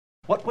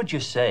What would you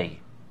say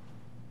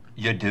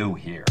you do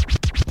here?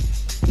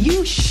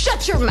 You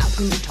shut your mouth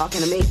when you're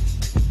talking to me.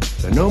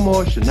 There are no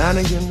more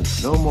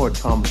shenanigans, no more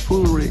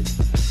tomfoolery,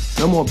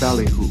 no more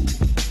ballyhoo.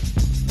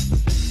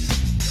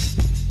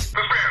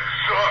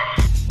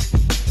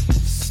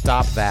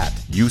 Stop that.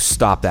 You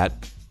stop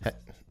that.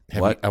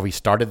 Have we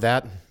started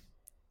that?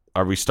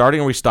 Are we starting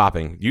or are we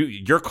stopping?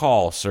 Your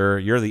call, sir.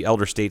 You're the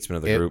elder statesman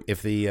of the group.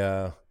 If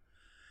the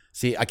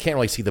see, I can't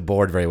really see the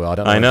board very well. I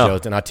don't know. I know.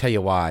 Joe's, and I'll tell you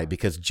why.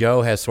 Because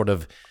Joe has sort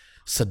of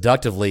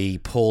seductively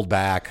pulled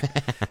back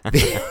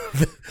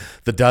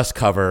the dust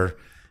cover,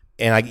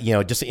 and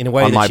just in a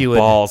way on that my you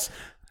balls.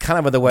 would kind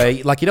of in the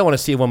way, like you don't want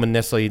to see a woman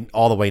necessarily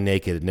all the way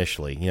naked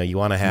initially. You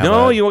want to have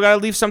you got to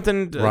leave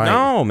something. Right.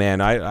 No, man.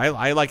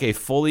 I like a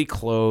fully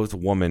clothed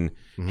woman,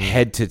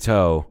 head to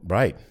toe.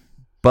 Right.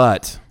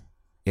 But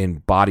in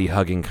body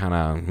hugging kind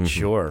of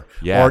sure,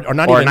 yeah, or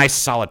not or even a nice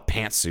solid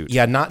pantsuit.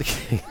 Yeah, not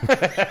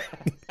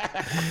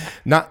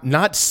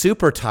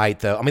super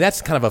tight though. I mean,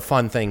 that's kind of a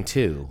fun thing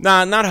too.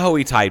 Nah, not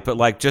hoey tight, but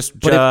like just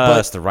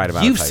the right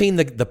amount. You've of tight. seen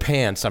the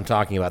pants I'm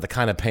talking about, the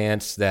kind of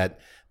pants that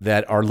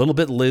are a little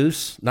bit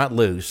loose, not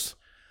loose,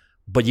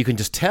 but you can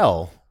just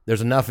tell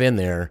there's enough in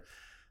there.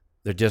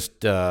 They're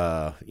just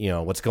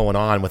what's going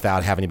on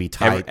without having to be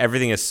tight.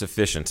 Everything is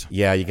sufficient.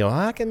 Yeah, you go,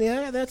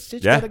 that's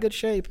just got a good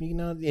shape.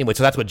 Anyway,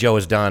 so that's what Joe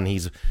has done.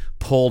 He's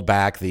pulled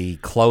back the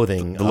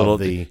clothing,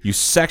 you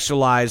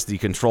sexualize the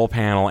control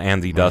panel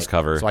and the dust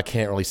cover. So I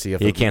can't really see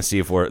if you can't see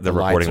if the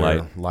recording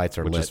lights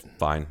are which lit. is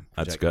fine.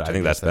 That's good. I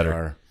think that's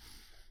better.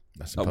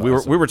 We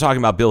were talking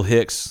about Bill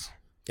Hicks,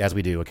 as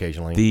we do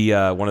occasionally.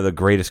 The one of the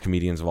greatest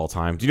comedians of all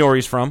time. Do you know where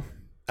he's from?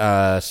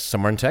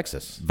 Somewhere in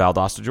Texas,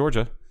 Valdosta,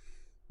 Georgia.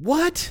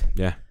 What?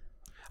 Yeah.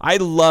 I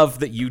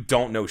love that you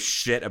don't know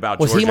shit about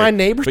Georgia. Was he my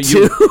neighbor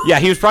too? Yeah,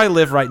 he was probably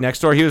lived right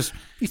next door. He used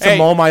to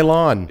mow my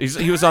lawn.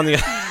 He was on the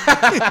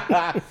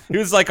he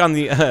was like on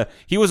the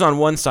he was on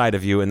one side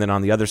of you, and then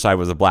on the other side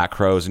was the Black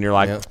Crowes, and you're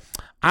like, yeah.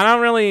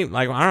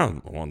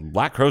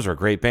 Black Crowes are a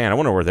great band. I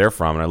wonder where they're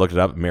from. And I looked it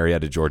up,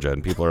 Marietta, Georgia,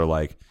 and people are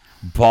like,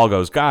 Paul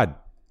goes, God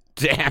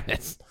damn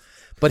it.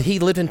 But he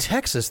lived in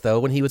Texas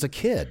though when he was a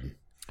kid.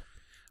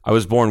 I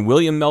was born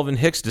William Melvin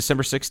Hicks,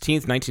 December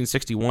 16th,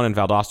 1961 in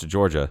Valdosta,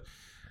 Georgia.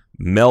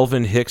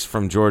 Melvin Hicks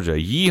from Georgia.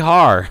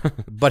 Yeehaw.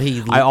 But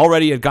I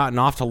already had gotten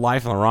off to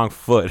life on the wrong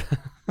foot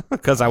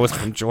because I was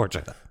from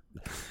Georgia.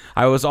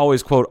 I was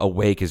always, quote,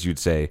 awake, as you'd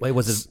say. Wait,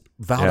 was it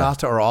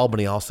Valdosta or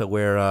Albany also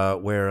where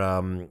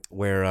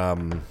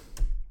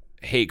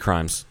hate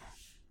crimes.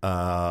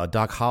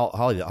 Doc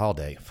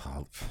Holiday,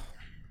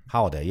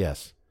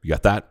 yes. You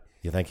got that?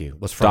 Yeah, thank you.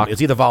 It's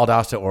either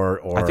Valdosta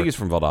or I think he's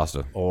from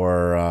Valdosta.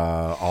 Or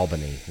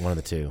Albany, one of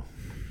the two.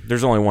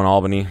 There's only one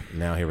Albany.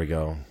 Now here we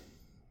go.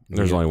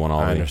 There's only one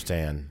Albany. I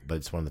understand, but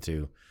it's one of the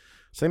two.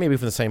 So they may be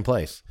from the same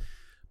place.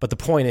 But the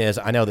point is,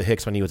 I know that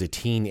Hicks, when he was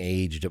when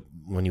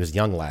he was a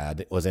young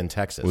lad, was in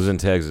Texas. It was in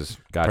Texas.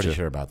 Gotcha. Pretty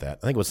sure about that.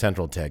 I think it was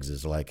Central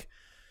Texas, actually,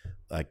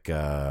 I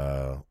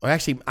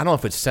don't know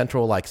if it's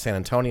central like San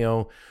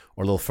Antonio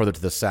or a little further to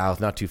the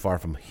south, not too far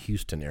from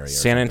Houston area.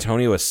 San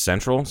Antonio is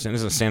central?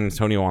 Isn't San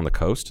Antonio on the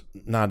coast?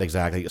 Not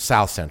exactly.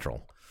 South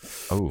Central.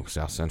 Oh,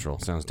 South Central.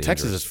 Sounds dangerous.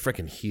 Texas is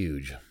freaking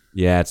huge.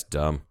 Yeah, it's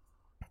dumb.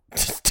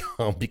 It's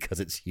dumb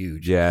because it's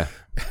huge. Yeah.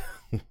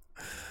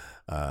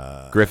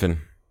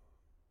 Griffin.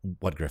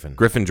 What Griffin?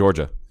 Griffin,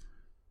 Georgia.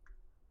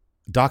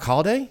 Doc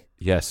Holiday?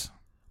 Yes.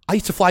 I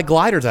used to fly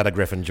gliders out of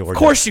Griffin, Georgia. Of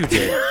course you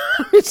did.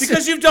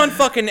 Because you've done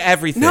fucking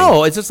everything.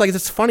 No, it's just like,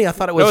 it's funny. I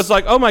thought it was. It was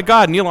like, oh my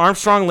God, Neil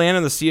Armstrong landed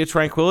in the Sea of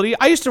Tranquility.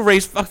 I used to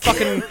race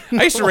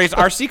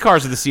RC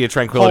cars at the Sea of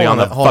Tranquility on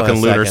the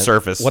fucking lunar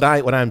surface. What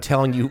I'm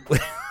telling you,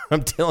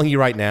 I'm telling you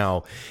right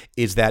now,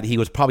 is that he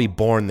was probably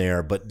born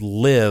there, but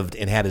lived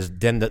and had his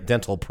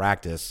dental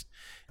practice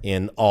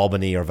in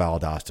Albany or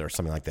Valdosta or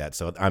something like that.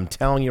 So I'm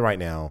telling you right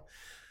now.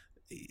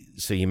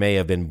 So you may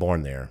have been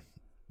born there,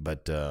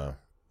 but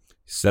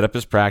set up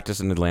his practice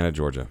in Atlanta,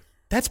 Georgia.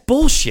 That's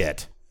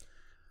bullshit.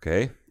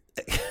 Okay.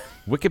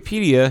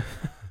 Wikipedia,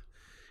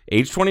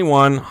 age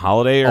 21,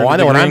 holiday. I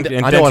know what I'm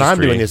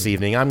doing this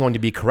evening. I'm going to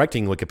be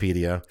correcting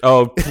Wikipedia.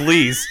 Oh,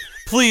 please,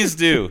 please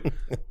do,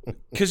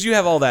 because you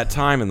have all that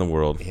time in the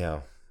world.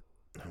 Yeah.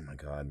 Oh my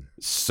God.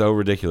 So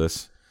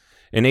ridiculous.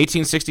 In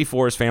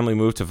 1864, his family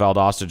moved to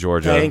Valdosta,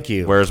 Georgia. Thank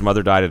you. Where his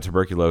mother died of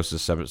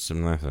tuberculosis.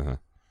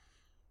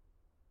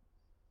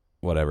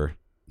 Whatever.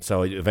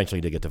 So eventually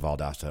he did get to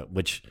Valdosta,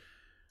 which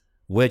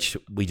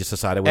we just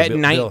decided. At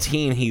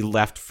 19, he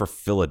left for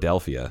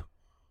Philadelphia.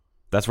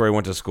 That's where he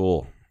went to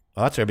school.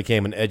 Oh, that's where he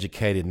became an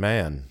educated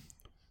man.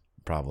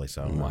 Probably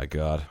so. Oh, my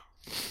God.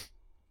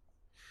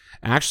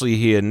 Actually,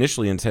 he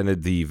initially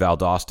attended the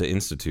Valdosta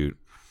Institute.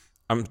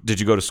 Did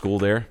you go to school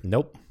there?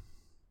 Nope.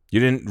 You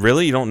didn't?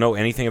 Really? You don't know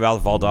anything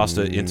about the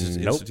Valdosta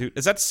Institute?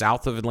 Is that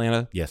south of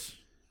Atlanta? Yes.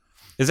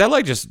 Is that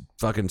like just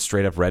fucking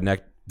straight up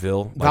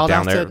Redneckville? Valdosta?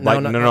 Down there?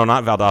 No,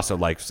 not Valdosta.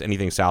 Like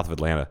anything south of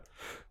Atlanta.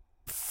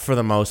 For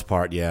the most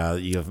part, yeah.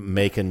 You have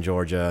Macon,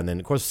 Georgia, and then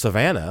of course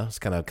Savannah is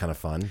kind of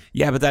fun.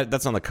 Yeah, but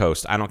that's on the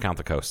coast. I don't count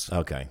the coast.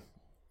 Okay.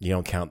 You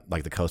don't count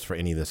like the coast for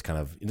any of this kind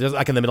of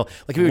like in the middle.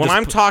 Like if we were When just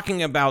I'm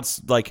talking about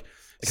like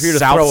if you were to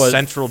South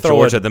Central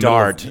Georgia, the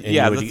dart, middle,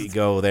 and you would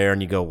go there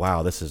and you go,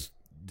 wow, this is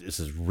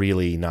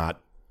really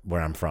not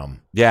where I'm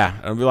from. Yeah,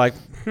 I'd be like,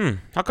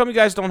 how come you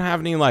guys don't have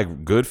any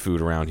like good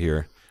food around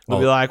here? They'll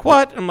be like,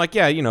 what? I'm like,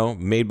 yeah,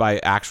 made by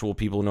actual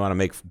people who know how to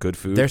make good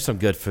food. There's some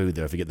good food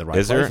there if you get the right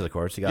places, of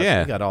course. You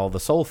got all the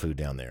soul food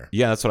down there.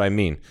 Yeah, that's what I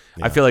mean.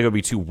 Yeah. I feel like it would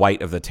be too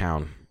white of the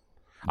town.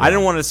 Yeah. I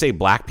didn't want to say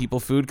black people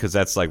food because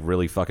that's like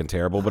really fucking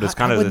terrible, but it's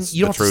kind of the truth.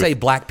 You don't have to say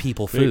black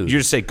people food. You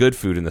just say good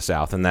food in the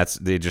South, and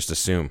they just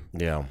assume.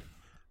 Yeah,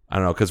 I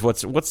don't know because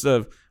what's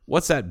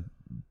that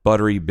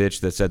buttery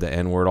bitch that said the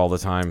N-word all the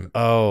time?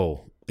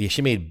 Oh, yeah,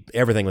 she made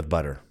everything with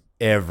butter.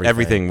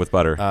 Everything with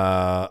butter. We're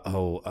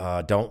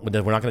not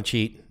going to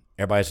cheat.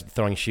 Everybody's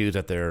throwing shoes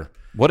at their.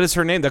 What is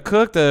her name? The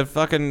cook, the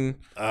fucking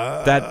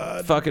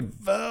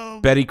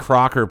Betty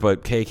Crocker,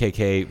 but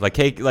KKK,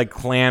 like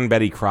Clan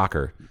Betty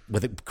Crocker.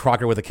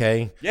 Crocker with a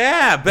K?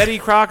 Yeah, Betty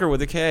Crocker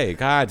with a K.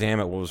 God damn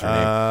it, what was her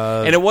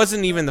name? And it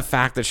wasn't even the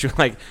fact that she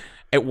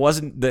it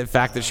wasn't the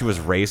fact that she was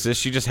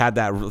racist. She just had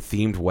that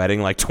themed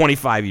wedding like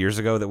 25 years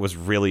ago that was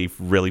really,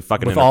 really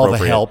fucking with inappropriate. All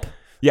the help.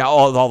 Yeah,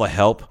 all the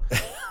help.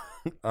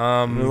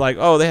 Like,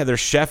 oh, they had their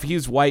chef.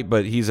 He's white,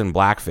 but he's in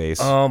blackface.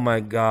 Oh my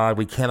God,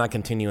 we cannot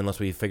continue unless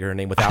we figure her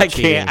name without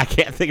cheating. I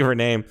can't think of her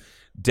name.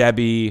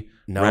 Debbie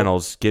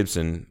Reynolds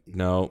Gibson.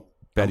 No,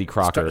 Betty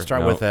Crocker.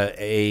 Start with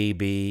A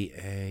B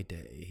C D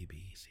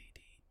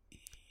E.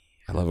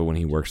 I love it when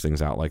he works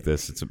things out like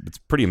this. It's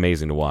pretty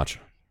amazing to watch.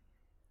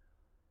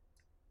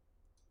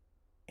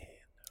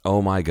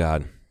 Oh my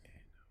God.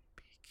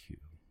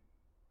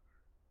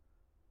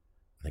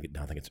 I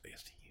think it's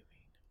ASTU.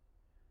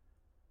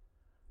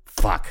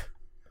 Fuck.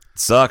 It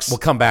sucks. We'll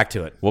come back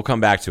to it.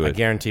 I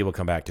guarantee we'll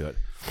come back to it.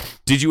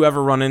 Did you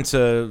ever run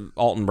into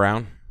Alton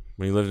Brown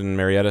when you lived in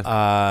Marietta?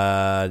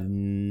 I've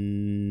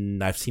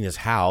seen his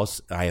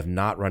house. I have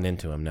not run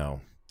into him,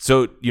 no.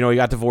 So, he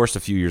got divorced a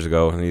few years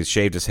ago, and he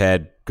shaved his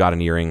head, got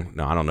an earring.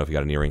 No, I don't know if he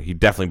got an earring. He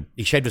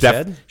shaved his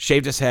head?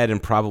 Shaved his head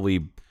and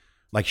probably...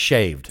 Like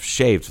shaved,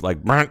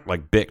 like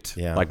bicked,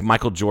 yeah. Like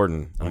Michael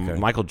Jordan. Okay.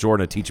 Michael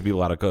Jordan teaching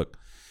people how to cook,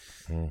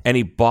 and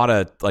he bought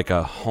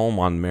a home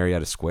on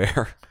Marietta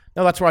Square.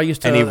 No, that's where I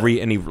used to. And he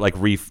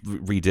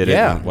redid it.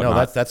 Yeah, and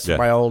whatnot. that's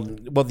my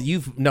old. Well,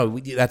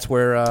 that's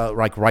where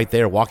like right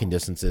there, walking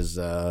distance is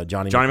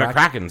Johnny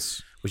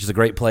McCracken's, which is a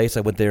great place.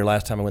 I went there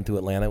last time I went through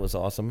Atlanta. It was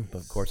awesome,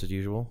 of course, as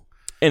usual.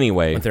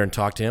 Anyway, went there and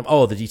talked to him.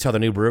 Oh, you saw the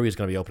new brewery is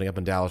going to be opening up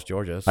in Dallas,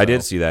 Georgia. So I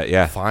did see that.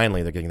 Yeah,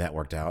 finally they're getting that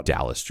worked out.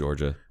 Dallas,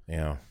 Georgia.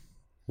 Yeah.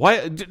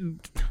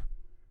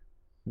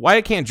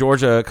 Why can't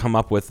Georgia come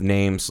up with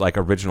names like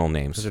original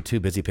names? Because they're too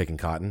busy picking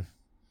cotton.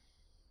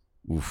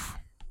 Oof.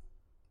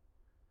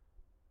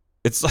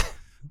 It's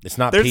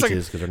not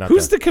peaches because they're not.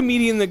 Who's the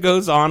comedian that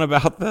goes on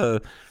about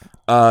the?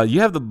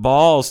 You have the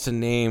balls to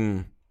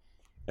name.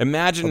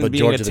 Imagine being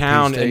Georgia, a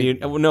town and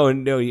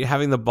you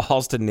having the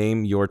balls to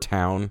name your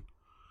town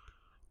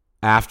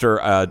after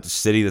a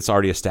city that's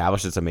already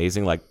established. It's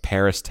amazing, like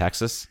Paris,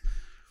 Texas.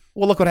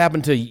 Well, look what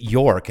happened to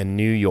York and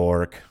New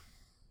York.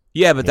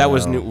 Yeah, but that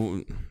was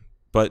new.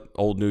 But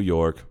old New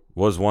York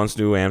was once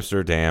New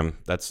Amsterdam.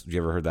 You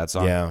ever heard that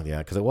song? Yeah,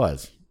 because it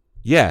was.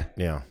 Yeah.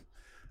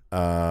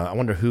 I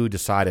wonder who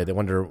decided. I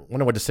wonder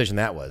what decision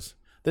that was.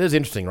 That is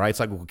interesting, right? It's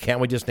like, well,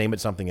 can't we just name it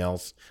something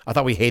else? I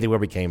thought we hated where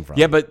we came from.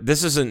 Yeah, but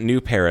this isn't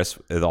New Paris,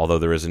 although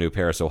there is a New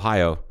Paris,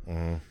 Ohio.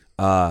 Mm-hmm.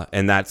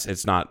 And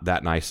it's not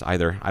that nice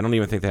either. I don't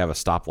even think they have a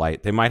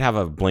stoplight. They might have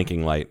a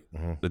blinking light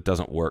that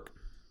doesn't work.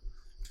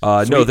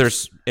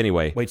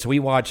 Anyway. Wait, so we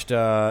watched,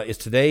 is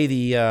today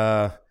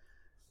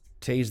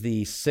today's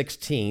the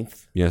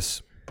 16th.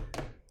 Yes.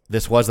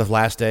 This was the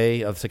last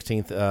day of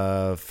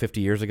 16th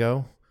 50 years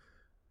ago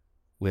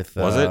with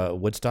was it?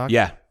 Woodstock?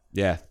 Yeah.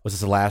 Was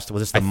this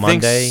the I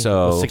Monday? Think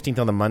so. Was 16th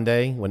on the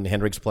Monday when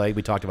Hendrix played?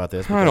 We talked about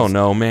this. I don't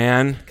know,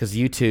 man. Because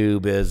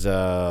YouTube is...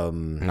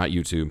 not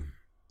YouTube.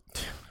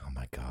 Oh,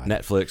 my God.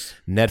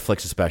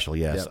 Netflix is special,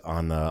 yes, yep.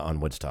 on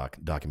Woodstock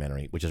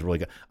documentary, which is really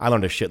good. I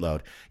learned a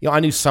shitload. I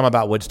knew some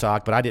about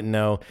Woodstock, but I didn't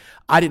know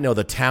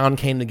the town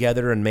came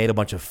together and made a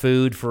bunch of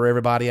food for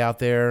everybody out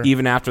there.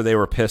 Even after they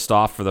were pissed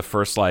off for the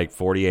first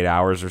 48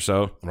 hours or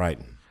so. Right.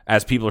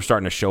 As people are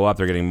starting to show up,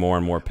 they're getting more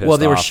and more pissed off. Well,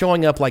 they were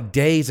showing up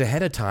days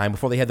ahead of time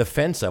before they had the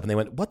fence up, and they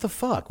went, "What the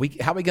fuck?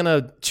 How are we going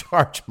to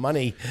charge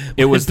money?"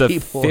 It was the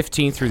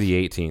 15th through the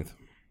 18th.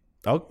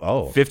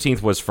 Oh.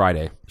 15th was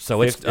Friday.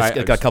 So it's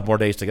got a couple more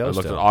days to go. I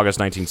looked at August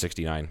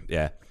 1969.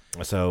 Yeah.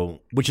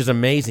 So, which is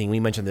amazing. We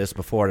mentioned this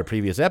before in a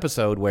previous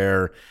episode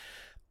where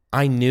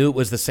I knew it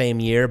was the same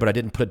year, but I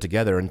didn't put it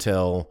together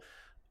until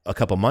a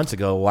couple months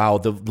ago. Wow,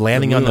 the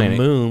landing on the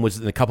moon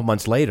was a couple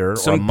months later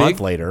or a month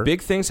later.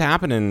 Big things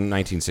happened in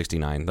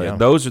 1969. Yeah.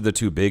 Those are the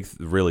two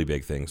really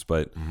big things.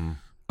 But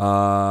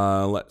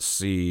let's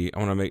see. I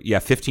want to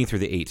 15th through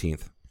the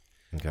 18th.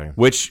 Okay.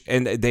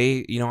 And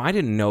they, I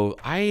didn't know.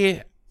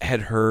 I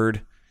had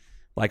heard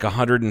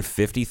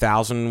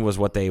 150,000 was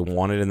what they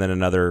wanted, and then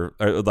another,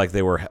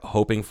 they were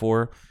hoping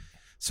for.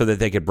 so that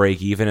they could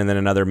break even, and then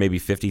another maybe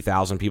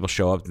 50,000 people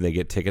show up and they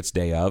get tickets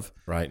day of.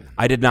 Right.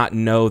 I did not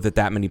know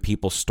that many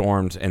people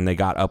stormed, and they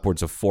got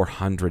upwards of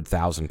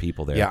 400,000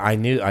 people there. Yeah, I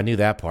knew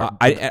that part.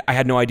 I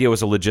had no idea it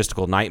was a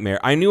logistical nightmare.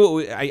 I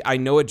knew I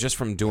know it just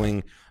from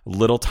doing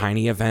little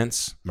tiny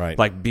events, right?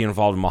 Like being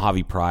involved in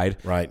Mojave Pride,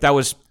 right? That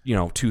was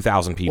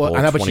 2,000 people,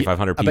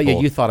 2,500 people. I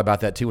bet you thought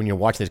about that too when you're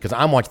watching this, because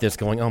I'm watching this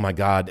going, oh my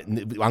god,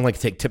 I'm going to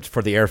take tips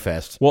for the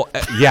Airfest. Well,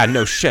 yeah,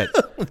 no shit.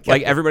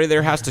 Like everybody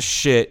there has to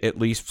shit at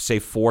least say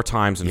 4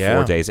 times in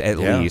 4 days at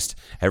least.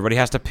 Everybody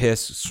has to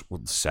piss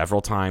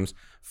several times,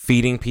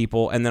 feeding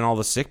people, and then all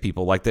the sick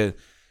people, like the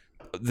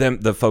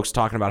folks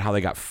talking about how they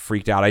got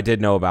freaked out. I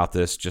did know about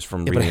this just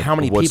from reading. But how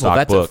many people?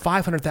 That's book.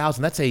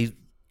 500,000. That's a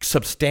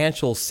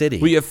substantial city.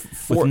 We have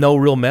with no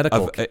real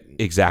medical.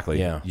 Exactly.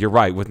 Yeah, you're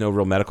right. With no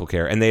real medical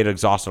care, and they had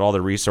exhausted all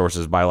their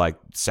resources by like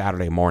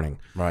Saturday morning.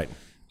 Right.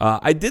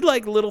 I did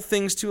like little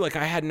things too. Like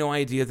I had no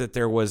idea that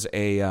there was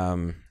a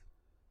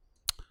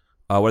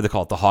what do they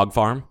call it? The hog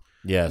farm.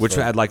 Yes, which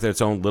had like its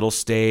own little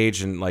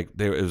stage, and like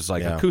it was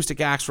like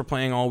acoustic acts were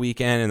playing all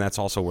weekend, and that's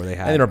also where they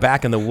had. And they were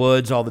back in the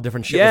woods, all the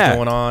different shit was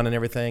going on and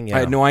everything. Yeah. I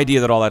had no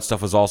idea that all that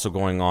stuff was also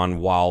going on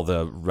while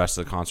the rest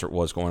of the concert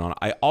was going on.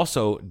 I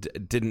also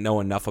didn't know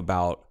enough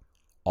about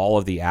all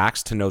of the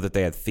acts to know that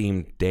they had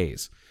themed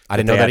days. I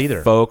didn't know that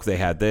either. Folk, they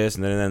had this,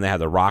 and then they had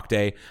the rock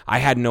day. I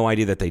had no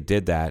idea that they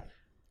did that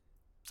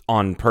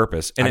on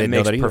purpose, and it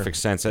makes perfect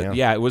sense.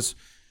 Yeah, it was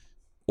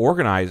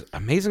organized.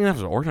 Amazing enough,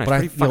 it was organized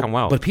pretty fucking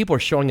well. But people are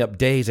showing up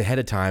days ahead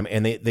of time,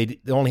 and they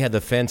only had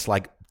the fence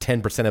like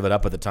 10% of it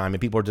up at the time,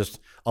 and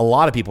a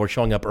lot of people are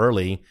showing up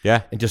early,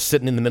 and just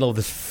sitting in the middle of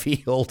this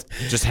field,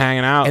 just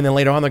hanging out. And then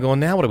later on, they're going,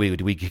 now what do we do?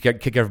 Do we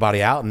kick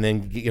everybody out and then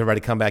get everybody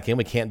to come back in?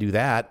 We can't do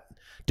that.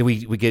 Do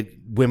we get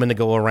women to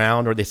go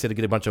around, or they said to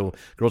get a bunch of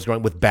girls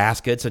going with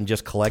baskets and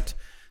just collect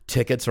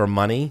tickets or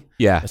money?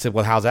 Yeah. I said,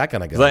 well, how's that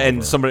going to go?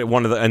 And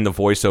the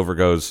voiceover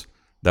goes,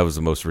 that was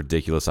the most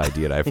ridiculous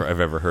idea I've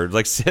ever heard.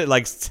 Like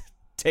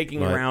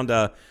taking around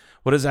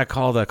what is that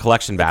called?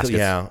 Collection baskets.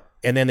 Yeah.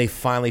 And then they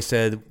finally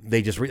said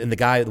one of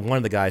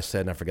the guys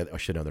said, and I forget, I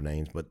should know their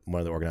names, but one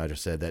of the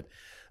organizers said that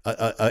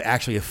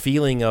actually a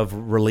feeling of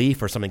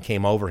relief or something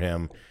came over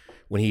him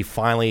when he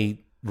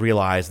finally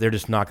realized they're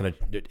just not going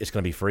to. It's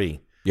going to be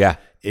free. Yeah.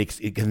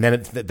 And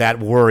then that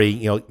worry,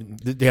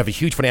 they have a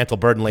huge financial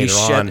burden later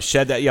on.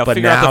 Shed that, yeah. But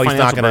now he's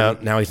not going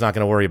to. Now he's not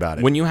going to worry about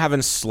it. When you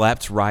haven't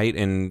slept right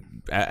in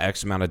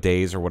X amount of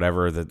days or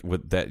whatever,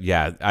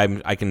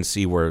 I can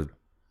see where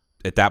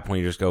at that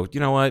point you just go, you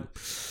know what,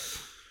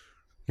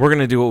 we're going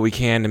to do what we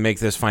can to make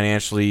this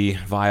financially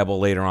viable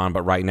later on,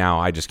 but right now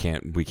I just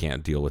can't. We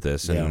can't deal with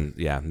this, and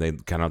they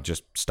kind of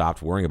just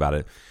stopped worrying about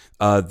it.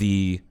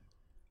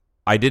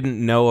 I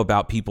didn't know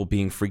about people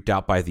being freaked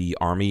out by the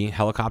Army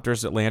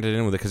helicopters that landed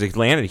in with it, because they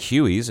landed at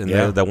Huey's, and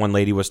the one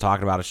lady was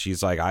talking about it.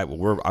 She's like, we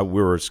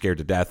were scared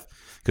to death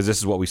because this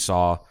is what we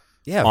saw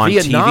on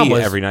Vietnam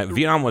TV every night.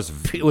 Vietnam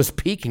was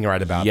peaking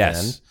right about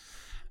then.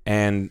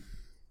 And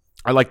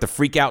I like the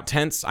freak out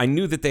tents. I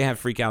knew that they had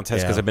freak out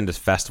tents because I've been to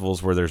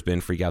festivals where there's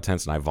been freak out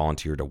tents, and I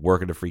volunteered to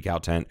work at a freak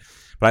out tent.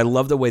 But I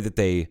love the way that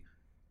they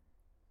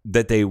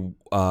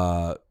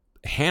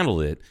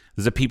handled it.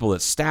 The people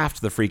that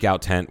staffed the freak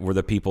out tent were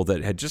the people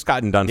that had just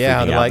gotten done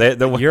freaking out.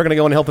 Like, you're going to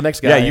go and help the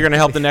next guy. Yeah, you're going to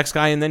help the next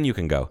guy, and then you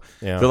can go.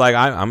 Yeah. They're like,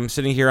 I'm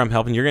sitting here, I'm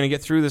helping. You're going to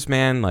get through this,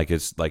 man.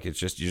 It's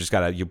just you just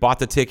gotta. You bought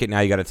the ticket, now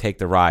you got to take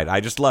the ride. I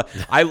just love.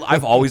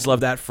 I've always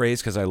loved that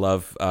phrase because I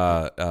love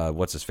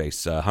what's his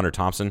face, Hunter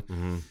Thompson.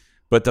 Mm-hmm.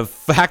 But the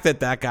fact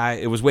that guy,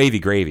 it was Wavy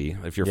Gravy,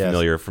 if you're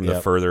familiar from the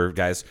further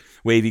guys.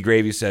 Wavy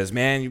Gravy says,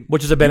 man.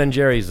 Which is a Ben &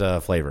 Jerry's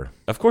flavor.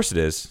 Of course it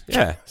is.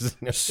 Yeah.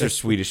 There's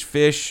Swedish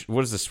fish.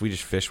 What is the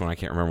Swedish fish one? I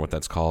can't remember what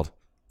that's called.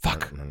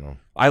 Fuck. I don't know.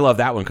 I love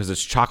that one because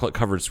it's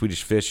chocolate-covered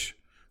Swedish fish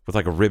with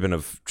like a ribbon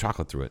of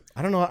chocolate through it.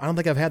 I don't know. I don't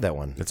think I've had that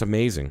one. It's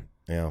amazing.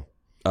 Yeah.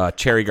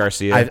 Cherry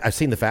Garcia. I've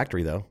seen the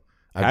factory, though.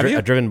 Have you?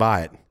 I've driven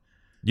by it.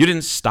 You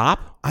didn't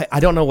stop? I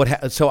don't know what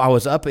happened. So I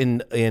was up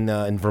in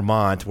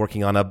Vermont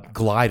working on a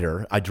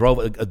glider. I drove,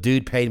 a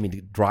dude paid me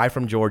to drive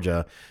from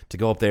Georgia to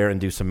go up there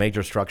and do some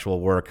major structural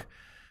work.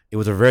 It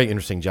was a very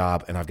interesting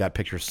job, and I've got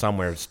pictures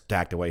somewhere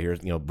stacked away here,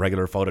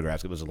 regular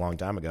photographs. It was a long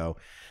time ago.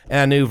 And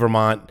I knew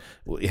Vermont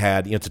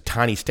had, it's a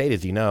tiny state,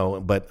 as you know,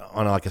 but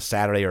on like a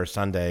Saturday or a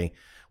Sunday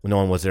when no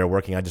one was there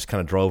working, I just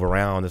kind of drove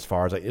around as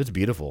far as it was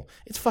beautiful.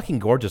 It's fucking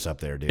gorgeous up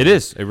there, dude. It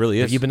is. It really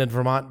is. Have you been in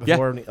Vermont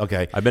before? Yeah.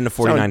 Okay. I've been to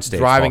 49 states.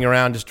 Driving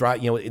around, just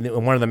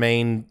in one of the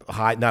main,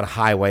 not a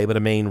highway, but a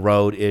main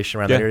road-ish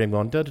around that area. I'm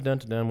going,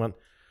 dun-dun-dun-dun-dun.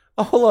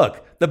 Oh,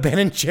 look, the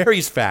Ben &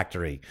 Jerry's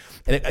factory.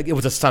 And it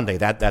was a Sunday.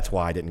 That's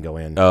why I didn't go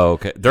in. Oh,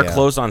 okay. They're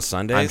closed on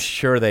Sundays? I'm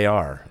sure they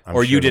are.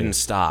 You didn't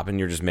stop and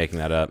you're just making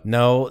that up?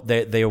 No,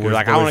 they were. You're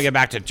like, I want to get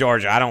back to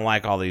Georgia. I don't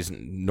like all these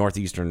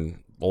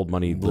northeastern old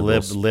money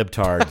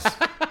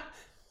libtards.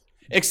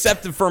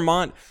 Except in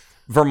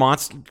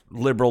Vermont's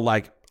liberal,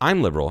 like,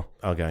 I'm liberal.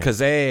 Okay. Because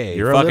they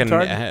You're fucking. a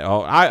libtard?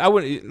 I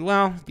would.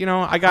 Well,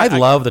 I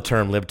love the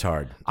term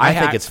libtard. I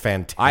think it's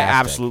fantastic. I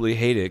absolutely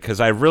hate it because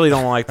I really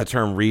don't like the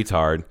term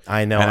retard.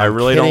 I know. And I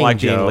really don't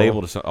like being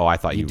labeled as. Oh, I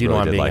thought you do really know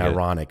I'm did being like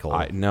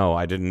ironical. No,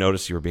 I didn't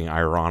notice you were being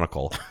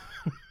ironical.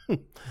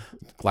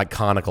 Like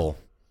conical.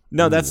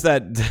 No, that's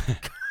that.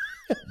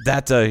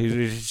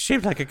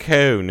 Shaped like a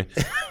cone.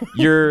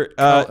 You're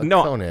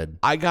no. Conehead.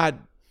 I got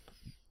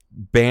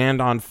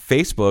banned on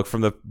Facebook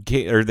from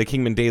the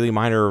Kingman Daily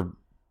Miner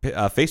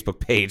Facebook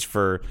page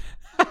for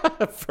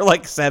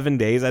like 7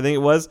 days, I think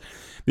it was,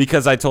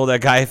 because I told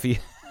that guy if he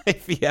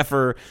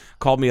ever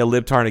called me a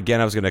libtard again,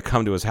 I was going to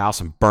come to his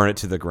house and burn it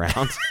to the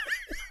ground.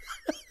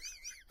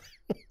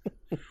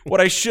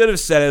 What I should have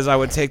said is I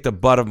would take the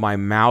butt of my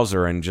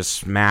Mauser and just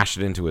smash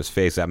it into his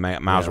face. That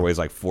Mauser weighs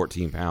like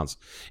 14 pounds.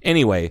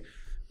 Anyway,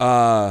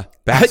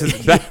 back to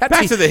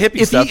the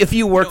hippie stuff. If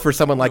you work for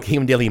someone like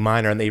Human Daily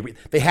Miner and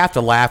they have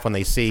to laugh when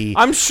they see,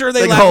 I'm sure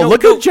they laugh. laugh. Oh,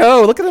 look at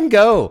Joe! Look at him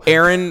go.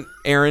 Aaron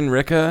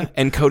Ricka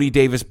and Cody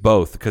Davis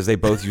both, because they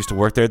both used to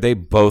work there. They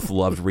both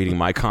loved reading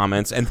my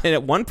comments. And then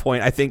at one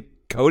point, I think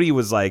Cody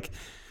was like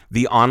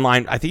the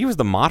online. I think he was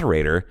the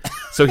moderator,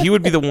 so he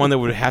would be the one that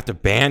would have to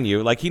ban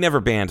you. Like, he never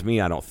banned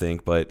me, I don't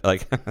think, but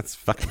like that's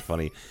fucking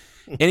funny.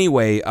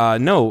 Anyway,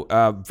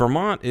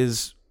 Vermont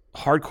is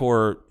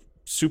hardcore,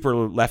 super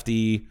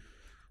lefty,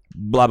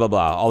 blah blah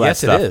blah, all that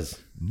stuff. Yes, it is.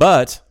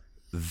 But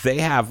they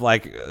have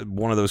like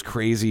one of those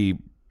crazy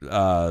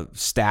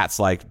stats,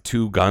 like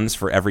 2 guns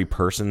for every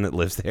person that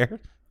lives there.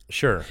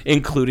 Sure,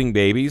 including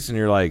babies, and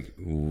you're like,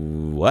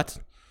 what?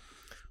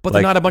 But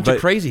they're not a bunch of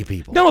crazy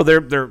people. No,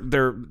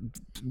 they're.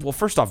 Well,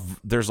 first off,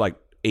 there's like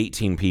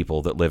 18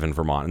 people that live in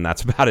Vermont, and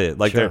that's about it.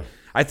 Like, sure.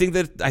 I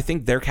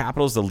think their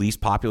capital is the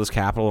least populous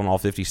capital in all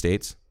 50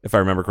 states, if I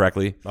remember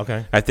correctly.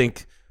 Okay. I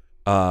think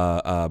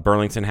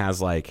Burlington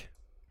has like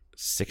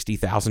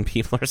 60,000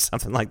 people or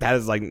something like that.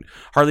 Is like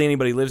hardly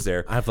anybody lives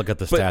there. I have to look at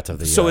the stats of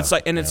the. So it's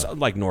like, and it's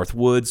like North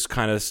Woods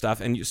kind of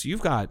stuff, and so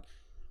you've got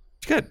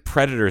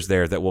predators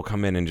there that will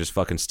come in and just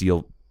fucking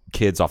steal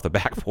kids off the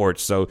back porch.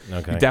 So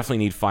you definitely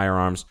need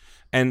firearms,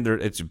 and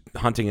it's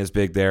hunting is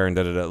big there,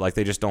 and like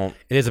they just don't.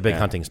 It is a big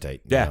hunting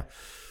state. Yeah.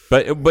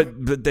 But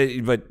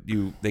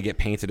they get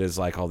painted as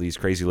like all these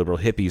crazy liberal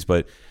hippies,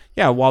 but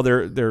yeah, while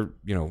they're and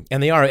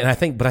they are, and I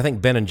think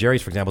Ben and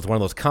Jerry's, for example, is one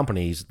of those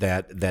companies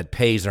that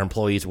pays their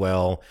employees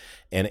well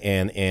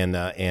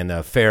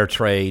and fair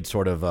trade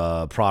sort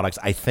of products.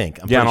 I think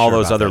and all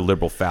those other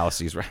liberal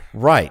fallacies, right?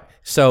 Right.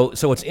 So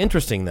what's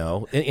interesting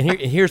though, and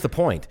here's the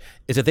point,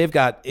 is that they've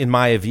got, in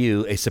my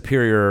view, a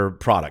superior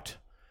product.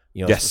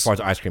 Yes. As far as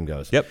ice cream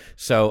goes. Yep.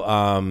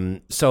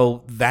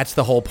 So that's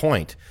the whole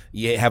point.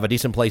 You have a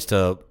decent place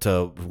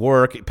to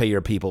work, pay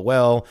your people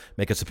well,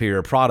 make a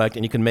superior product,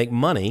 and you can make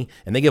money.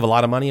 And they give a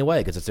lot of money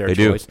away because it's their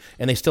choice.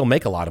 And they still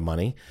make a lot of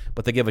money,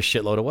 but they give a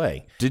shitload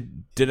away.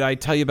 Did I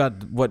tell you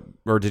about what,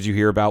 or did you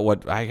hear about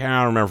what? I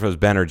don't remember if it was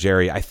Ben or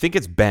Jerry. I think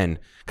it's Ben,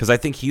 because I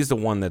think he's the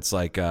one that's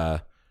like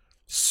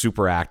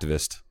super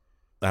activist.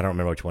 I don't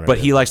remember which one. But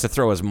he likes to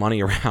throw his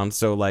money around.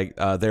 So like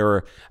there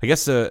were, I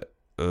guess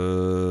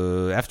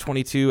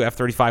F-22,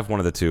 F-35,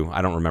 one of the two.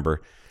 I don't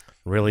remember.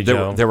 Really,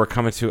 Joe? They were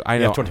coming to. I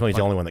know F-22 is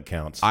the only one that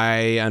counts.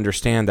 I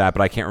understand that,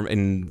 but I can't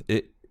remember.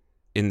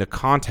 In the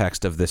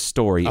context of this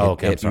story,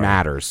 it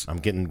matters. I'm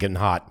getting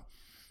hot.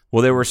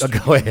 Well, they were.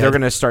 Go ahead. They're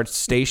going to start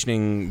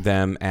stationing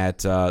them at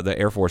the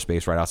Air Force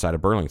Base right outside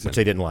of Burlington, which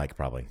they didn't like,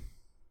 probably.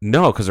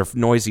 No, because they're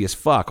noisy as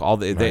fuck.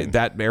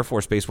 That Air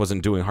Force Base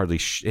wasn't doing hardly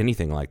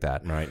anything like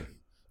that. Right.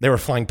 They were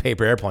flying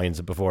paper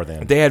airplanes before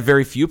then. They had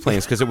very few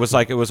planes because it was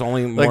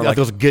only more like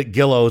those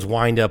Gillows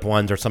wind up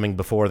ones or something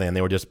before then.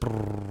 They were just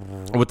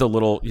with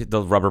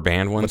the rubber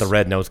band ones with the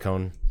red nose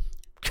cone.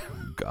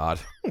 God,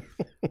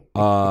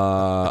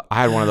 I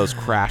had one of those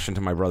crash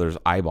into my brother's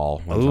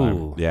eyeball one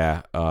time.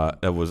 Yeah, I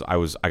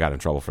got in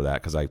trouble for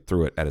that because I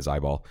threw it at his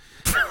eyeball.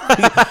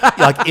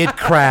 Like it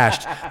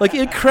crashed.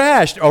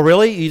 Oh,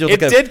 really? It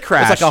did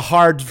crash. It's like a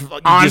hard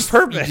on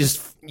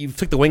purpose. You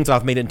took the wings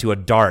off, made it into a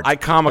dart. I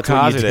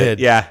kamikazed it.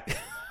 Yeah.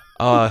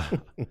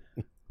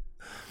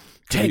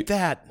 Take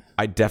that.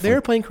 The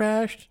airplane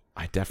crashed.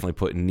 I definitely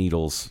put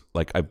needles.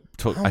 Like I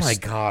took. Oh my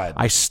God!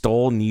 I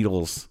stole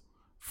needles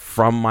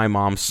from my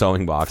mom's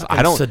sewing box.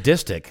 I don't.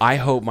 Sadistic. I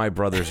hope my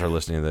brothers are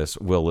listening to this.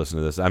 Will listen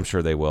to this. I'm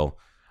sure they will.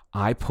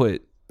 I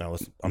put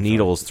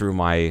needles through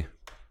my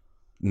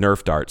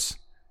Nerf darts.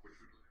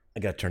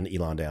 I got to turn the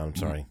Elon down. I'm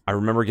sorry. I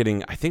remember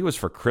getting. I think it was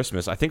for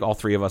Christmas. I think all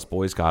 3 of us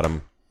boys got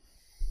them.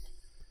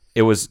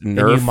 It was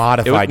Nerf. And you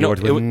modified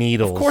yours with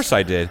needles. Of course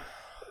I did.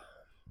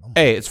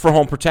 Hey, it's for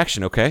home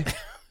protection, okay?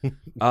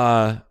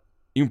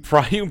 You can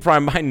pry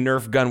my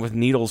Nerf gun with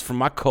needles from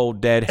my cold,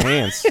 dead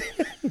hands.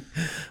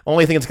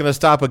 Only thing that's going to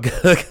stop a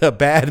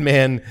bad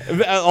man.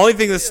 Only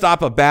thing that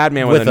stop a bad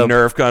man with a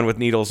Nerf gun with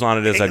needles on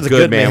it is a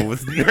good man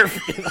with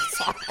Nerf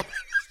guns on it.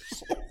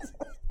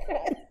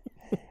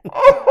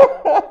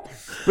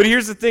 But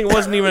here's the thing: it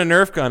wasn't even a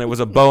Nerf gun. It was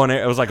a bow, and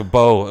it was like a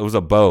bow. It was a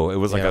bow. It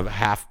was like a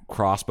half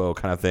crossbow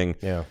kind of thing.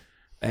 Yeah.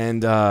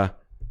 And I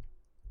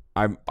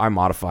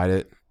modified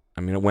it.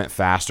 I mean, it went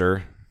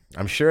faster.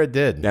 I'm sure it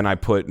did. And I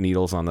put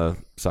needles on the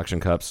suction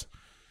cups.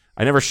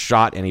 I never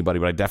shot anybody,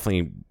 but I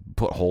definitely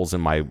put holes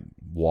in my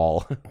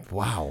wall.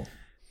 Wow.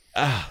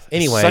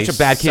 Anyway, such a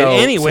bad kid.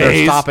 So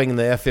they're stopping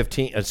the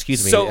F-15.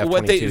 Excuse me. So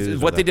F-22s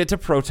what they did to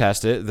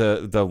protest it,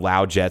 the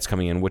loud jets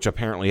coming in, which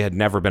apparently had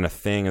never been a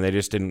thing, and they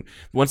just didn't.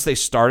 Once they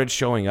started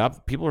showing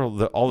up, people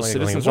are all the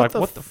citizens are like,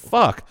 "What the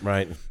fuck?"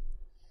 Right.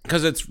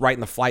 Because it's right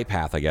in the flight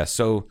path, I guess.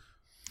 So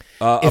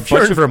if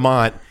you're in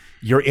Vermont,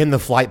 you're in the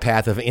flight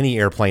path of any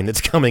airplane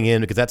that's coming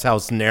in because that's how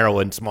narrow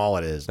and small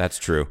it is. That's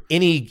true.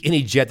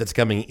 Any jet that's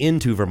coming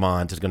into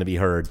Vermont is going to be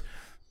heard.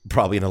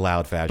 Probably in a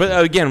loud fashion,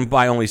 but again,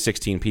 by only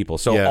 16 people.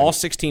 So all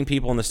 16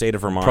 people in the state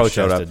of Vermont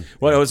showed up.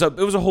 Well, it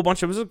was a whole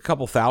bunch. It was a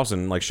couple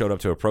thousand showed up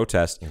to a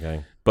protest.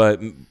 Okay,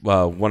 but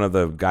one of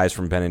the guys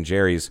from Ben and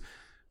Jerry's,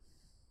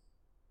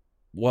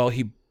 well,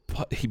 he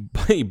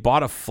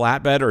bought a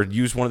flatbed or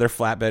used one of their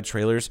flatbed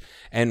trailers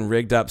and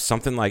rigged up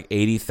something like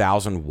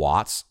 80,000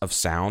 watts of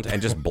sound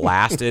and just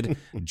blasted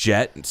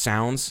jet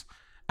sounds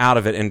out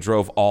of it and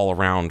drove all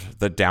around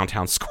the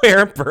downtown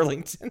square in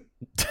Burlington.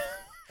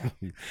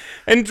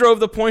 And drove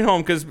the point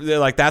home because they're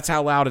like, that's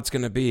how loud it's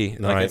going to be.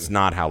 Like, it's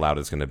not how loud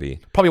it's going to be.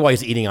 Probably why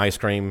he's eating ice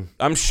cream.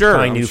 I'm sure.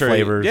 Trying new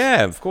flavors.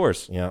 Yeah, of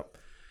course. Yeah.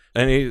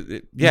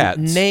 And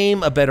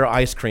name a better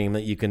ice cream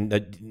that you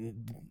can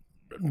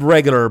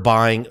regular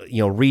buying,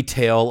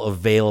 retail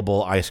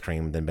available ice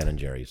cream than Ben &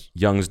 Jerry's.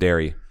 Young's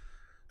Dairy.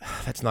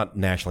 That's not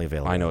nationally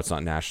available. I know it's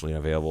not nationally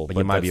available, but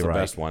you might be the right.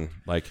 Best one.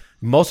 Like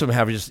most of them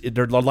have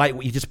they're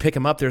light. You just pick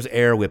them up. There's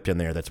air whipped in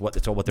there. That's what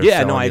they're selling.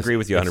 Yeah, no, I agree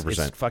with you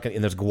 100%. It's fucking,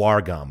 and there's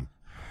guar gum,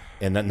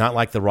 and not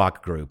like the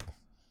rock group.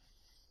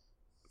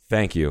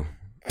 Thank you.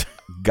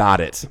 Got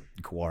it.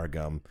 Guar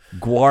gum.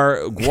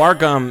 Guar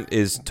gum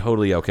is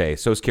totally okay.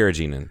 So is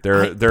carrageenan.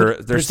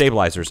 They're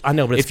stabilizers. I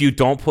know, but if you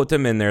don't put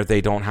them in there, they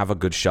don't have a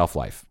good shelf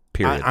life.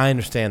 Period. I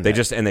understand that.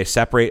 They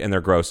separate and they're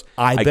gross.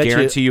 I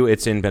guarantee you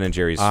it's in Ben &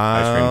 Jerry's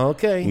ice cream.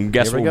 Okay. And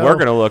guess what we're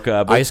going to look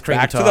up? Ice cream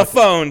back talk. to the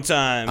phone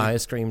time.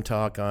 Ice cream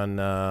talk on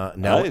while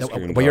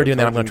cream you're doing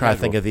that, talk I'm going to try to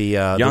think of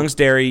the Young's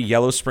Dairy,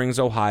 Yellow Springs,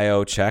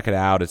 Ohio. Check it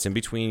out. It's in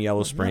between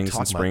Yellow Springs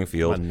and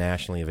Springfield. About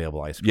nationally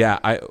available ice cream.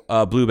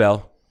 Yeah,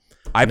 Bluebell.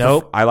 I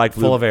like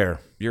full of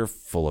air. You're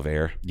full of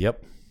air.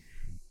 Yep.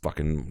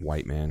 Fucking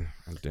white man.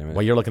 Oh, damn it.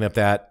 While you're looking at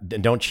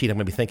that, don't cheat. I'm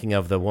going to be thinking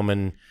of the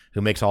woman who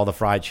makes all the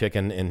fried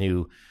chicken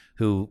and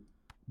who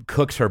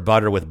cooks her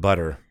butter with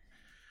butter.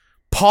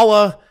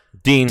 Paula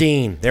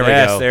Dean. There we go.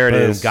 Yes, there it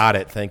is. Got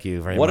it. Thank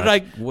you very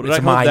much. What did I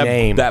call my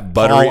name? That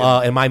buttery.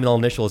 Paula, and my middle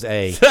initial is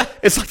A.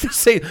 It's like they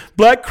say,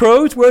 Black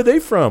Crows, where are they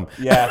from?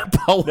 Yeah.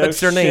 Paula, what's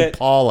her name?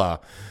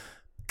 Paula.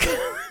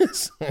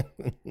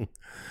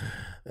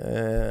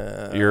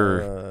 Oh,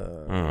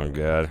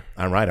 God.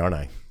 I'm right, aren't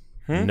I?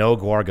 No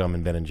guar gum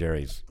in Ben &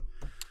 Jerry's.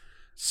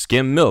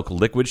 Skim milk,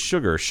 liquid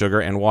sugar,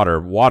 and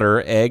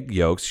water, egg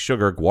yolks,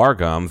 sugar, guar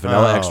gum,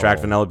 vanilla extract,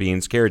 vanilla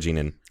beans,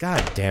 carrageenan.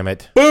 God damn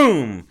it!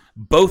 Boom!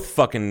 Both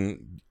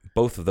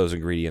of those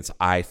ingredients.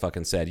 I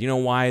fucking said. You know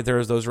why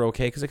those are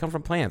okay? Because they come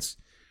from plants.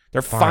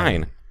 They're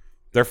fine.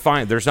 They're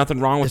fine. There's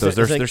nothing wong with those.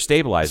 They're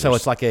stabilizers. So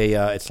it's like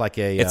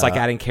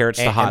adding carrots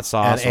to hot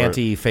sauce. An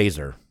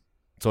anti-phaser,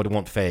 so it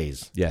won't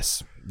phase.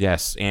 Yes,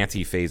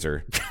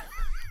 anti-phaser.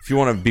 If you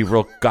want to be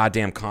real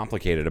goddamn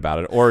complicated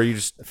about it, or you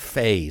just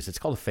phase. It's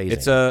called a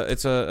phasing.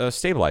 It's a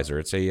stabilizer.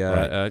 It's a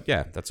right.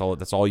 Yeah. That's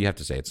all you have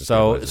to say. It's a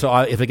so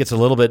stabilizer. If it gets a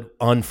little bit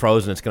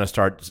unfrozen, it's going to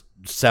start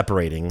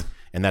separating,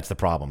 and that's the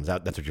problem.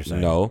 That's what you're saying.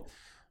 No,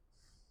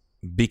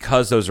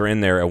 because those are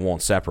in there, it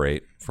won't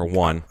separate. For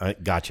one,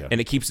 gotcha,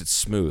 and it keeps it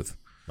smooth.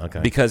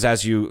 Okay. Because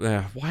as you,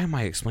 why am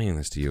I explaining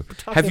this to you?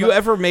 Have you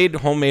ever made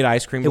homemade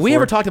ice cream before? Have we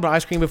ever talked about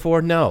ice cream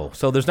before? No.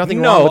 So there's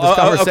nothing wrong with this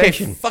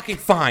conversation. Okay, fucking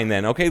fine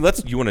then. Okay,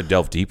 you want to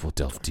delve deep? We'll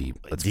delve deep.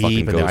 Let's deep fucking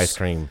into go. Ice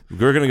cream.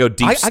 We're gonna go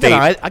deep state.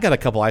 I got a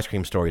couple ice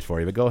cream stories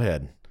for you, but go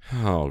ahead.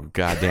 Oh,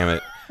 God damn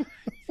it.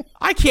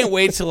 I can't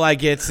wait till I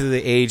get to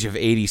the age of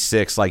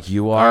 86 like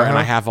you are, and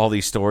I have all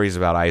these stories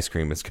about ice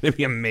cream. It's going to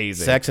be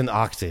amazing. Sex and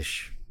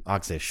oxish.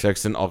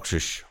 Sex and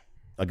oxish.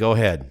 Go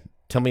ahead.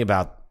 Tell me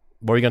about,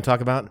 what are you going to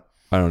talk about?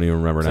 I don't even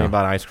remember now.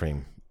 About ice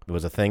cream. It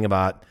was a thing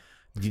about...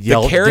 The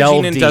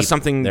carrageenan does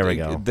something. There we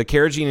go. The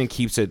carrageenan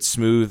keeps it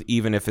smooth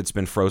even if it's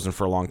been frozen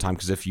for a long time,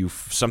 because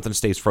if something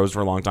stays frozen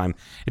for a long time,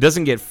 it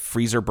doesn't get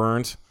freezer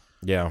burned.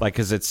 Yeah. Like,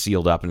 because it's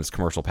sealed up and it's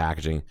commercial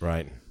packaging.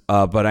 Right.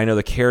 But I know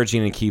the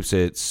carrageenan keeps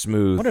it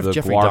smooth. I wonder if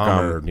Jeffrey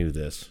Dahmer knew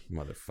this.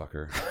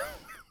 Motherfucker.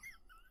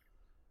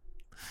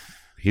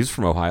 He's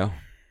from Ohio.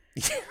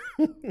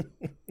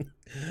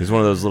 He's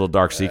one of those little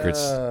dark secrets.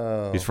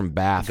 He's from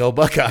Bath. Go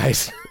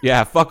Buckeyes.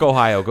 Yeah, fuck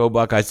Ohio. Go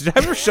Buckeyes. Did I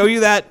ever show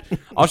you that?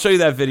 I'll show you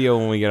that video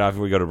when we get off.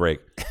 We go to break.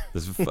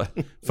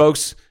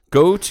 Folks,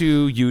 go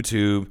to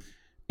YouTube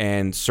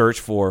and search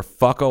for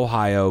 "Fuck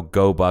Ohio,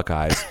 Go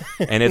Buckeyes,"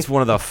 and it's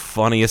one of the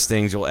funniest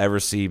things you'll ever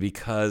see,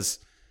 because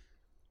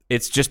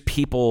it's just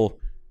people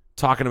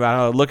talking about,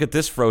 oh, look at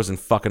this frozen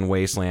fucking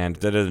wasteland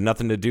that has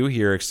nothing to do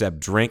here except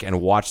drink and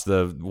watch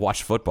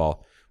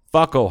football.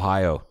 Fuck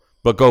Ohio.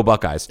 But go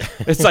Buckeyes.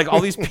 It's like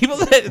all these people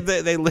that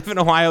they live in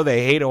Ohio,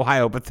 they hate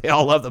Ohio, but they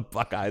all love the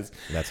Buckeyes.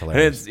 That's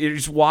hilarious. And you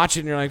just watch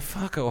it and you're like,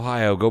 fuck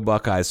Ohio, go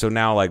Buckeyes. So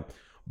now like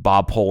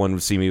Bob Poland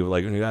would see me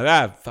like,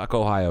 fuck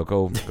Ohio,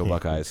 go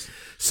Buckeyes.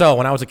 So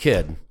when I was a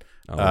kid,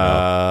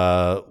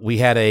 no. we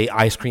had a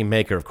ice cream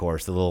maker, of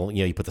course. The little,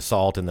 you put the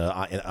salt and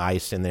the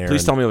ice in there.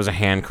 Please tell me it was a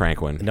hand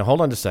crank one. No,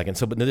 hold on just a second.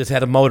 So, but this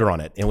had a motor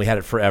on it, and we had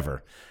it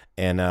forever.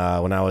 And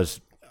when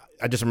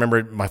I just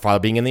remember my father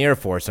being in the Air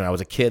Force, and I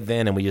was a kid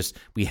then, and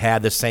we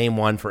had the same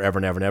one forever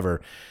and ever and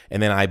ever.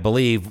 And then I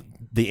believe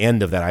the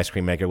end of that ice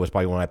cream maker was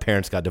probably when my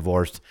parents got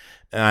divorced.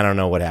 And I don't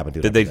know what happened to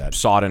it. Did they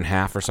saw it in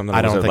half or something?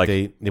 I don't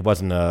think it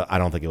wasn't I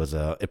don't think it was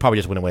it probably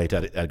just went away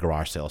to a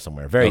garage sale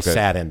somewhere. Very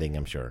sad ending,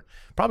 I'm sure.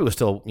 Probably was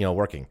still,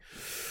 working.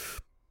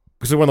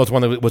 Because it was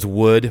one of those that was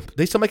wood.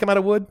 They still make them out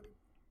of wood?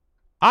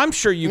 I'm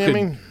sure you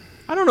could.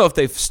 I don't know if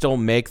they still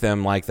make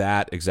them like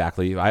that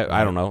exactly.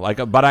 I don't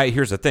know. But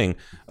here's the thing: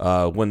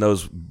 when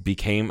those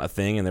became a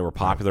thing and they were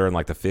popular in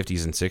like the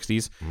 50s and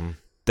 60s,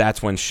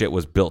 that's when shit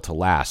was built to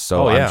last.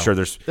 So I'm sure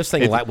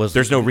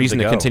there's no reason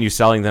to continue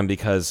selling them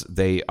because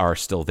they are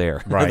still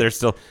there. Right? They're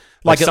still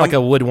like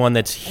a wood one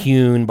that's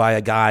hewn by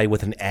a guy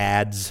with an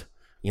adze.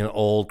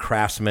 Old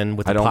craftsman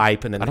with a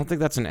pipe, and I don't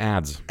think that's an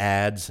adze.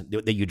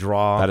 Adze that you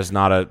draw.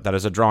 That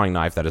is a drawing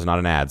knife. That is not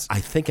an adze. I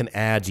think an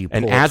adze you pull.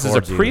 An adze is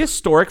a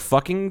prehistoric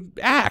fucking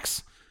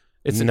axe.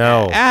 It's an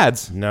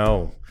adze.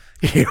 No.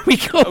 Here we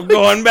go. I'm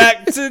going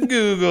back to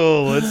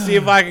Google. Let's see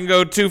if I can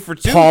go 2 for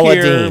 2 Paula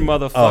here, Deen.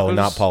 motherfuckers. Oh,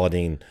 not Paula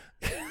Deen.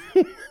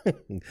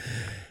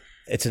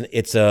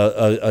 It's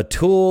a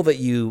tool that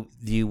you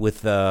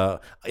with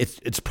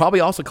it's probably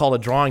also called a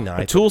drawing knife.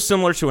 A tool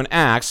similar to an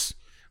axe,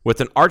 with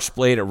an arched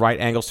blade at right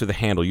angles to the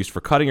handle, used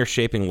for cutting or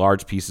shaping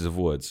large pieces of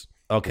woods.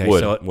 Okay,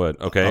 wood.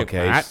 Okay.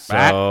 Okay,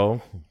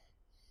 so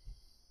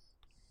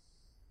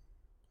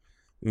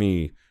let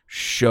me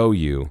show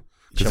you,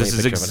 because this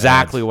is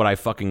exactly what I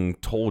fucking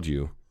told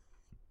you.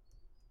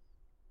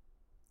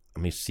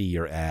 Let me see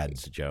your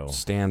ads, Joe.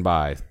 Stand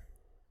by,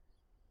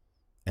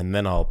 and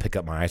then I'll pick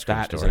up my ice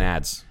cream story. That is an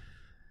ads.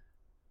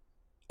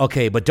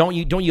 Okay, but don't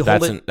you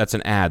hold it? That's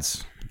an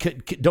ads.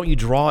 Don't you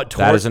draw it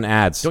towards... That is an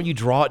adze. Don't you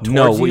draw it towards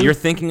No, what you're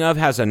thinking of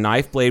has a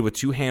knife blade with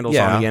 2 handles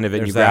on the end of it,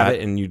 and you grab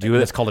it and you do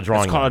it. It's called a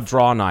drawing knife. It's called a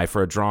draw knife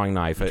or a drawing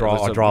knife. A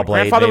draw blade, my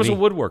grandfather was a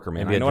woodworker,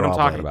 man. I know what I'm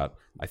talking about.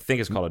 I think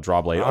it's called a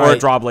draw blade or a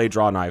draw blade,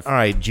 draw knife. All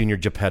right, Junior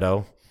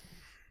Geppetto.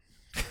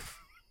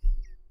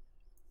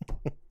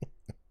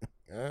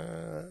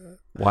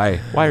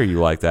 Why are you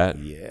like that?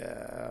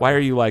 Yeah. Why are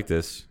you like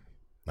this?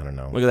 I don't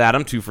know. Look at that.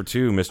 I'm 2 for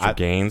 2, Mr.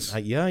 Gaines.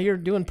 Yeah, you're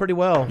doing pretty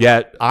well.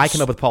 Yeah. I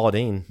came up with Paula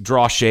Deen.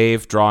 Draw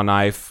shave, draw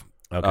knife,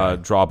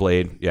 draw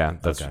blade. Yeah,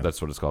 that's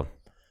what it's called.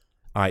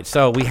 All right.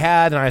 So we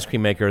had an ice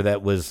cream maker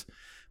that was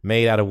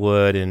made out of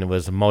wood and it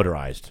was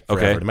motorized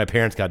forever. Okay. My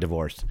parents got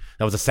divorced.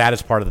 That was the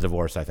saddest part of the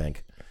divorce, I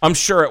think. I'm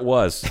sure it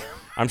was.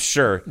 I'm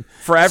sure.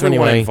 For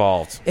everyone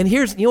involved. And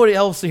here's what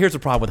else? Here's the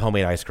problem with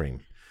homemade ice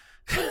cream.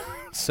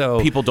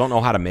 So people don't know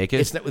how to make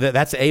it.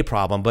 That's a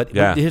problem, but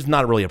it's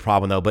not really a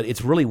problem though. But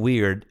it's really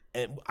weird.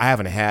 I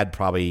haven't had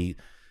probably.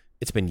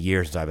 It's been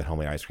years since I've had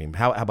homemade ice cream.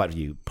 How about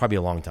you? Probably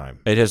a long time.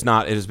 It has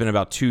not. It has been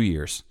about 2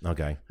 years.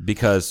 Okay.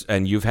 Because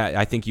you've had.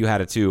 I think you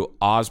had it too.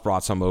 Oz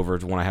brought some over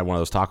when I had one of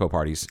those taco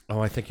parties. Oh,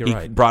 I think you're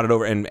right. He brought it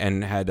over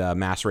and had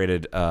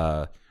macerated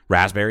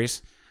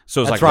raspberries. So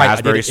it was That's like right.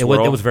 raspberry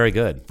swirl. It was very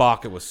good.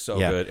 Fuck, it was so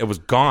good. It was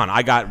gone.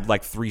 I got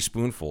like 3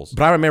 spoonfuls.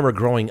 But I remember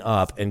growing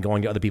up and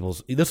going to other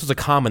people's. This was a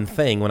common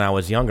thing when I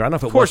was younger. I don't know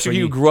if it was. Of course,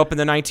 you grew up in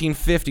the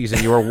 1950s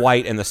and you were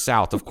white in the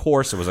South. Of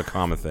course, it was a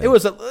common thing. It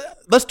was.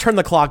 Let's turn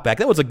the clock back.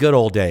 That was a good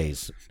old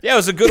days. Yeah, it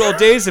was a good old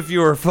days if you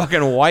were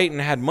fucking white and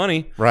had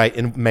money. Right,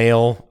 and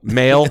male,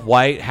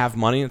 white, have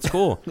money. It's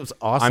cool. It was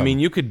awesome. I mean,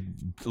 you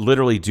could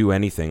literally do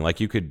anything.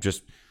 Like you could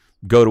just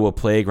go to a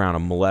playground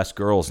and molest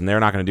girls, and they're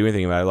not going to do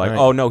anything about it. Like,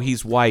 oh no,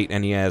 he's white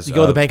and he has. You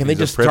go to the bank and they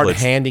just start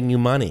handing you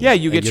money. Yeah,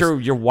 you get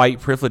your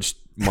white privileged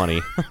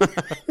money.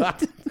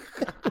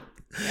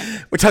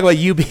 We're talking about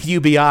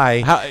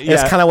UBI.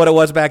 It's kind of what it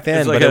was back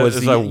then. But it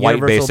was a white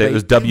basic. It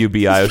was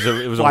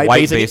WBI. It was a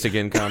white basic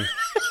income.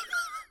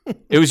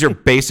 It was your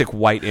basic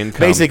white income.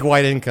 Basic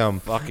white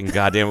income. Fucking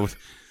goddamn.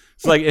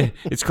 It's like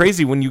it's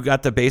crazy when you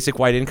got the basic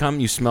white income.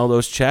 You smell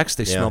those checks;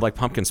 they smelled like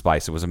pumpkin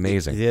spice. It was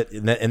amazing.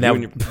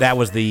 That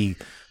was the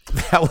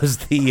that was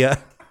the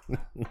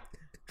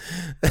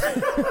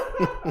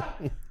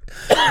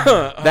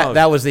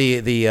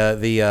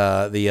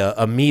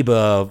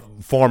amoeba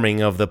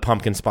forming of the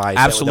pumpkin spice.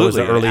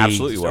 Absolutely, that was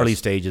the early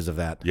stages of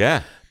that.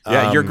 Yeah.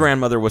 Yeah, your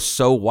grandmother was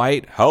so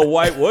white. How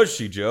white was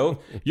she, Joe?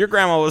 Your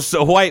grandma was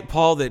so white,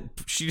 Paul, that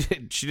she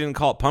didn't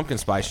call it pumpkin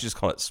spice. She just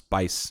called it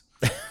spice.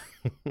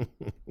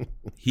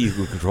 He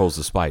who controls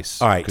the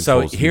spice. All right,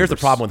 so here's the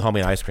problem with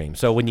homemade ice cream.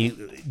 So when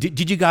you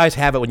did you guys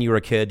have it when you were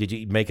a kid? Did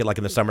you make it like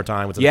in the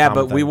summertime? Yeah,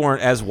 but we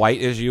weren't as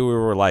white as you. We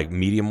were like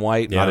medium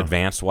white, not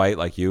advanced white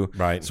like you.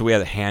 Right. So we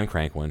had a hand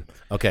crank one.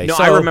 Okay. No,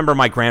 so, I remember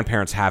my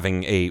grandparents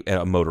having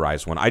a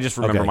motorized one. I just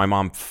remember my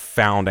mom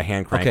found a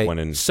hand crank one.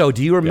 And so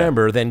do you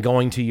remember then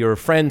going to your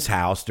friend's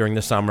house during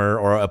the summer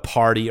or a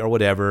party or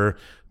whatever,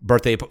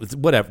 birthday,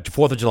 whatever,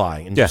 4th of July,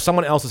 and just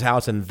someone else's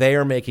house, and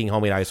they're making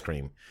homemade ice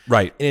cream.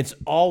 Right. And it's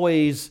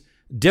always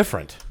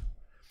different.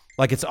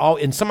 Like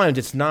and sometimes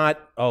it's not,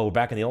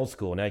 back in the old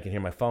school, now you can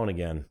hear my phone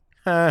again.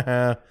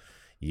 Yeah.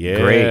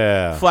 Great.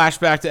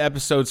 Flashback to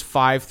episodes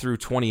 5 through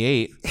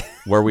 28,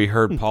 where we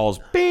heard Paul's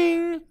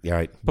bing. Yeah,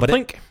 right.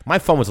 But my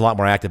phone was a lot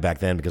more active back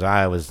then because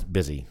I was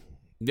busy.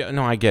 Yeah,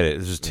 no, I get it.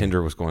 It's just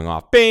Tinder was going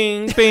off.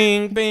 Bing,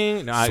 bing,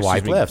 bing. No,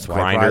 swipe left,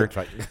 swipe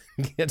right.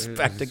 It's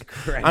back to.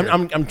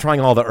 I'm trying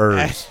all the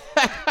herbs.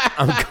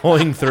 I'm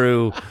going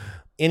through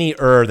any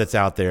herb that's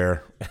out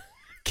there.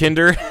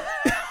 Kinder.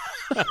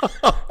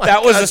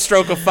 That was a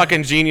stroke of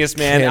fucking genius,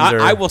 man.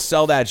 I will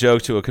sell that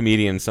joke to a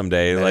comedian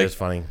someday. That is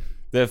funny.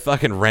 The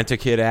fucking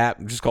Rent-A-Kid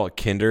app, just call it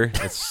Kinder.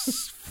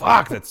 It's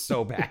that's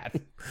so bad.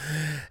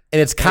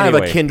 And it's kind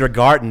of a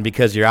kindergarten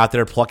because you're out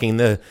there plucking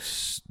the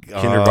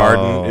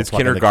kindergarten. It's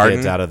kindergarten. The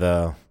kids out of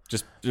the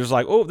just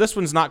like, this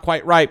one's not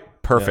quite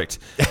ripe. Perfect.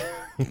 Yeah.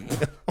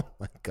 Oh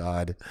my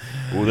God.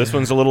 Ooh, this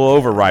one's a little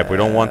overripe. We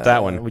don't want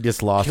that one. We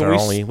just lost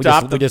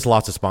we just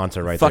lost a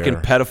sponsor right fucking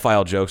there. Fucking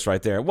pedophile jokes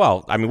right there.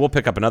 Well, I mean, we'll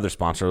pick up another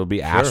sponsor. It'll be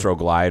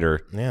Astroglide or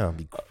it'd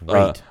be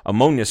great.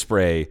 Ammonia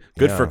spray.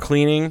 Good for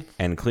cleaning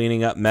and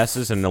cleaning up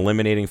messes and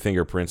eliminating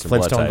fingerprints and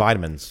Flintstone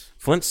vitamins.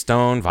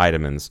 Flintstone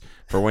vitamins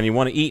for when you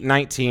want to eat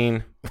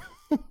 19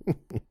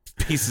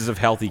 pieces of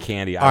healthy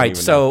candy. All right,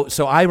 so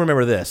I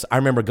remember this. I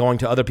remember going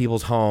to other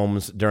people's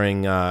homes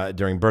during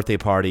birthday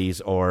parties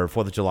or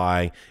 4th of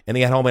July, and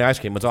they had homemade ice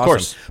cream. It was awesome. Of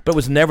course. But it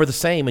was never the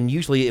same, and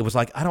usually it was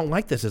like, I don't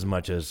like this as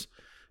much as,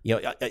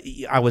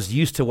 I was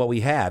used to what we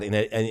had, and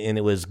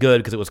it was good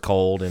because it was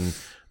cold and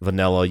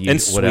vanilla,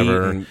 and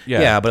whatever. And,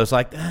 but it was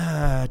like,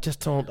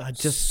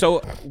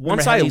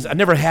 once I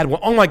never had one.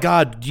 Oh my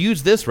God,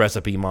 use this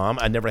recipe, Mom.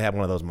 I never had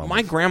one of those moments.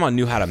 My grandma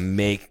knew how to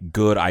make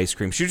good ice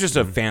cream. She was just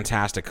a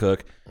fantastic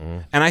cook.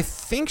 And I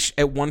think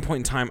at one point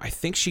in time,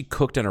 she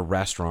cooked in a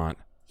restaurant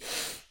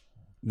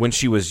when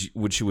she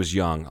was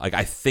young. Like,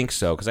 I think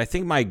so, because I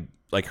think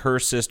her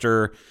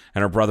sister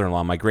and her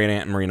brother-in-law, my great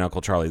aunt Marie and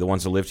Uncle Charlie, the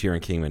ones that lived here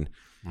in Kingman,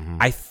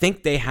 I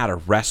think they had a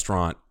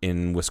restaurant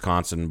in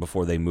Wisconsin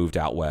before they moved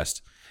out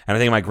west. And I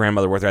think my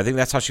grandmother worked there. I think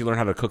that's how she learned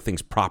how to cook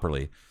things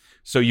properly.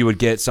 So you would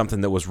get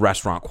something that was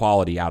restaurant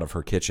quality out of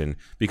her kitchen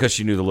because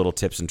she knew the little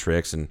tips and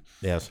tricks and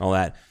all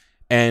that.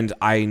 And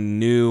I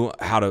knew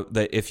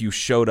that if you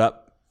showed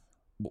up,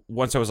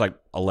 once I was like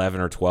 11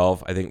 or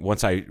 12, I think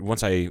once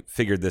I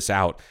figured this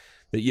out,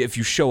 that if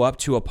you show up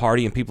to a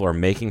party and people are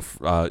making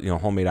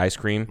homemade ice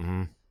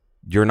cream,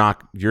 you're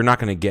not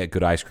going to get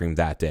good ice cream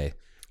that day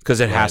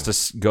because it has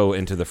to go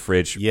into the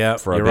fridge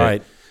for a bit.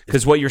 Right.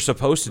 Because what you're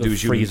supposed to do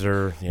is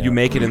you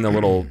make it in the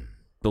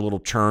little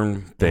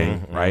churn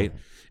thing, right?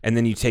 And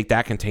then you take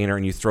that container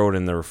and you throw it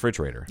in the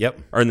refrigerator.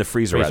 Yep. Or in the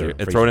freezer rather.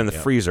 And throw it in the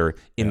freezer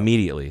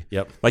immediately.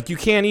 Yep. Like you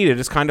can't eat it.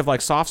 It's kind of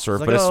like soft serve,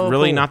 but it's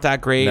really not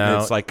that great. No,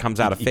 and it's like comes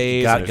out of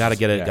phase. Gotta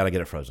get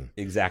it frozen.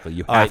 Exactly.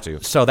 You have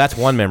to. So that's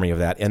one memory of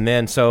that. And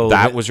then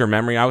that was your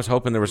memory? I was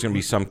hoping there was going to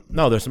be some.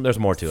 No, there's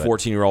more to it.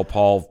 14-year-old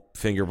Paul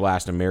finger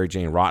blasting Mary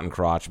Jane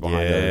Rottencrotch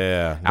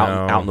behind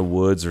out in the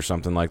woods or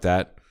something like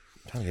that.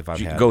 You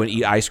go and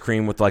eat ice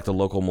cream with like the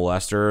local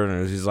molester,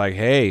 and he's like,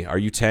 "Hey, are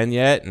you 10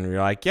 yet?" And you're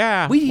like,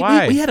 "Yeah."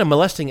 Why? We had a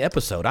molesting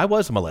episode. I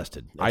was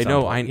molested. I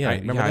know.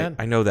 Remember that?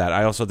 I know that.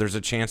 I also there's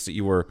a chance that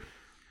you were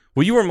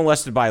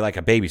molested by like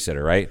a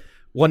babysitter, right?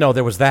 Well, no,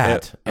 there was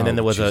that, and then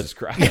there was Jesus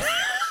Christ.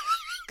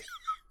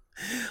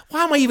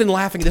 Why am I even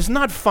laughing? This is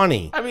not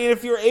funny. I mean,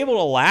 if you're able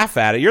to laugh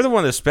at it, you're the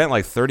one that spent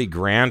like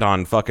 $30,000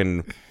 on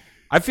fucking.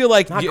 I feel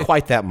like not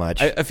quite that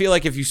much. I feel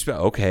like if you spent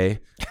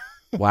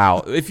Wow.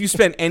 If you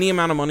spend any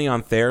amount of money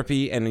on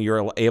therapy and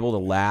you're able to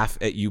laugh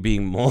at you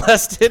being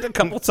molested a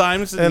couple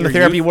times and the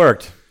therapy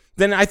worked,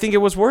 then I think it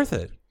was worth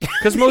it.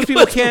 Because most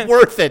people can't.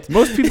 Worth it.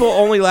 Most people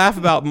only laugh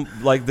about,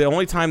 like, the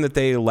only time that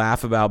they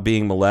laugh about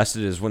being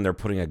molested is when they're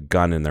putting a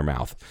gun in their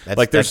mouth.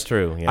 That's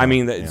true. Yeah. I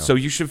mean, so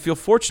you should feel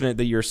fortunate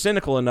that you're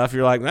cynical enough.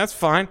 You're like, that's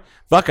fine.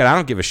 Fuck it. I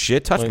don't give a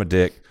shit. Touch my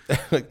dick.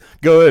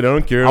 Go ahead. I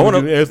don't care. I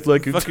want to ask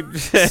like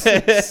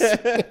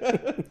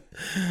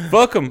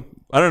fuck him.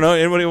 I don't know.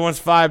 Anybody wants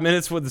 5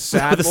 minutes with the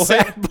sad boy?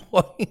 Sad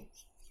boy.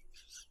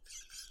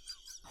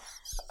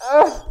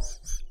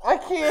 I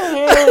can't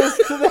handle this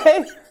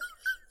today.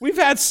 We've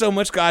had so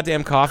much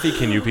goddamn coffee.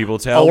 Can you people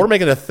tell? Oh, we're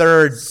making a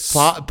third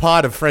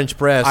pot of French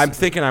press. I'm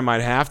thinking I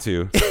might have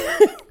to.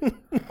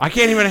 I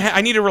can't even.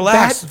 I need to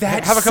relax.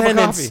 Have a cup of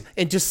coffee.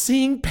 And just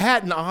seeing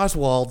Pat and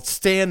Oswald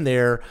stand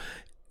there.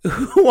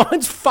 Who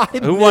wants 5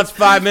 minutes? Who wants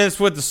 5 minutes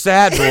with the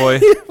sad boy?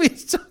 He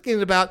was talking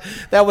about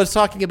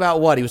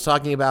what? He was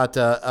talking about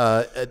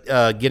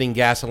getting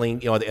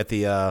gasoline, at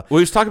the. Well, he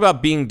was talking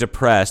about being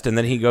depressed, and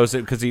then he goes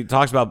because he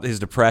talks about his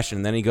depression,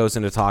 and then he goes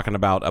into talking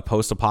about a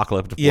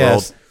post-apocalyptic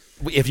world.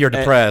 If you're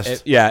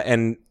depressed,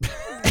 and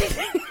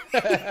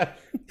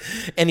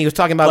and he was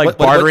talking about like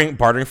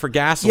bartering for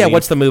gasoline. Yeah,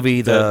 what's the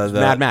movie? The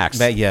Mad Max.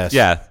 Yes,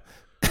 yeah.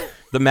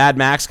 The Mad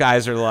Max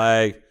guys are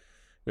like,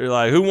 They're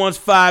like, who wants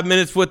 5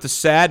 minutes with the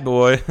sad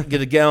boy?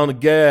 Get a gallon of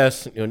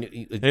gas.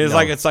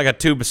 It's like a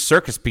tube of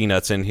circus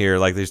peanuts in here,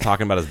 like he's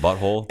talking about his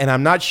butthole. And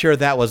I'm not sure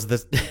that was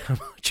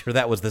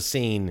the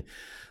scene,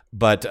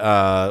 but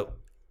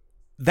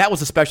that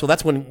was a special.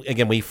 That's when,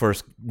 again, we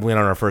first went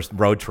on our first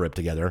road trip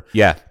together.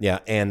 Yeah. Yeah.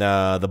 And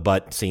the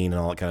butt scene and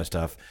all that kind of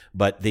stuff.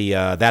 But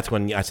that's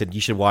when I said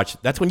you should watch.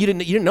 That's when you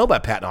didn't know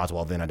about Patton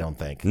Oswalt then, I don't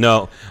think.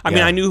 No. I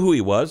mean, I knew who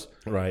he was.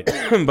 Right.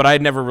 But I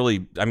had never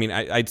really, I mean,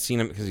 I'd seen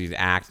him because he's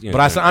acting.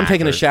 But I'm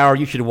taking a shower.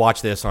 You should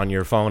watch this on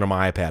your phone or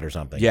my iPad or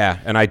something. Yeah.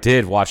 And I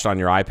did watch it on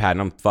your iPad, and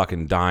I'm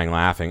fucking dying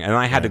laughing. And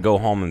I had to go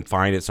home and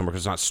find it somewhere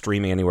because it's not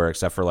streaming anywhere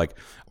except for like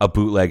a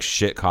bootleg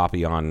shit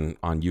copy on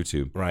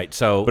YouTube. Right.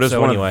 So, but it's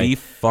one of the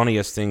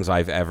funniest things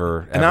I've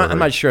ever And I'm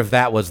not sure if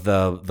that was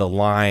the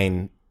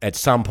line at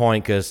some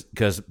point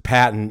because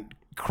Patton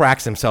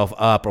cracks himself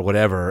up or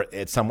whatever.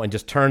 Someone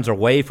just turns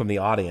away from the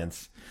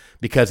audience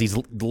because he's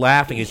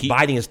laughing. He's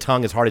biting his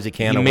tongue as hard as he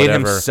can. He made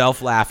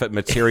himself laugh at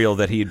material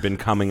that he'd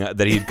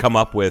come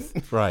up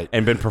with, right,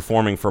 and been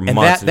performing for and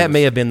months. That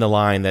may have been the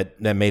line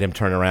that made him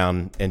turn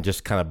around and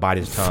just kind of bite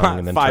his tongue.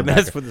 And then 5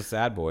 minutes with the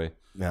sad boy.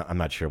 No, I'm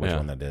not sure which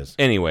one that is.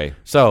 Anyway,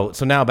 so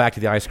now back to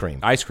the ice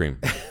cream.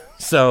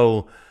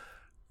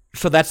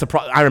 So that's the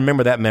problem. I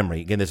remember that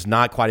memory. Again, it's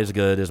not quite as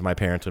good as my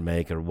parents would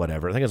make or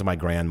whatever. I think it was my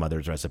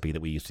grandmother's recipe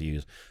that we used to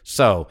use.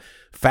 So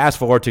fast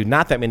forward to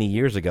not that many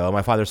years ago,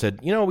 my father said,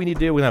 you know what we need to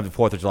do? We're going to have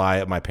the 4th of July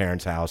at my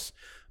parents' house.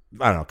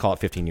 I don't know, call it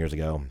 15 years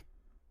ago.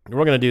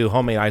 We're going to do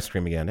homemade ice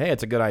cream again. Hey,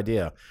 it's a good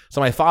idea.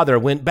 So my father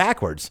went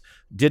backwards,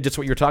 did just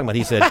what you're talking about.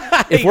 He said,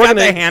 if we're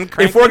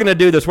going to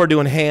do this, we're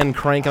doing hand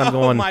crank. And I'm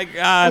going, oh my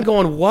God. I'm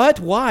going, what?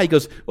 Why? He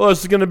goes, well,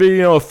 this is going to be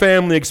a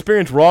family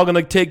experience. We're all going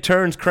to take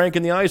turns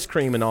cranking the ice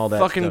cream and all that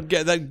fucking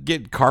stuff.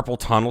 Get carpal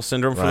tunnel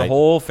syndrome for the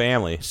whole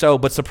family. So,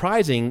 but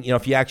surprising,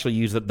 if you actually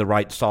use the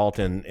right salt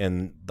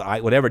and the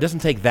whatever, it doesn't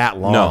take that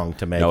long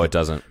to make. No, it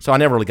doesn't. So I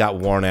never really got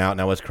worn out, and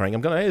I was cranking.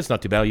 I'm going, hey, it's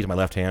not too bad. I'll use my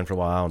left hand for a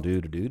while and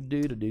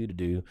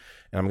do.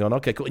 And I'm going,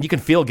 okay, cool. And you can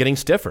feel it getting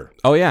stiffer.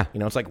 Oh, yeah.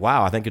 It's like,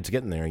 wow, I think it's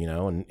getting there,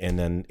 and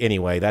then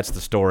anyway, that's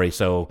the story.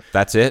 So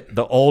that's it.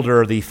 The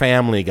older the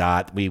family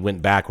got, we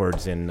went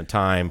backwards in the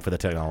time for the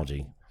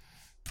technology.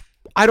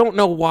 I don't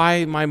know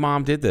why my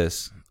mom did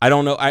this. I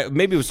don't know.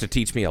 Maybe it was to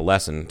teach me a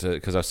lesson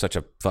because I was such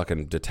a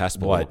fucking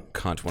detestable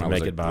cunt when I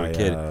was a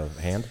kid.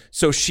 Hand?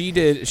 So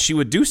she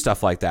would do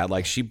stuff like that.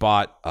 Like she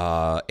bought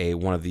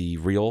one of the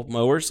reel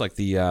mowers, like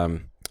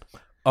the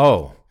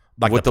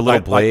with the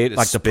little blade,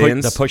 like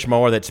the push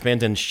mower that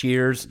spins and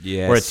shears,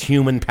 where it's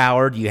human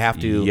powered. You have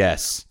to.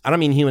 Yes. I don't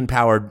mean human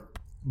powered,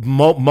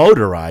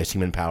 motorized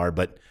human powered,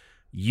 but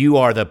you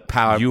are the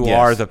power. You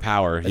are the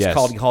power. It's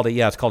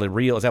called a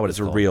reel. Is that what it's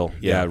called? A reel.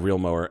 Yeah, reel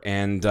mower.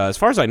 And as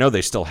far as I know,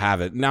 they still have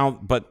it now.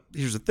 But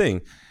here's the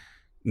thing: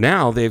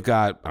 now they've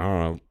got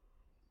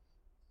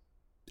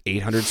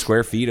 800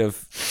 square feet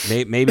of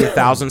maybe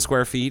 1,000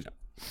 square feet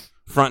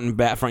front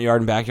yard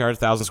and backyard,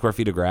 1,000 square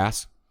feet of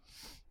grass.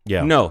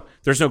 Yeah. No,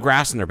 there's no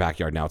grass in their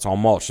backyard now. It's all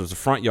mulch. There's a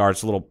front yard.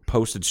 It's a little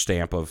postage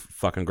stamp of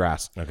fucking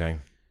grass. Okay.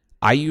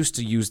 I used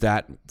to use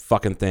that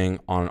fucking thing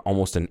on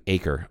almost an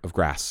acre of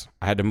grass.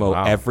 I had to mow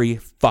every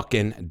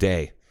fucking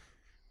day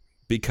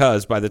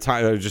because by the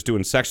time I was just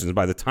doing sections,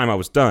 by the time I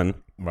was done,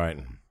 right,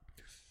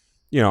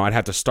 I'd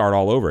have to start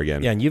all over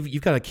again. Yeah, and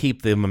you've got to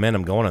keep the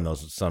momentum going on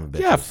those son of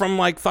bitches. Yeah, from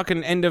like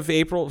fucking end of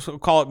April, so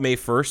call it May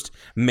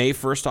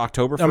 1st,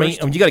 October 1st. I mean,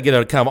 you got to get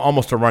a kind of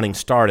almost a running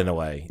start in a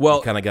way. Well,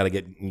 you kind of got to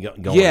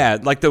get going. Yeah,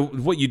 like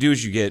what you do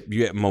is you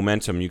get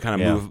momentum. You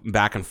kind of move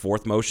back and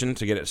forth motion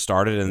to get it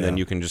started, and then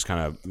you can just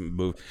kind of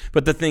move.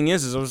 But the thing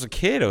is I was a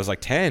kid. I was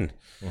like 10,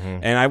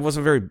 and I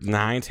wasn't very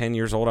 10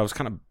 years old.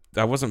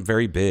 I wasn't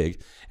very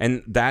big,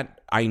 and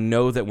that I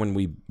know that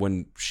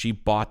when she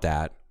bought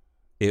that,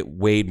 it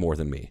weighed more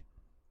than me.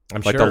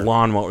 I'm like sure. the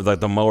lawnmower, like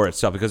the mower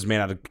itself, because it's made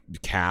out of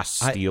cast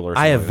steel or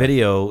something. I have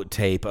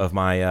videotape of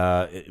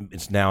my.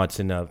 It's not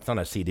on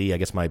a CD. I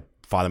guess my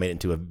father made it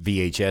into a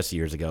VHS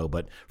years ago,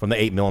 but from the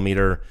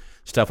 8mm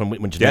stuff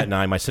when Jeanette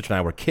and my sister and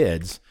I were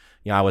kids.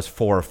 I was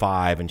 4 or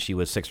 5 and she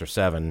was 6 or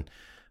 7.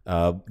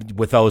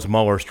 With those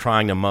mowers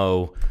trying to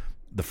mow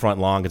the front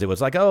lawn because it was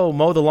like, oh,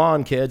 mow the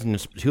lawn, kids,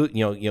 and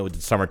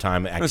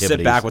summertime activities.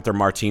 Sit back with their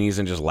martinis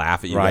and just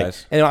laugh at you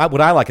guys. And what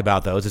I like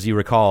about those, as you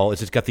recall,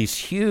 is it's got these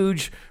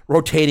huge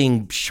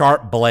rotating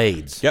sharp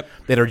blades. Yep.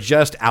 That are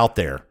just out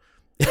there.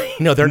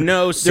 There's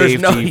no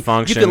safety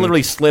function. You can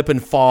literally slip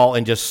and fall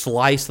and just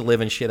slice the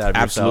living shit out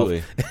of yourself.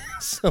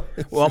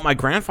 Absolutely. Well, my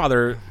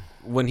grandfather,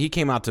 when he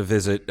came out to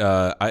visit,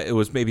 it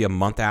was maybe a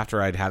month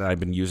after I'd had it. I'd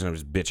been using it. I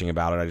was bitching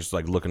about it. I just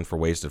like looking for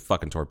ways to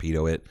fucking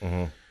torpedo it.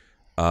 Mm-hmm.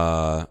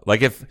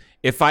 Like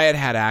if I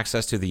had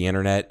access to the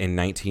internet in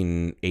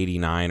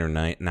 1989 or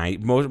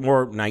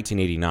more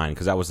 1989,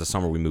 because that was the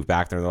summer we moved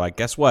back there. They're like,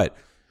 guess what?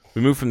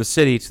 We moved from the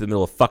city to the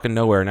middle of fucking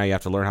nowhere. Now you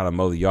have to learn how to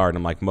mow the yard. And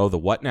I'm like, mow the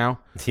what now?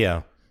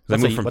 Yeah. I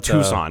moved from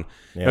Tucson.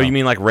 Oh, you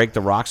mean like rake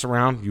the rocks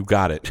around? You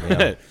got it.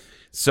 Yeah.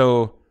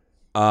 So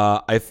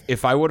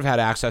if I would have had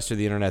access to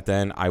the internet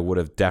then, I would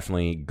have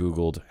definitely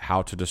Googled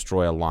how to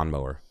destroy a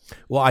lawnmower.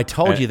 Well, I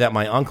told you that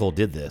my uncle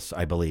did this,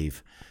 I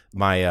believe.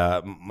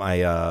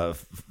 my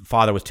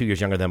father was 2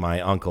 years younger than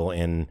my uncle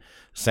in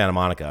Santa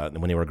Monica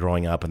when they were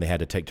growing up, and they had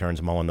to take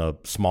turns mowing the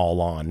small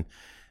lawn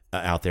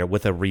out there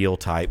with a real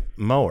type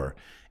mower.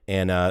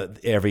 And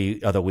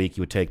every other week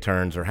you would take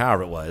turns, or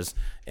however it was.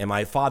 And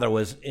my father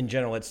was, in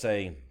general, let's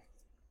say,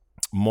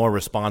 more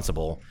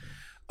responsible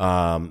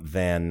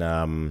than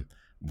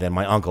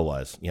my uncle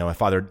was. My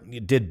father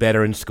did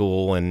better in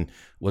school and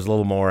had a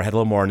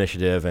little more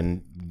initiative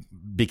and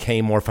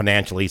became more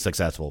financially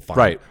successful. Fine,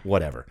 right?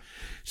 Whatever.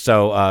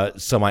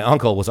 So my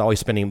uncle was always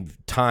spending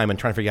time and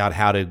trying to figure out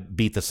how to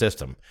beat the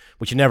system,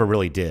 which he never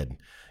really did.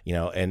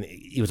 And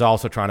he was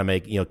also trying to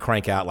make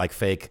crank out like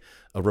fake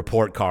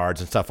report cards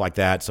and stuff like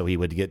that. So he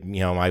would get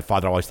my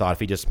father always thought if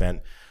he just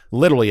spent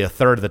literally a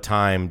third of the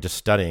time just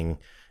studying,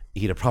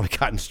 he'd have probably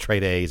gotten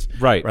straight A's,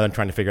 right? Rather than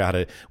trying to figure out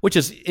how to, which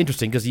is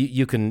interesting because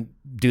you can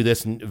do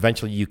this and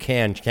eventually you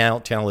can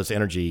channel this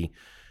energy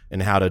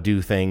and how to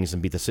do things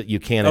and beat the. You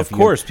can, of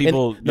course,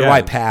 people the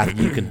right path.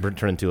 You can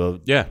turn into a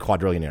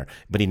quadrillionaire,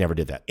 but he never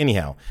did that.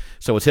 Anyhow,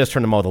 so it's his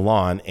turn to mow the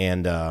lawn,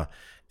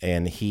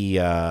 and he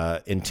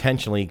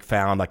intentionally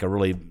found like a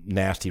really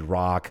nasty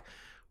rock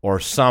or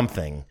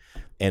something,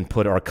 and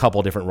put a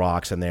couple different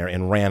rocks in there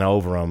and ran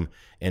over them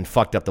and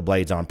fucked up the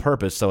blades on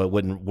purpose so it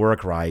wouldn't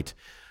work right.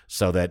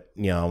 So that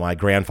my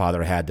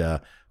grandfather had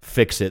to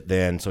fix it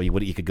then, so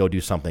he could go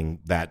do something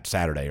that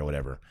Saturday or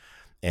whatever.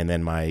 And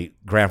then my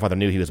grandfather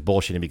knew he was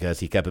bullshitting because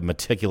he kept a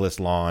meticulous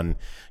lawn,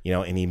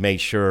 and he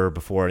made sure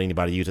before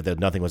anybody used it that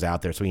nothing was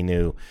out there, so he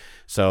knew.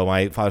 So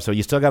my father said,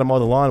 "You still got to mow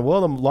the lawn."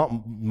 Well,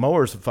 the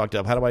mower's fucked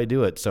up. How do I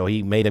do it? So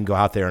he made him go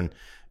out there, and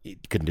he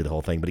couldn't do the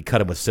whole thing, but he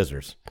cut him with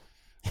scissors.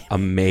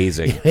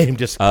 Amazing. He made him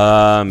just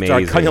amazing.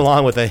 Start cutting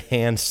along with a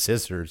hand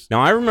scissors.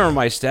 Now I remember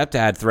my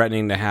stepdad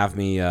threatening to have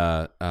me,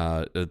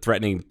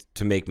 threatening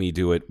to make me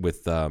do it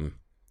with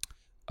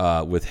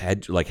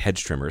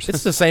hedge trimmers.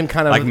 It's the same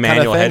kind of like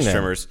manual kind of hedge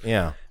trimmers.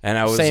 Yeah, and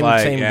I was same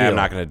I'm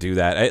not going to do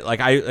that.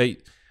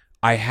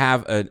 I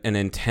have an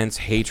intense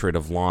hatred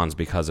of lawns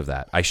because of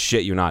that. I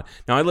shit you not.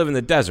 Now I live in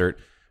the desert.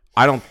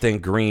 I don't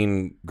think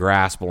green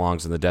grass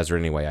belongs in the desert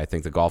anyway. I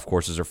think the golf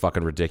courses are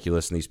fucking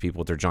ridiculous, and these people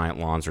with their giant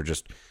lawns are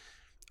just.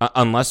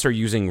 Unless they're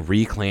using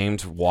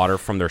reclaimed water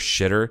from their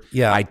shitter,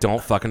 I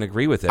don't fucking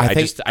agree with it.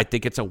 I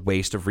think it's a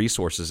waste of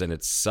resources and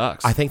it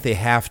sucks. I think they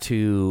have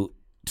to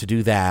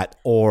do that,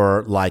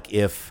 or like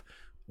if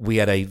we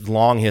had a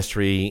long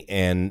history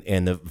and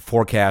the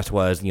forecast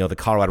was the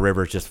Colorado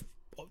River is just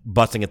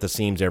busting at the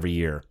seams every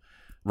year,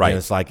 right? And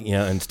it's like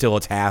and still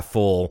it's half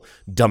full,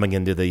 dumping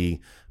into the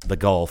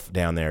Gulf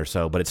down there.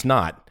 So, but it's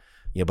not.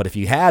 But if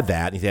you had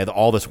that, if you had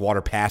all this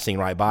water passing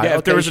right by,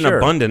 if there was an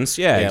abundance,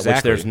 exactly.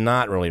 Which there's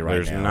not really right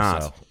there's now.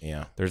 Not. So,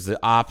 there's the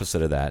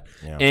opposite of that.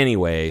 Yeah.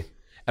 Anyway,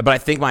 but I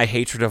think my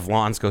hatred of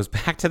lawns goes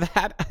back to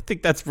that. I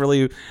think that's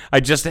really. I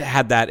just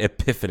had that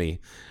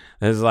epiphany.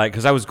 It's like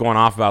because I was going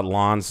off about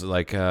lawns.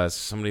 Like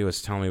somebody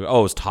was telling me. Oh,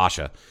 it was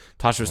Tasha.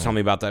 Tasha was telling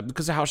me about that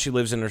because the house she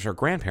lives in is her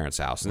grandparents'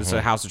 house, and it's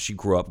a house that she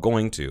grew up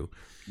going to,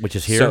 which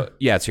is here. So,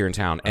 yeah, it's here in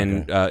town,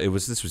 and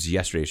this was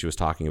yesterday. She was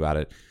talking about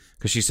it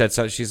because she said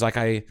so. She's like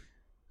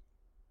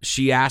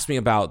She asked me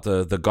about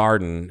the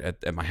garden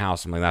at my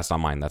house. I'm like, that's not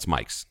mine. That's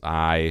Mike's.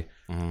 I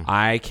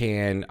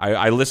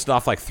listed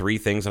off like 3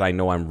 things that I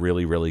know I'm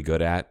really, really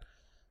good at.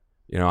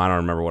 I don't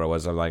remember what it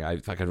was. I'm like, I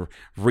fucking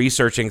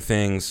researching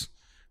things,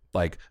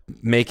 like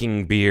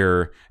making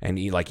beer and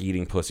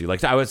eating pussy.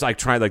 Like I was like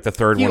trying like the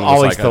third you one. You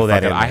always like, throw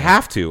that in. I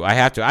have to.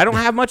 I don't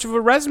have much of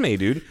a resume,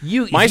 dude.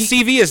 My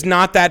CV is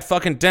not that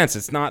fucking dense.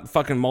 It's not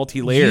fucking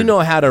multi-layered. You know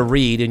how to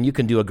read, and you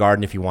can do a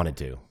garden if you wanted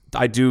to.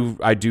 I do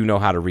know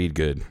how to read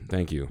good.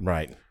 Thank you.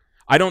 Right.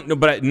 I don't know,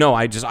 but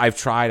I've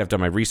tried. I've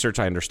done my research.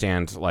 I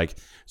understand like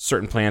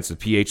certain plants, the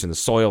pH in the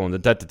soil, and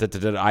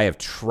the I have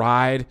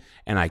tried,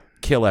 and I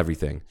kill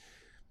everything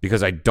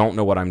because I don't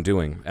know what I'm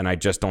doing, and I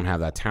just don't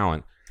have that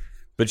talent.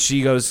 But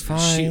she goes,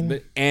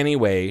 but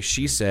anyway,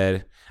 she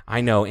said,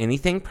 I know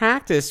anything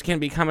practiced can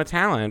become a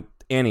talent.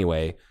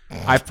 Anyway,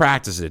 I've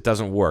practiced it. It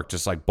doesn't work.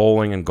 Just like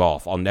bowling and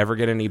golf. I'll never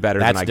get any better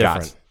than I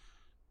got.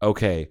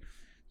 Okay.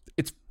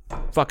 It's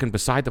fucking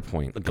beside the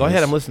point. Go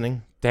ahead. I'm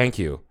listening. Thank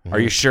you. Mm-hmm. Are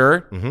you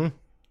sure?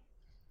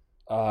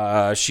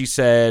 Mm-hmm. She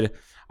said,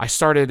 I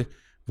started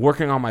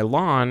working on my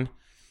lawn,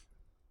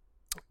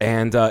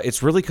 and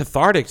it's really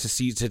cathartic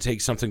to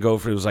take something go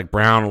for it was like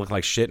brown and look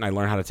like shit, and I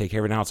learned how to take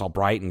care of it. Now it's all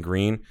bright and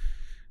green.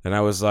 And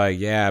I was like,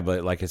 yeah,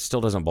 but like it still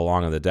doesn't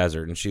belong in the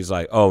desert. And she's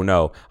like, oh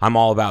no, I'm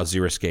all about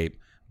xeriscape.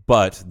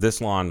 But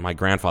this lawn my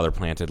grandfather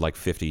planted like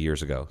 50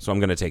 years ago, so I'm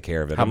going to take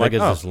care of it. How big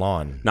is this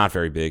lawn? Not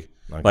very big.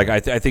 Okay. Like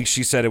I think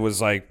she said it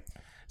was like.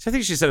 I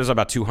think she said it was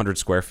about 200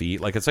 square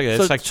feet. Like it's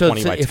like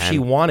 20 by 10. If she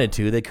wanted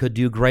to, they could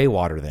do gray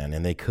water then,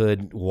 and they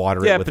could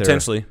water it with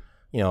potentially.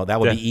 That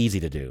would be easy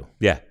to do.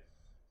 Yeah.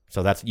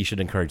 So you should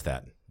encourage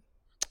that.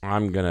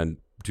 I'm gonna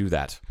do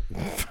that.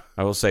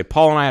 I will say,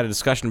 Paul and I had a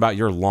discussion about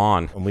your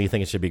lawn. And we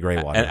think it should be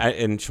gray water.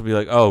 And she'll be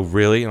like, "Oh,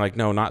 really?" And like,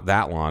 no, not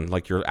that lawn.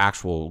 Like your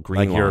actual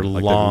green lawn. Your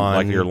lawn.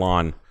 Like your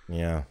lawn.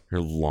 Yeah.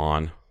 Your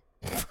lawn.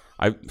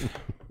 I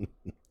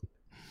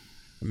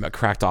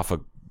cracked off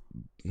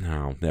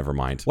No, never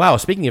mind. Wow,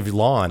 speaking of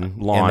lawn,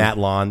 and that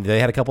lawn, they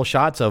had a couple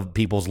shots of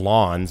people's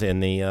lawns in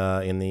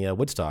the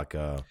Woodstock.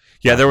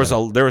 Yeah, there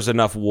was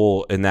enough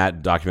wool in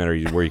that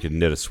documentary where you could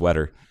knit a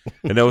sweater,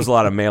 and there was a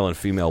lot of male and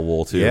female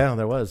wool too. Yeah,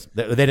 there was.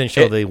 They didn't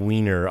show the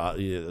wiener.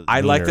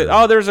 I liked it.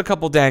 Oh, there's a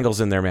couple dangles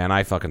in there, man.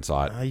 I fucking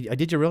saw it.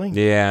 Did you really?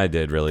 Yeah, I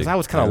did really. 'Cause I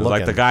was kind of looking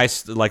like the guy.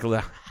 Like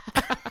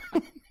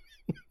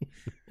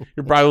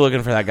you're probably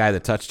looking for that guy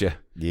that touched you.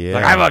 Yeah,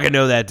 like I fucking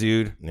know that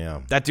dude.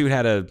 Yeah, that dude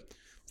had a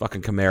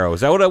fucking Camaro.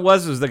 Is that what it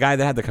was? Was the guy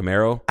that had the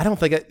Camaro? I don't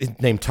think it's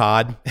named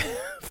Todd.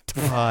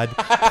 Todd.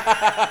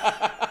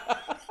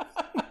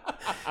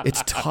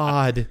 It's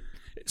Todd.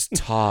 It's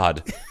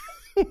Todd.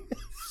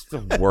 It's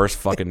the worst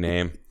fucking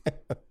name.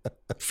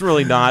 It's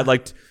really not.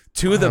 Like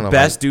two of the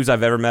best dudes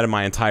I've ever met in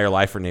my entire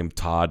life are named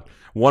Todd.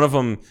 One of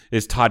them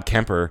is Todd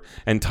Kemper,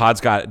 and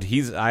Todd's got.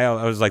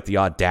 I was like the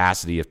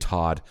audacity of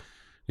Todd.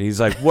 And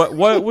he's like,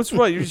 what's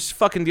what? You're just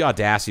fucking the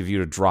audacity of you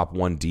to drop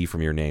one D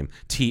from your name.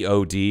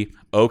 T-O-D.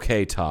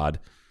 Okay, Todd.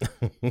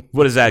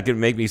 What is that? Gonna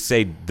make me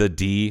say the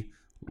D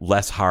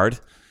less hard?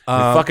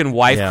 My fucking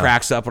wife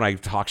cracks up when I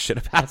talk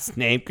shit about his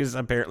name because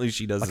apparently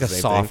she does like the a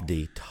same soft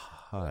thing. D.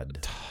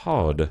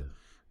 Todd.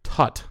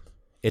 Tut.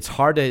 It's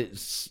hard to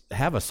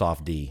have a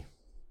soft D.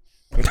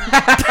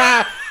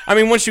 I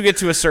mean, once you get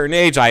to a certain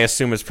age, I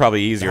assume it's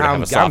probably easier to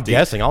have a soft D. I'm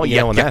guessing. I'll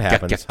yell when that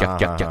happens.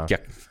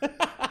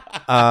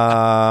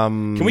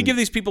 Can we give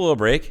these people a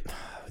break?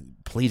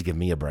 Please give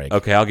me a break.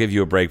 Okay, I'll give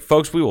you a break.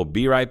 Folks, we will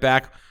be right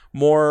back.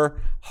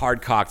 More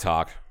Hard Cock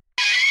Talk.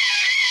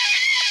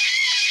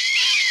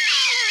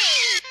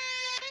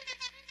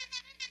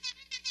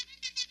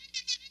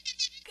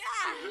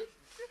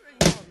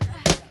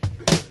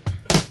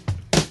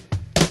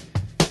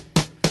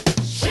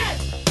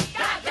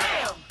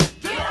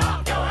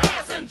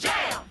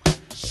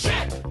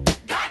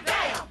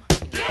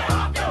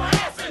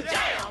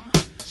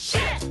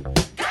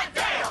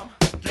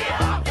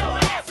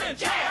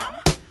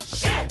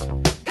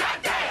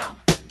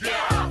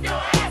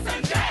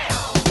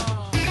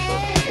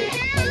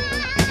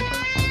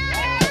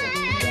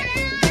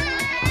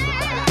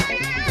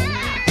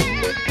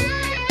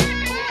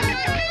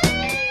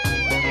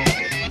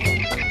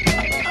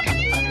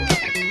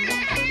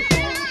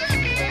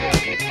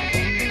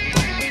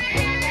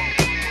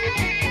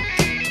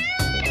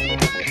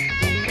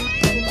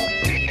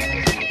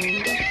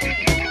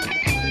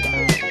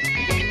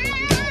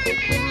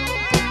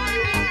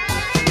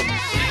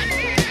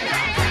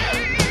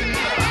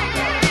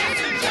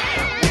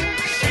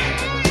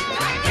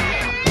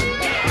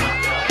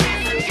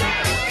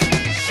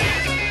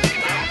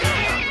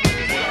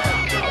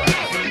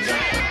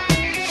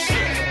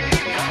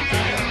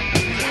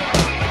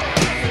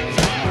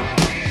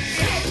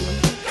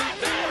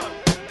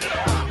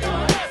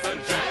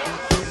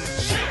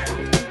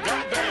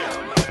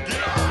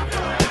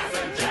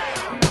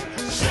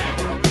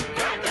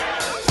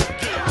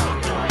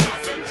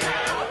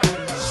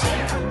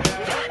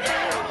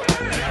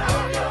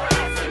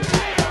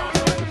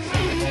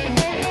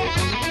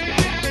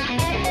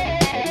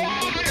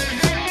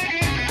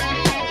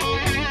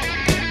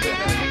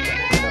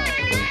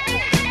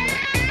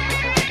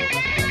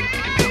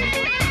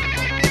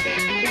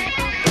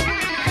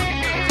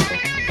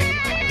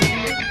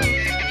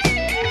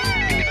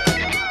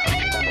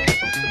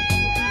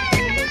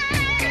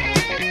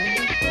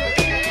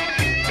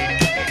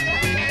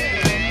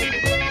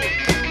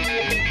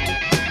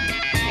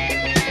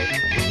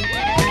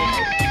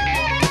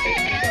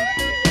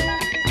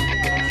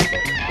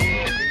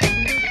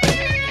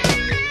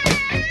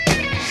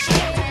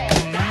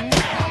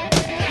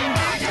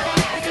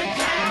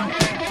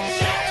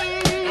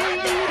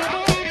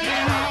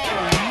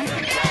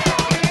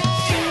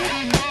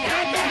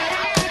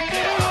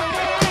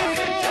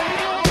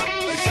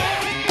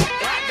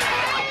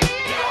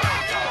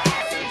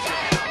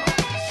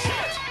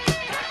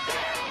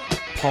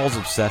 Paul's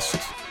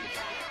obsessed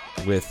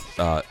with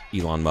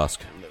Elon Musk.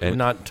 We're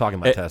not talking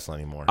about Tesla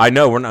anymore. I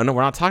know we're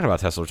not talking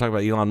about Tesla. We're talking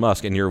about Elon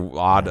Musk and your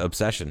odd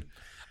obsession.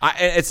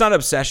 It's not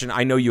obsession.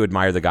 I know you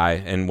admire the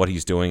guy and what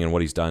he's doing and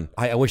what he's done.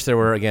 I wish there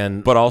were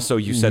again. But also,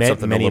 you said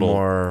something a little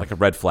more like a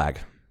red flag.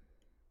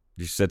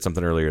 You said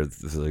something earlier. It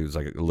was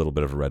like a little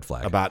bit of a red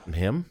flag about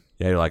him.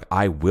 Yeah, you're like,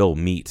 I will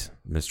meet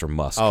Mr.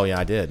 Musk. Oh yeah,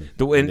 I did.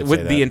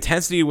 With the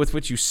intensity with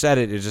which you said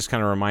it, it just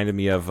kind of reminded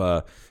me of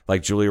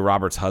like Julia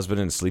Roberts'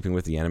 husband in Sleeping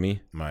with the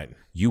Enemy. Right.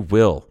 You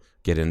will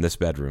get in this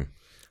bedroom.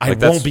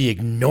 Like, I won't be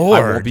ignored.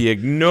 I won't be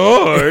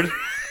ignored.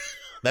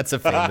 That's a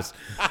famous.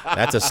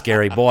 That's a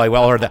scary boy.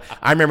 Well heard that.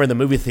 I remember in the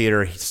movie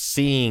theater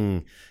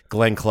seeing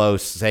Glenn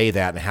Close say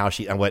that and how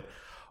she. I went,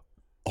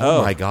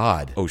 oh my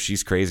God. Oh,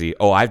 she's crazy.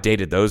 Oh, I've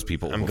dated those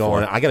people. I'm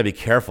going. I got to be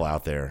careful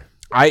out there.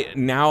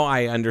 Now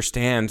I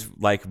understand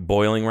like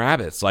boiling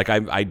rabbits. Like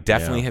I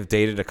definitely have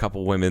dated a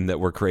couple women that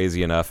were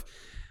crazy enough.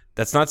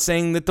 That's not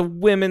saying that the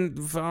women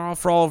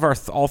for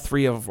all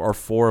three of or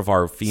four of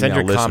our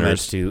female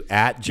listeners. Send your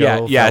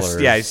comments to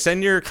 @Joe.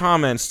 Send your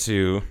comments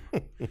to.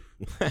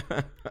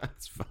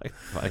 That's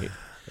funny.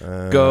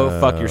 Go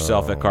fuck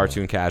yourself at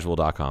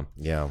cartooncasual.com.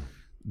 Yeah.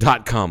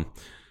 .com.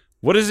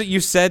 What is it you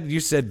said? You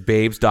said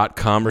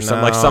babes.com or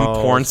something, like some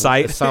porn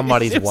site?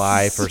 Somebody's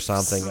wife or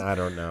something. I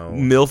don't know.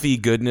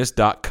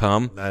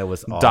 Milfygoodness.com. That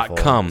was awful.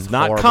 .com,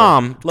 not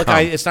com. Look, com.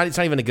 It's not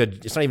even a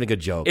good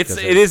joke. It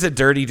is a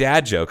dirty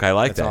dad joke. I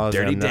like that.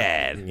 Dirty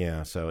dad.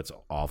 Yeah, so it's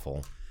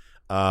awful.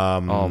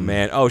 Oh,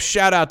 man. Oh,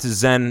 shout out to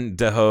Zen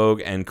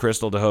DeHogue and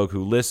Crystal DeHogue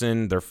who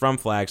listened. They're from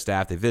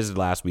Flagstaff. They visited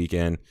last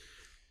weekend.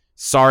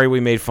 Sorry we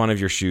made fun of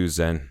your shoes,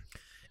 Zen.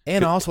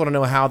 And I also want to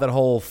know how that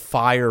whole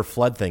fire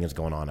flood thing is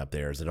going on up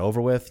there. Is it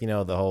over with? There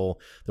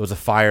was a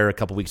fire a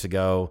couple weeks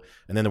ago,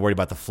 and then they're worried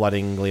about the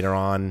flooding later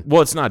on.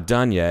 Well, it's not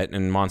done yet,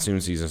 and monsoon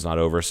season's not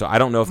over, so I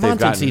don't know if they've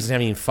gotten... Monsoon season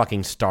hasn't even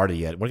fucking started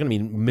yet. We're going to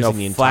be missing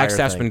the entire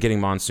Flagstaff's thing. been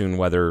getting monsoon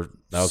weather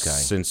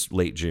since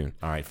late June.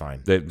 All right,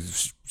 fine. The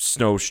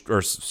snow.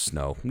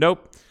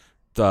 Nope.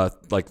 The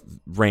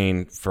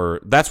rain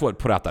for... That's what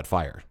put out that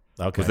fire.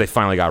 Okay. Because they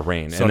finally got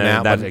rain, So and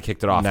then now, that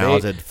kicked it off. Now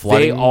is it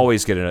flooding? They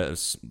always get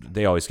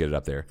it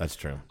up there. That's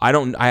true. I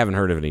haven't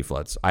heard of any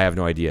floods. I have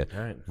no idea.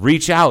 All right.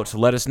 Reach out.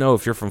 Let us know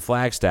if you're from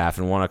Flagstaff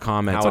and want to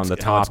comment on the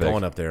topic. How it's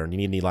going up there. You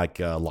need any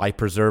life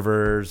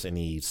preservers,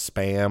 any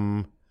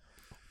Spam?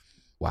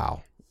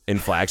 Wow. In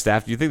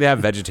Flagstaff, do you think they have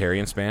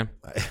vegetarian Spam?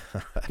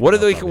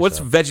 What's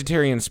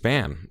vegetarian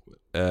Spam?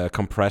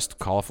 Compressed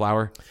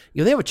cauliflower?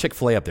 They have a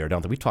Chick-fil-A up there,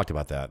 don't they? We've talked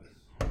about that.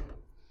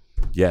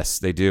 Yes,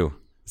 they do.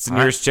 It's the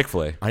nearest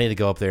Chick-fil-A. I need to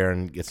go up there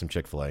and get some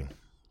Chick-fil-A.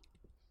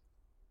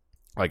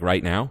 Like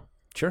right now?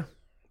 Sure.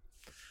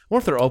 What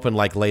if they're open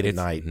late at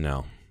night?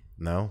 No.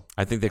 No?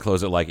 I think they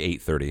close at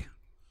 8:30.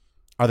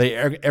 Are they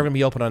ever going to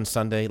be open on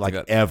Sunday?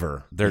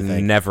 Ever? They're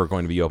never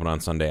going to be open on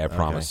Sunday, I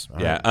promise.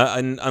 Okay. Yeah,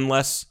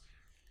 unless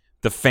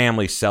the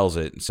family sells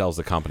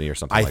the company or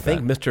something like that. I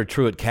think Mr.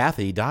 Truett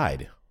Cathy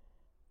died.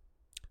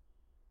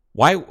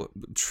 Why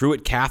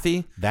Truett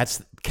Cathy?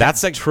 That's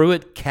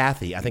Truett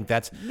Cathy. I think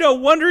that's no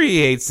wonder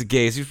he hates the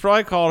gays. He's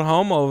probably called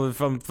homo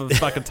from the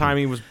fucking time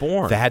he was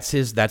born. That's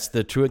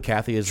the Truett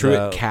Cathy is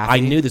Truett Cathy.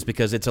 I knew this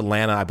because it's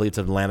Atlanta. I believe it's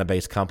an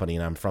Atlanta-based company,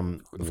 and I'm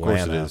from Atlanta. Of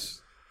course it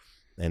is.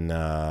 And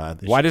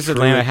why does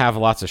Atlanta have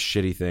lots of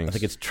shitty things? I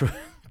think it's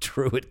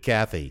Truett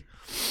Cathy.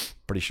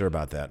 Pretty sure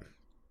about that.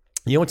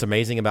 You know what's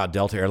amazing about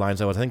Delta Airlines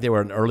though? I think they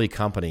were an early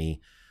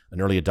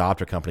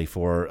adopter company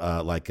for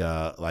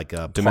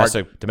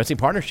domestic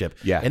partnership.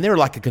 Yeah. And they were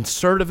like a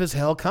conservative as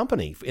hell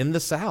company in the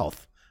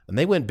South. And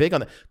they went big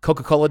on it.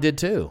 Coca-Cola did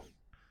too.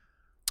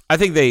 I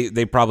think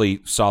they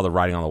probably saw the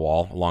writing on the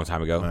wall a long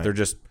time ago. Right. They're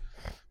just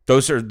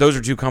those are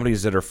two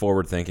companies that are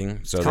forward thinking.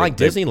 So it's kind of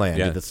like Disneyland.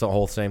 Yeah. It's the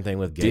whole same thing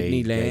with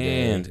Disneyland.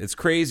 Gay. It's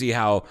crazy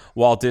how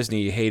Walt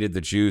Disney hated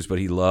the Jews, but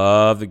he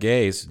loved the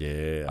gays.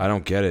 Yeah. I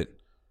don't get it.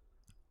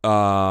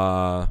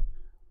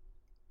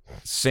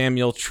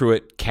 Samuel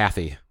Truett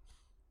Cathy.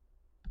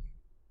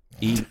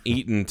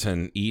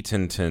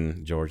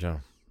 Eatonton,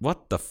 Georgia.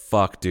 What the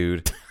fuck,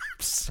 dude?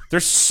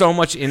 There's so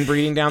much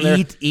inbreeding down there.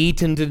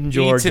 Eatonton,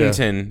 Georgia.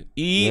 Eatonton.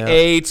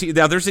 E-A-T.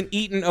 Now, there's an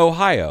Eaton,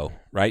 Ohio,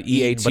 right?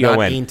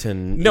 E-A-T-O-N.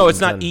 Eaton. No, it's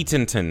not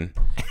Eatonton.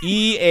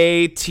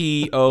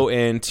 E-A-T-O-N-T-O-N.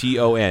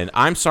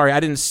 I'm sorry, I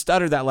didn't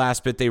stutter that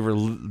last bit. They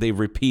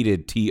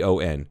repeated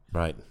T-O-N.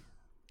 Right.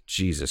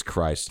 Jesus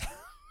Christ.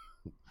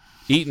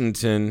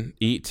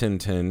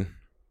 Eatonton.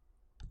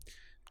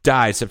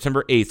 Died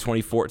September 8th,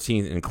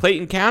 2014 in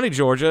Clayton County,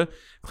 Georgia.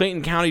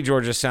 Clayton County,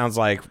 Georgia sounds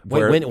like...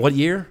 What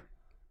year?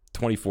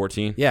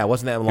 2014. Yeah, it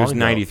wasn't that long ago. It was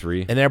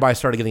 93. And everybody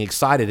started getting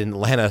excited in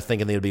Atlanta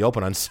thinking they'd be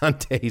open on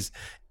Sundays.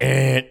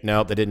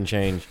 Nope, they didn't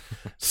change.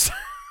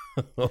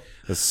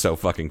 That's so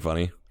fucking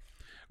funny.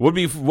 What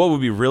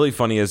would be really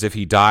funny is if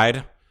he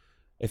died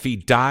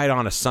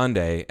on a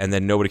Sunday and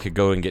then nobody could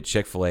go and get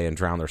Chick-fil-A and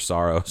drown their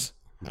sorrows.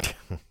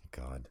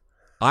 God.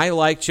 I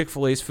like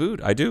Chick-fil-A's food.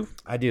 I do.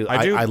 I do.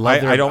 I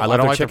love their, I don't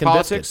like chicken their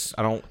politics. Biscuits.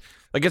 I don't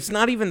like. It's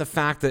not even the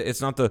fact that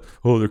it's not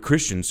they're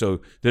Christian,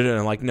 so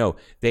they're like no.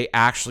 They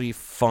actually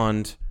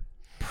fund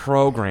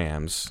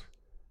programs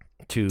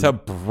to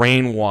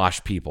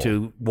brainwash people,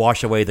 to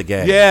wash away the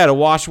gay. Yeah, to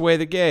wash away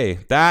the gay.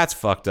 That's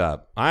fucked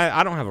up.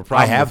 I don't have a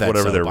problem. I have with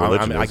whatever soap. their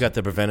religion is. I got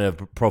the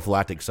preventive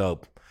prophylactic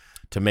soap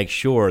to make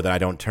sure that I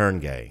don't turn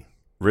gay.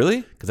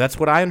 Really? Because that's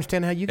what I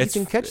understand how you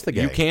can catch the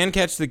gay. You can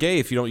catch the gay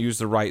if you don't use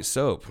the right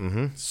soap.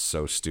 Mm-hmm.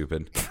 So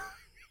stupid.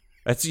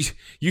 That's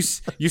you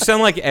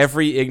sound like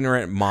every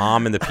ignorant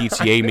mom in the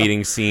PTA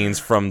meeting scenes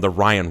from the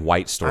Ryan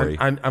White story.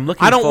 I'm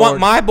looking. I don't want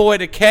my boy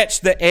to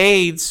catch the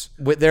AIDS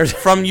there's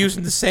from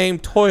using the same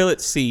toilet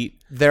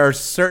seat. There are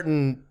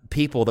certain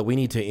people that we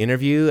need to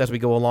interview as we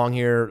go along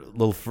here a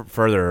little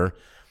further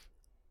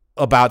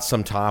about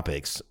some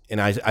topics, and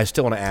I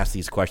still want to ask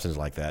these questions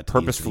like that.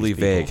 Purposefully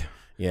vague.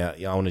 Yeah,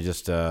 I want to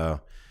just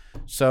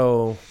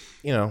so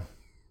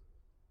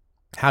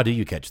how do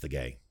you catch the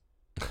gay?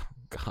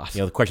 God,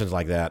 the questions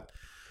like that.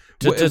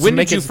 When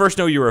did you first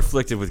know you were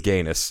afflicted with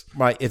gayness?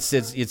 Right, it's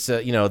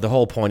the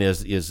whole point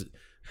is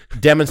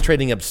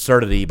demonstrating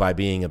absurdity by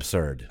being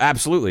absurd.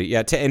 Absolutely,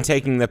 yeah, and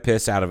taking the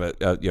piss out of it.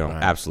 Right.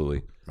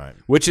 Absolutely, right.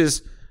 Which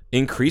is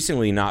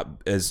increasingly not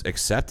as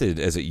accepted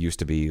as it used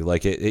to be.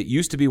 Like it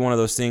used to be one of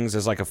those things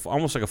as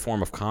almost like a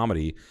form of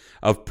comedy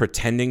of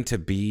pretending to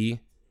be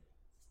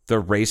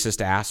the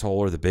racist asshole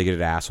or the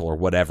bigoted asshole or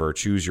whatever,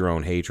 choose your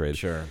own hatred.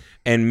 Sure.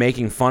 And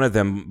making fun of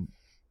them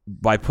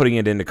by putting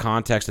it into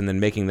context and then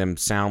making them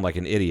sound like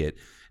an idiot.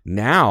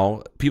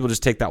 Now, people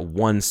just take that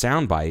one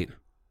soundbite.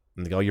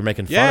 And they go, you're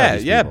making fun of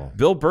these people. Yeah.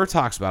 Bill Burr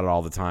talks about it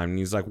all the time. And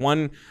he's like,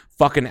 one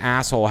fucking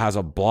asshole has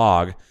a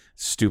blog.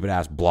 Stupid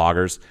ass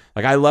bloggers.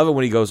 Like, I love it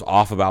when he goes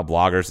off about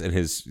bloggers and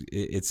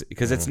it's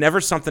because it's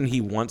never something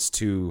he wants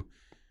to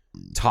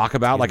talk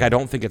about. Like, I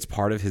don't think it's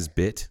part of his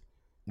bit.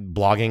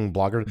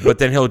 Blogger. But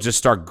then he'll just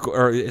start,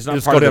 or it's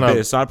not part of the bit.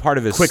 It's not part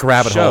of his quick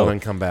rabbit show. hole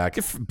and come back.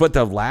 But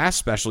the last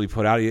special he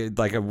put out,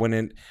 like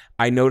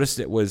I noticed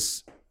it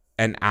was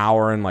an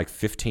hour and like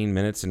 15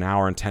 minutes, an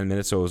hour and 10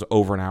 minutes. So it was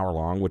over an hour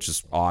long, which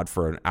is odd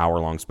for an hour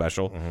long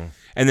special. Mm-hmm.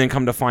 And then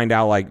come to find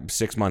out like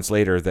 6 months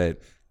later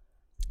that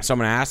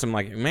someone asked him,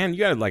 like, man, you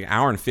got like an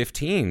hour and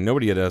 15.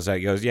 Nobody does that.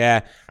 He goes,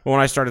 yeah. Well,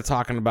 when I started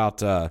talking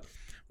about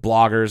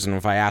bloggers, and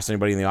if I asked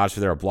anybody in the audience if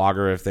they're a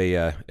blogger, if they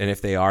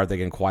are, they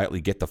can quietly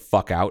get the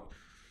fuck out.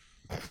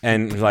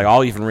 And he's like,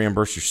 I'll even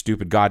reimburse your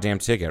stupid goddamn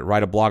ticket.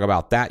 Write a blog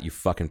about that, you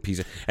fucking piece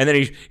of. And then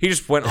he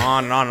just went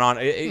on and on and on.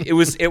 It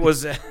was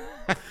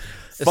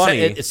funny.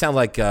 It sounded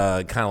like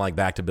kind of like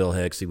back to Bill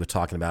Hicks. He was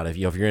talking about if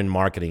you're in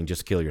marketing,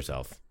 just kill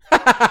yourself.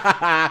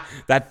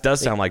 That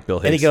does sound like Bill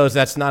Hicks. And he goes,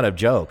 that's not a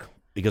joke.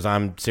 Because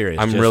I'm serious.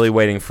 I'm really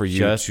waiting for you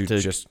to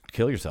just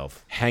kill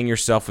yourself. Hang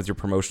yourself with your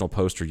promotional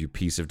poster, you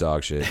piece of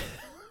dog shit.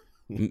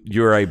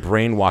 You're a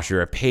brainwasher,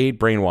 you're a paid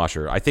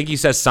brainwasher. I think he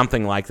says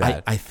something like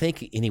that. I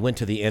think, and he went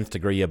to the nth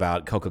degree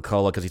about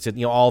Coca-Cola because he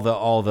said, all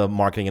the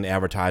marketing and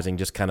advertising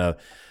just kind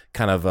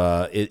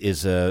of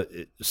is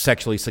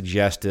sexually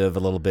suggestive a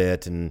little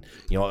bit, and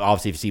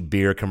obviously if you see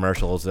beer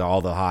commercials,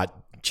 all the hot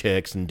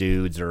chicks and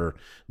dudes are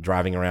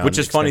driving around, which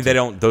is funny.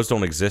 Those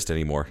don't exist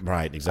anymore.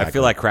 Right, exactly. I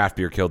feel like craft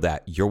beer killed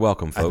that. You're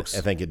welcome, folks.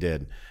 I think it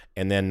did.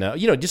 And then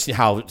just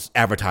how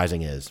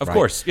advertising is. Of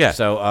course, yeah.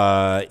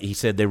 So he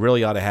said they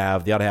really ought to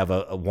have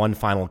a one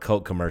final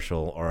Coke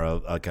commercial or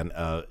a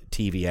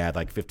TV ad,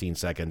 like 15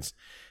 seconds,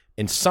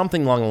 and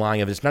something along the line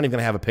of it's not even going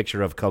to have a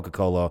picture of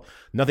Coca-Cola,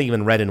 nothing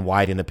even red and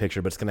white in the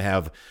picture, but it's going to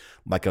have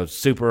like a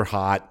super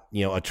hot,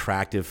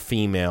 attractive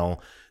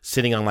female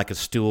sitting on like a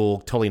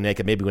stool, totally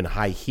naked, maybe in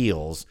high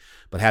heels,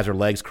 but has her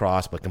legs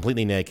crossed, but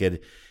completely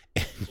naked.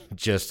 And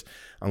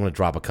I'm going to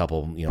drop a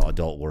couple,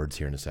 adult words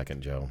here in a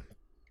second, Joe.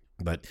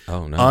 But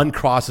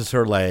uncrosses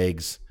her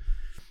legs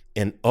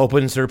and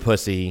opens her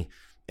pussy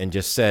and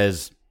just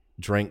says,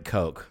 "Drink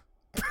Coke."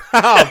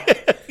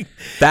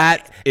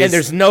 That is, and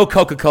there's no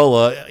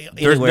Coca-Cola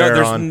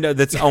anywhere.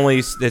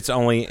 It's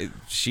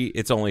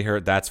only her.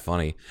 That's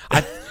funny.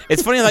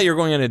 It's funny that you're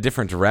going in a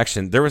different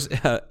direction. There was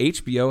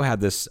HBO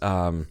had this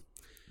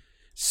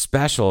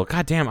special.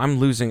 God damn, I'm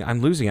losing.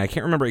 I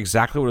can't remember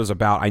exactly what it was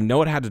about. I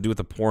know it had to do with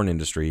the porn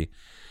industry,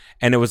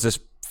 and it was this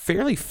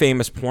fairly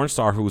famous porn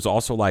star who was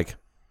also like.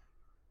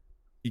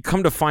 You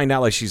come to find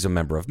out, like, she's a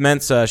member of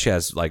Mensa. She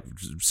has like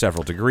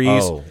several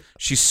degrees. Oh,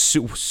 she's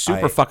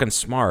super fucking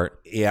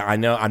smart. Yeah, I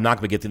know. I'm not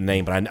going to get the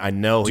name, but I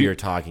know who you're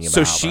talking about.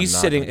 So she's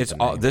sitting.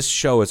 This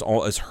show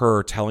is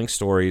her telling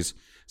stories,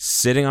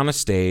 sitting on a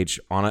stage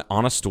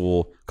on a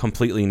stool,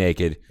 completely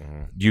naked.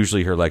 Mm-hmm.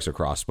 Usually her legs are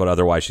crossed, but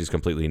otherwise she's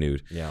completely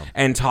nude. Yeah,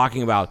 and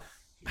talking about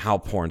how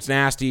porn's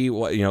nasty.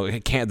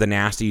 The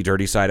nasty,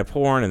 dirty side of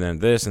porn, and then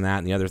this and that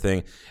and the other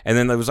thing, and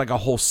then there was like a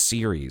whole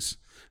series.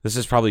 This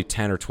is probably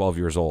 10 or 12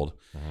 years old.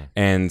 Mm-hmm.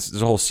 And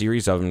there's a whole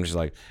series of them. She's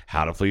like,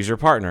 how to please your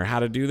partner, how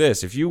to do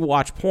this. If you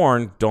watch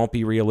porn, don't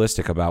be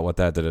realistic about what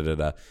that,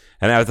 da-da-da-da.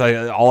 And I was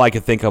like, all I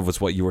could think of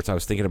was I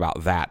was thinking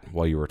about that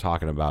while you were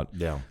talking about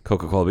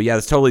Coca-Cola. But yeah,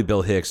 it's totally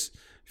Bill Hicks.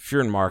 If you're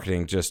in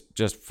marketing,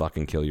 just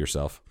fucking kill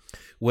yourself.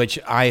 Which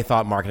I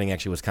thought marketing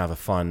actually was kind of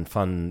a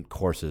fun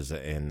courses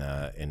had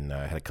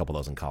a couple of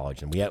those in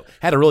college, and we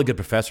had a really good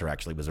professor.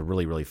 Actually, it was a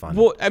really, really fun.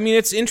 Well, I mean,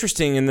 it's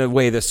interesting in the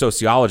way that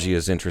sociology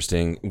is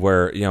interesting,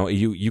 where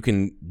you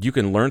can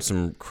learn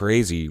some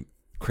crazy.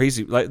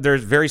 Like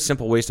there's very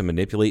simple ways to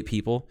manipulate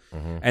people,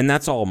 mm-hmm. and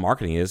that's all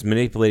marketing is: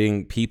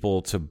 manipulating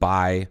people to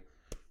buy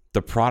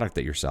the product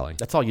that you're selling.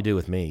 That's all you do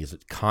with me is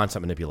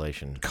constant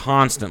manipulation.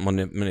 Constant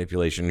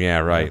manipulation. Yeah,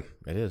 right.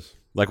 Yeah, it is.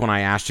 Like when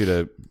I asked you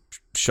to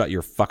shut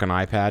your fucking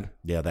iPad.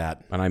 Yeah,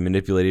 that. And I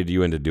manipulated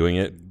you into doing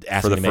it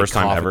for the first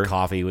time ever.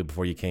 Coffee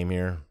before you came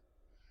here.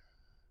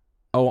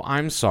 Oh,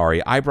 I'm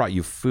sorry. I brought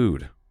you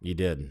food. You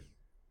did.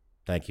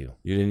 Thank you.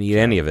 You didn't eat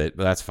any of it,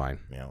 but that's fine.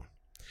 Yeah.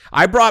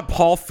 I brought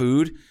Paul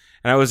food,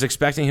 and I was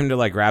expecting him to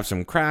like grab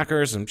some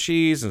crackers, some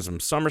cheese, and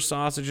some summer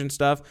sausage and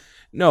stuff.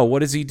 No, what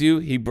does he do?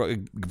 He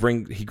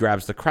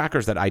grabs the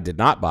crackers that I did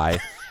not buy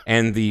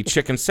and the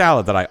chicken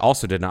salad that I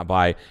also did not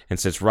buy and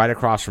sits right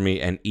across from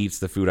me and eats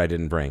the food I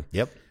didn't bring.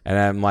 Yep. And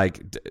I'm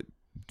like,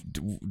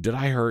 did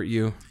I hurt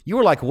you? You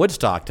were like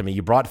Woodstock to me.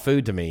 You brought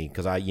food to me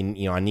because I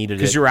needed it.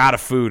 Because you're out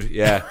of food.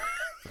 Yeah.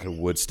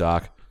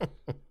 Woodstock.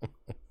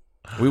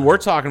 We were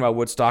talking about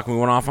Woodstock and we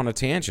went off on a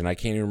tangent. I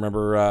can't even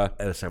remember.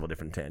 There were several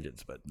different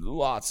tangents, but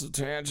lots of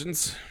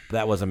tangents.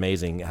 That was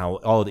amazing.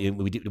 How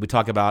we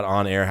talk about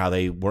on air how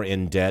they were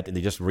in debt and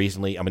they just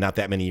recently, not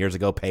that many years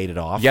ago, paid it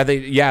off.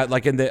 Yeah,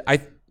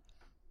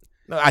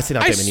 No, I said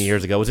not that many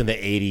years ago. It was in the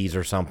 80s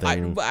or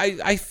something.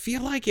 I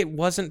feel like it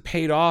wasn't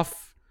paid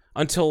off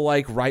until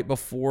like right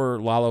before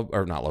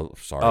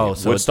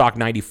Woodstock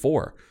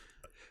 94.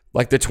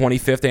 Like the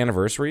 25th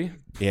anniversary.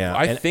 Yeah.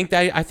 I think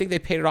they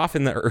paid it off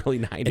in the early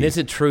 90s. And is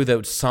it true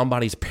that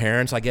somebody's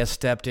parents, I guess,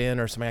 stepped in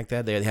or something like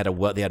that? They had a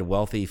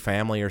wealthy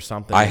family or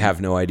something? I have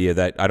no idea.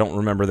 That I don't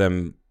remember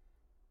them.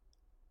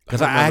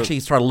 Because I actually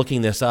started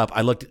looking this up.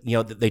 I looked,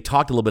 they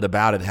talked a little bit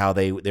about it, how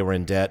they were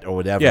in debt or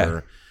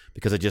whatever,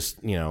 because it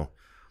just, the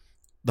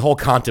whole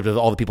concept of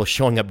all the people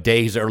showing up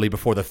days early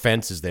before the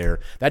fence is there.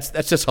 That's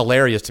just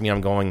hilarious to me.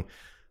 I'm going,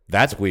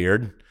 that's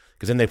weird.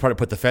 Because then they probably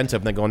put the fence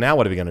up and they go, now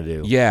what are we going to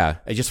do? Yeah.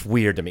 It's just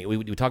weird to me.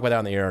 We talk about that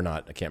on the air or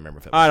not? I can't remember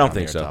if it was I don't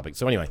think so. Topic.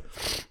 So anyway,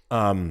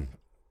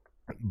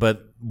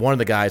 but one of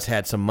the guys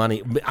had some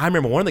money. I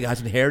remember one of the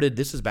guys inherited,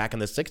 this is back in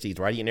the 60s,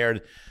 right? He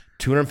inherited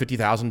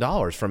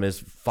 $250,000 from his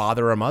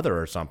father or mother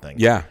or something.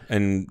 Yeah,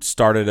 and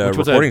started a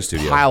recording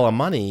studio. Pile of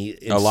money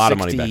in a lot of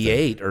money back then.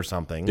 68 or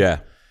something. Yeah.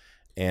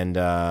 And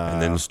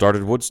then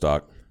started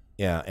Woodstock.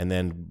 Yeah,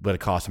 but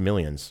it cost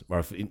millions.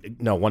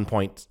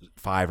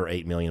 1.5 or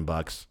 8 million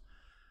bucks.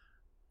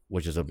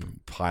 Which is a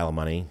pile of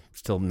money.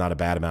 Still not a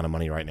bad amount of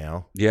money right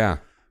now. Yeah.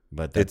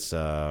 But that's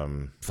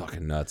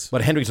fucking nuts.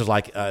 But Hendrix was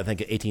like, I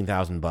think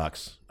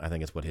 $18,000. I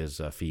think it's what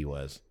his fee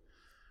was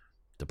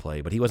to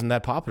play. But he wasn't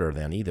that popular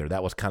then either.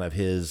 That was kind of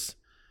his.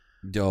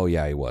 Oh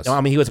yeah, he was. No,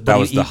 I mean, he was. That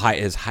was his height.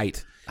 His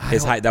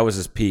height. That was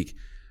his peak.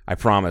 I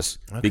promise.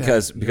 Okay,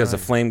 because the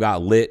flame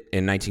got lit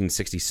in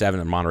 1967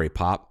 at Monterey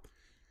Pop.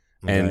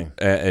 And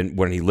and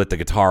when he lit the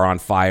guitar on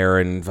fire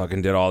and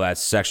fucking did all that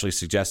sexually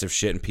suggestive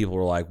shit, and people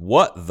were like,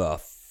 "What the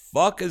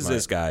fuck is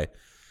this guy?"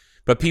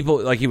 But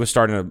people, like, he was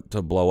starting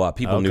to blow up.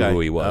 People knew who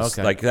he was.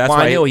 Okay. Like, that's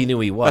why I knew he knew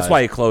he was. That's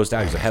why he closed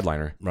out. He's a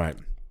headliner, right?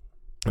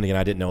 And again,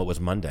 I didn't know it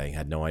was Monday. I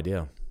had no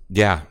idea.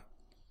 Yeah,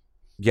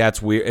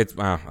 it's weird. It's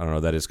I don't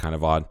know. That is kind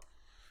of odd.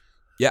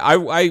 Yeah, I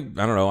don't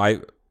know.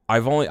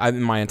 I've only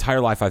in my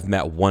entire life I've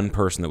met one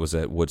person that was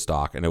at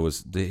Woodstock, and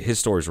his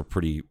stories were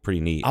pretty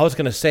neat. I was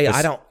gonna say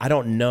I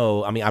don't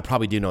know. I mean, I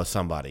probably do know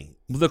somebody.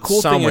 The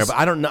cool somewhere, thing is, but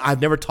I don't know. I've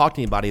never talked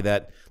to anybody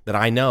that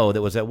I know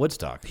that was at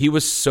Woodstock. He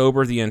was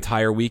sober the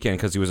entire weekend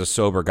because he was a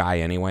sober guy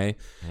anyway.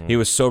 He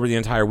was sober the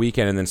entire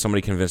weekend, and then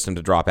somebody convinced him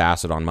to drop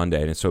acid on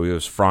Monday, and so he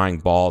was frying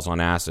balls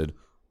on acid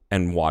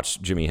and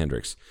watched Jimi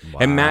Hendrix. Wow.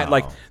 And Matt,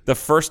 like, the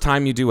first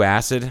time you do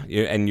acid,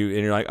 and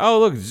you're like, oh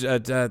look,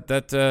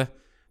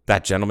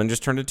 that gentleman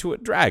just turned into a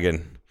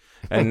dragon,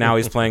 and now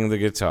he's playing the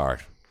guitar.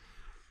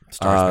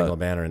 Star Spangled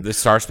Banner. The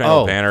Star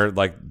Spangled Banner,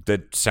 like,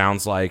 that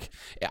sounds like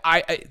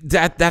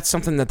that's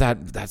something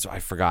that's I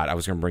forgot. I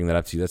was going to bring that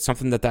up to you. That's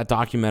something that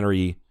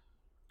documentary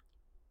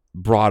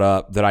brought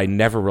up that I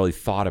never really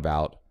thought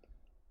about.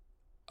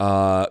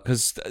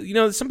 Because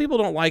some people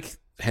don't like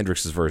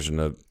Hendrix's version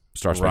of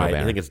Star Spangled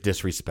Banner. I think it's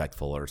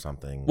disrespectful or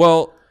something.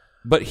 Well,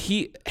 but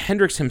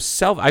Hendrix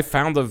himself, I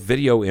found the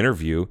video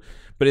interview.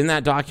 But in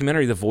that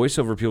documentary, the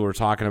voiceover people were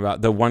talking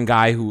about the one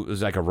guy who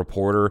was like a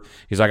reporter.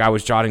 He's like, I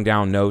was jotting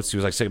down notes. He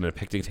was like sitting at a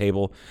picnic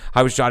table.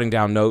 I was jotting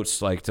down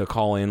notes like to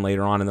call in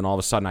later on, and then all of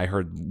a sudden I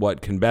heard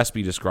what can best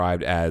be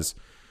described as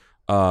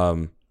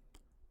the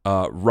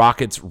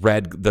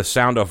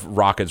sound of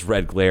rockets'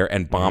 red glare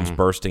and bombs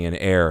bursting in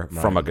air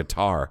from a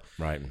guitar.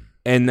 Right.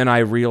 And then I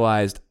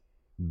realized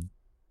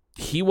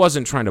he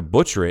wasn't trying to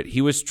butcher it.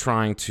 He was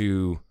trying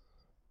to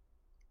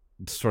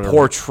sort of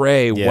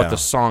portray what the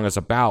song is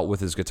about with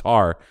his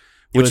guitar,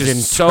 which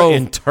is so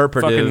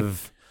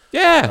interpretive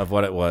of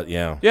what it was.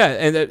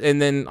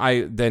 And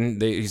then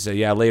he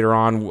said later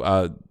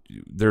on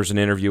there's an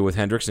interview with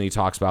Hendrix and he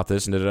talks about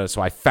this and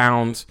so I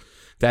found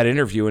that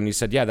interview and he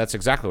said that's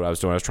exactly what I was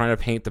doing. I was trying to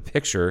paint the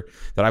picture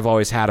that I've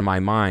always had in my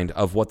mind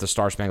of what the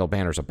Star Spangled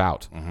Banner is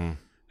about. And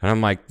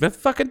I'm like, that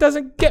fucking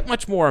doesn't get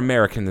much more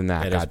American than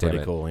that. It's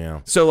pretty cool.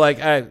 Yeah. So like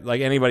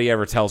anybody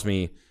ever tells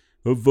me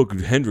the fucking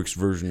Hendrix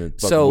version of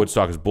fucking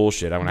Woodstock is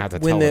bullshit, I'm gonna have to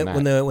tell them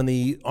that. When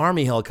the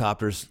army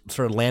helicopters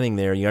started landing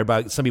there,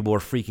 some people were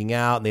freaking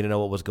out and they didn't know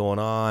what was going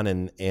on,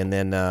 and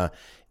then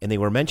they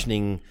were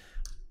mentioning,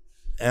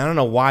 and I don't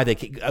know why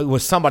it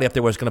was somebody up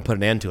there was going to put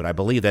an end to it. I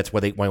believe that's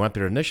where they went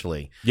there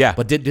initially. Yeah,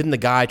 but didn't the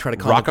guy try to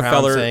calm the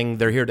crowd saying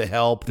they're here to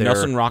help?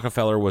 Nelson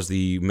Rockefeller was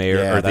the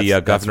mayor or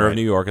the governor of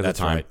New York at the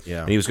time. Right,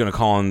 yeah, and he was going to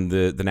call in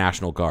the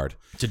National Guard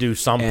to do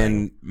something.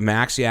 And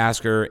Max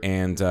Yasker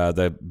and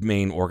the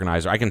main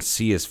organizer, I can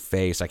see his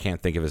face, I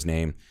can't think of his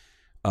name.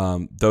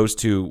 Those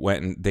two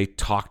went and they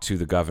talked to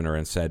the governor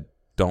and said,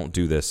 "Don't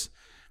do this.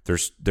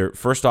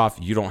 First off,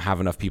 you don't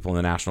have enough people in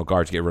the National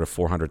Guard to get rid of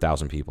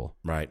 400,000 people.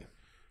 Right.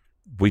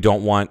 We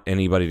don't want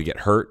anybody to get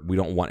hurt. We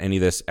don't want any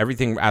of this.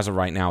 Everything as of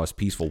right now is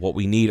peaceful. What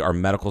we need are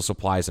medical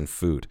supplies and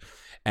food."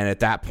 And at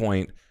that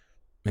point,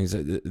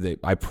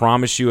 I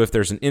promise you, if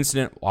there's an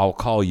incident, I'll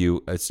call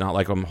you. It's not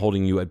like I'm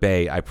holding you at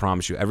bay. I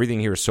promise you. Everything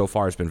here so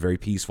far has been very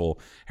peaceful.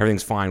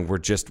 Everything's fine.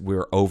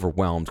 We're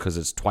overwhelmed because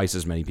it's twice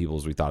as many people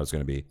as we thought it was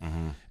going to be.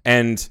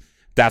 And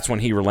that's when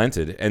he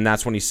relented, and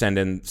that's when he sent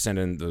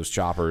in those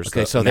choppers.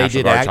 Okay, so they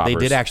did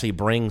actually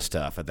bring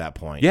stuff at that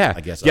point. Yeah,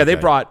 I guess. Yeah, okay. they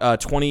brought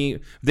 20.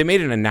 They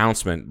made an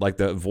announcement, like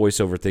the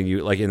voiceover thing.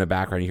 You like in the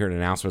background, you hear an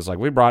announcement. It's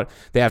like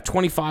they have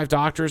 25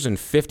 doctors and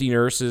 50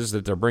 nurses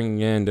that they're bringing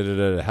in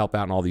to help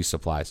out in all these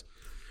supplies.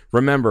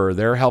 Remember,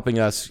 they're helping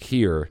us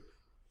here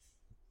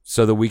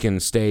so that we can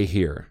stay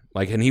here.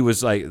 Like, and he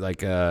was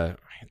like I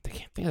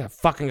can't think of that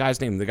fucking guy's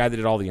name. The guy that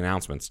did all the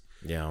announcements.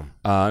 Yeah.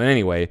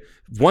 Anyway,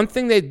 one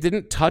thing they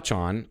didn't touch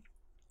on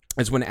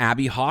is when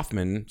Abby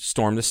Hoffman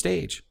stormed the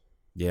stage.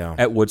 Yeah.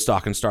 At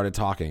Woodstock and started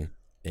talking.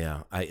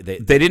 Yeah. They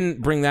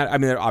didn't bring that. I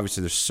mean,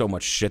 obviously there's so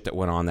much shit that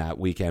went on that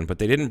weekend, but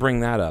they didn't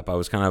bring that up. I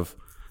was kind of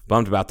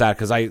bummed about that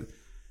because I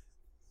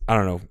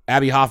don't know.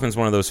 Abby Hoffman's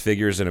one of those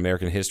figures in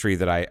American history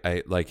that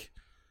I like.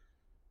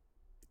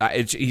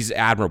 He's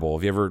admirable.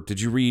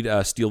 Did you read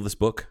Steal This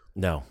Book?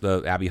 No.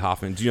 The Abby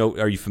Hoffman.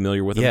 Are you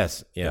familiar with him?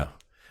 Yes. Yeah.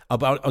 I'll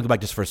go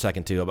back just for a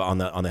second too on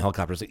the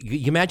helicopters.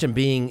 You imagine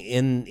being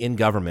in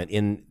government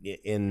in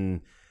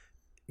an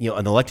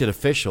elected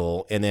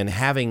official and then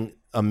having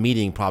a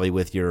meeting probably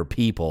with your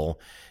people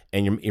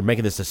and you're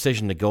making this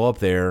decision to go up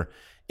there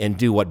and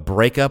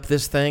break up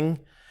this thing.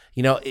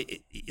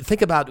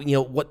 Think about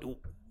what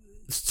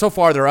so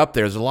far they're up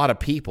there. There's a lot of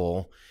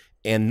people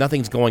and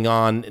nothing's going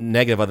on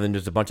negative other than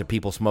just a bunch of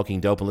people smoking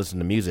dope and listening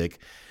to music.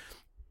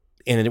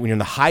 And when you're in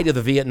the height of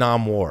the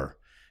Vietnam War.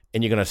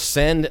 And you're going to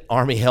send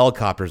Army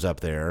helicopters up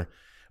there,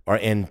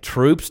 and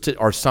troops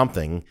or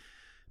something.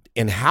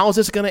 And how is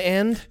this going to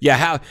end?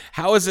 Yeah,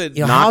 how is it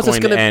not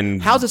going to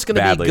end? How's this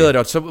going to be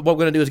good? So what we're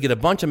going to do is get a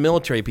bunch of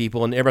military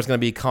people, and everybody's going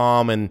to be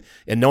calm, and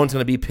no one's going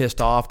to be pissed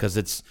off because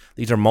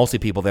these are mostly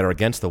people that are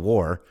against the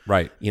war,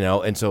 right?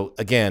 And so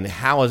again,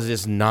 how is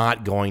this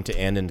not going to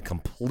end in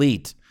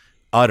complete,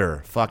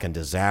 utter fucking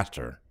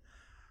disaster?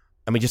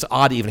 I mean, just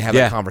odd to even have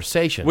that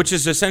conversation. Which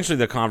is essentially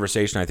the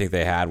conversation I think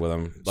they had with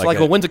him.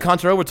 Well, when's the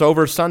concert over? It's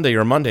over Sunday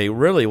or Monday.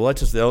 Really? Well,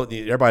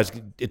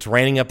 it's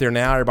raining up there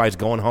now. Everybody's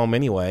going home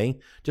anyway.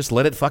 Just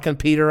let it fucking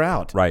peter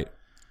out. Right.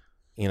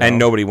 And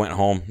nobody went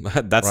home.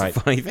 That's right. The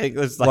funny thing.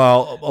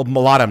 Well, a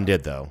lot of them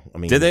did, though. I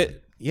mean, did they?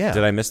 Yeah.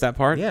 Did I miss that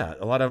part? Yeah.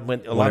 A lot of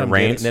them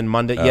rained? And then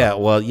Monday,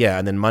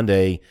 and then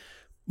Monday,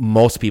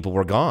 most people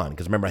were gone.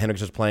 Because remember, Hendrix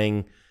was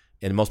playing,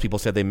 and most people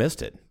said they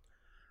missed it.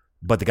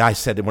 But the guy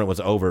said that when it was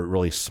over, it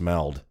really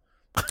smelled.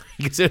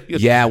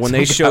 Yeah, when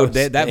they showed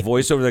that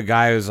voiceover, the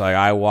guy was like,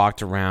 I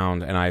walked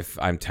around, and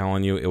I'm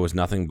telling you, it was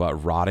nothing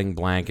but rotting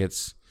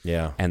blankets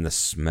and the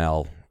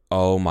smell.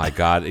 Oh, my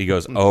God. He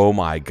goes, oh,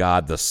 my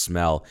God, the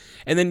smell.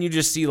 And then you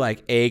just see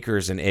like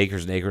acres and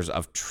acres and acres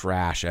of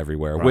trash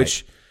everywhere,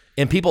 right.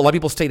 And a lot of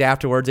people stayed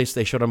afterwards.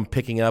 They showed them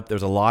picking up.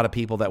 There's a lot of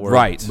people that were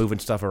moving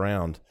stuff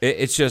around.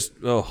 It's just,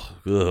 ugh.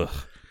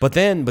 But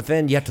then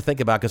you have to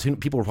think about, because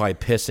people were probably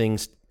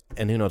pissing,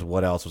 and who knows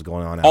what else was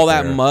going on out all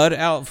there. That mud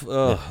out.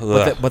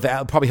 But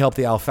that probably helped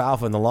the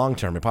alfalfa in the long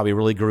term. It probably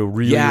really grew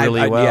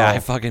really well. Yeah, I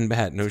fucking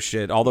bet. No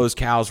shit. All those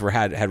cows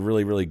had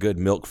really, really good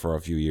milk for a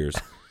few years.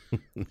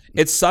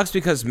 It sucks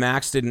because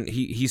Max didn't.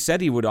 He said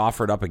he would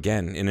offer it up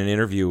again in an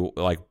interview,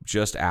 like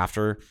just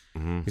after.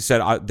 Mm-hmm. He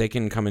said they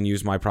can come and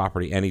use my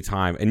property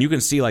anytime, and you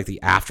can see like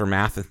the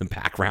aftermath in the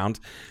background.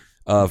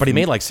 But he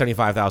made like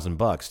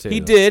 $75,000 too.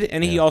 He did,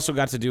 and he also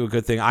got to do a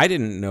good thing. I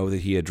didn't know that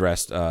he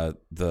addressed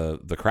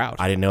the crowd.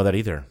 I didn't know that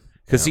either.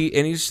 Because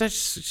he's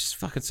just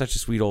fucking such a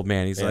sweet old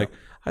man. He's like,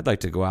 I'd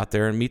like to go out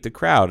there and meet the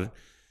crowd.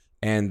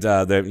 And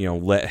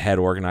the head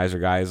organizer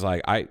guy is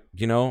like, I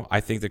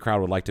think the crowd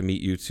would like to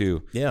meet you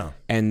too. Yeah.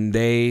 And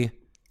they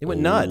went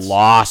nuts.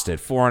 Lost it.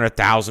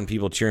 400,000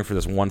 people cheering for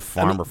this one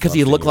farmer. Because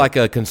he looked like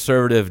a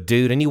conservative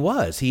dude, and he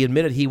was. He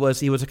admitted he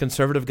was a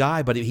conservative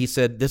guy, but he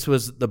said this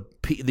was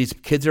these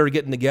kids are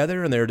getting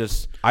together and they're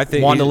just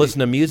wanting to listen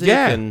to music,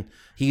 and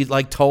he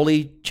like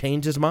totally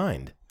changed his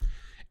mind.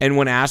 And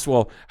when asked,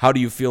 well, how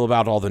do you feel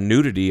about all the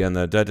nudity and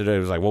the it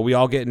was like, well, we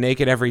all get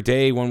naked every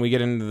day when we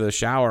get into the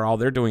shower. All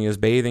they're doing is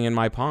bathing in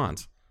my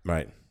ponds.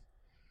 Right.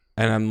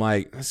 And I'm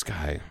like, this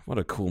guy, what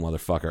a cool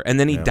motherfucker. And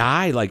then he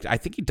died, I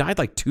think he died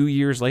 2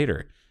 years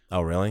later.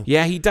 Oh, really?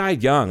 Yeah, he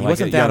died young. He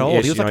wasn't that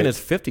old. He was in his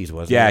 50s,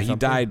 wasn't he? Yeah, he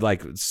died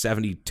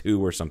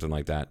 72 or something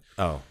like that.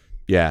 Oh.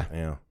 Yeah.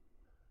 Yeah.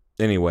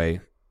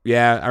 Anyway,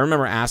 yeah, I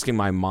remember asking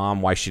my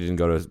mom why she didn't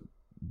go to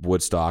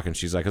Woodstock, and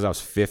she's like, because I was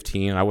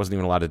 15 and I wasn't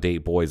even allowed to date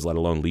boys, let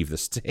alone leave the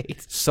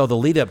state. So the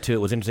lead up to it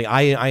was interesting.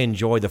 I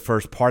enjoyed the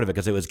first part of it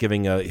because it was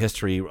giving a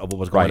history of what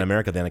was going on in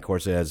America then. Of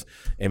course, as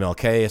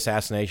MLK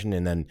assassination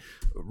and then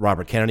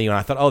Robert Kennedy, and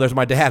I thought, oh, there's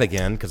my dad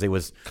again, because he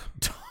was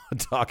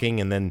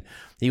talking, and then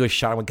he was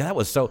shot. God, that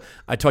was so.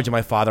 I told you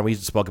my father, we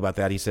spoke about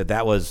that. He said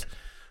that was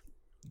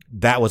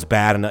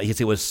bad, and he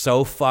said it was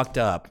so fucked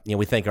up.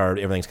 We think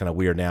everything's kind of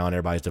weird now and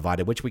everybody's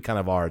divided, which we kind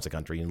of are as a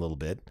country in a little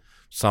bit.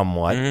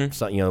 Somewhat. Mm-hmm.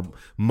 So,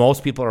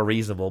 most people are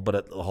reasonable,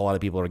 but a whole lot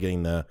of people are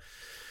getting the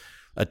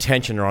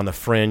attention or on the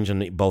fringe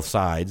on both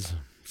sides.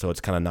 So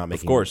it's kind of not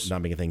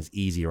making things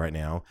easy right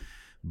now.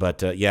 But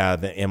the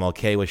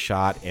MLK was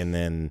shot, and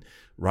then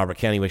Robert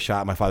Kennedy was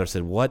shot. My father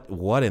said,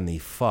 "What in the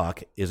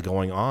fuck is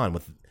going on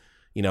with,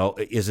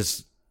 is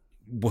this,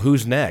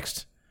 who's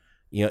next?"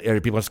 You know,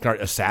 are people going to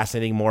start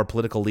assassinating more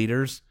political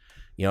leaders?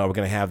 You know, we're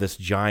going to have this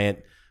giant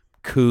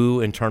coup,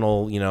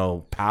 internal, you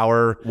know,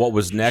 power. What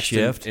was next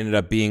shift. ended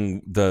up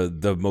being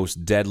the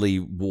most deadly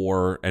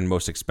war and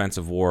most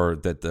expensive war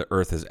that the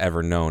Earth has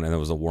ever known, and it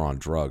was a war on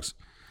drugs.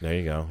 There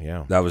you go.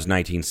 Yeah, that was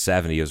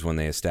 1970 is when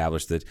they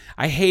established it.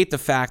 I hate the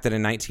fact that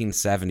in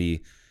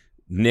 1970,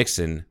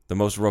 Nixon, the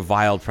most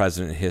reviled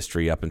president in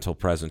history up until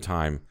present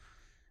time,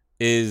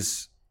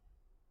 is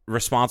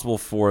responsible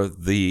for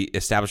the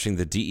establishing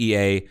the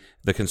DEA,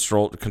 the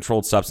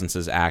Controlled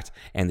Substances Act,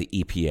 and the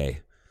EPA.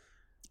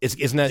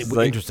 Isn't that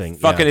interesting?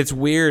 Fucking, it's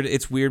weird.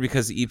 It's weird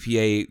because the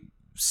EPA,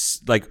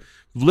 like,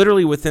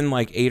 literally within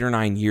like 8 or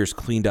 9 years,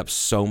 cleaned up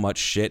so much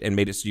shit and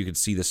made it so you could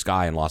see the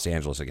sky in Los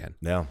Angeles again.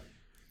 Yeah.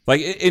 Like,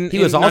 he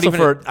was also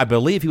for, I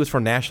believe he was for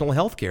national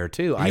health care,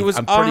 too. He was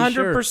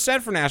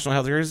 100% for national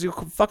health care. He was a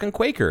fucking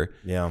Quaker.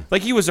 Yeah.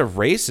 Like, he was a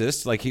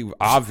racist. Like, he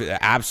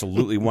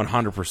absolutely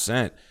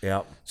 100%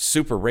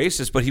 super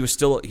racist, but he was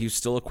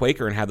still a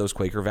Quaker and had those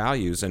Quaker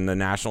values. And the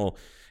national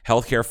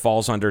healthcare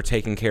falls under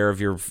taking care of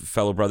your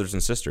fellow brothers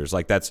and sisters.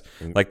 Like, that's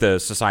like the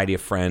Society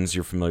of Friends.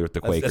 You're familiar with the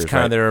Quakers. That's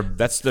kind of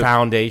their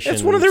foundation.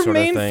 That's one of their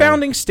main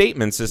founding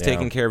statements is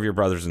taking care of your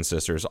brothers and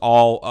sisters.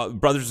 All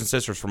brothers and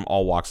sisters from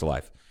all walks of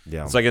life.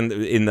 Yeah. It's like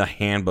in the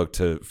handbook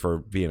for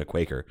being a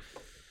Quaker.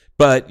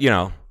 But, you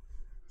know,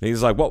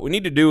 he's like, what we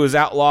need to do is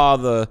outlaw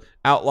the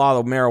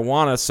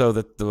marijuana so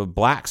that the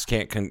blacks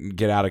can't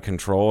get out of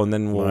control, and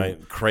then we'll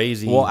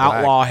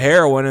outlaw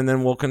heroin, and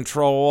then we'll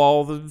control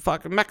all the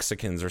fucking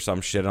Mexicans or some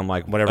shit. I'm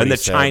like, whatever, and the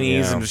said,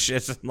 Chinese yeah. and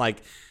shit. I'm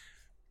like,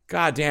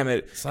 God damn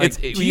it!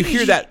 You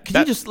hear that?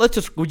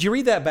 Would you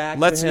read that back?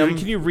 To him?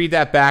 Can you read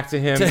that back to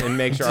him and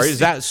make sure? Is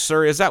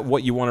that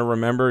what you want to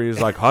remember? He's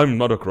like, I'm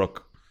not a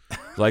crook.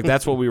 Like,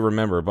 that's what we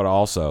remember, but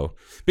the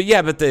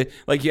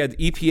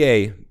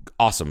EPA,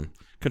 awesome.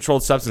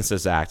 Controlled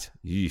Substances Act,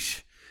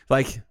 yeesh.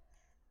 Like,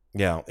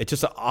 yeah, it's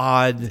just an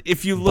odd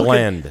if you look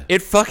blend.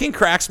 It fucking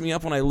cracks me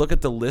up when I look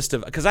at the list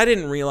of, because I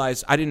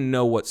didn't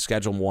know what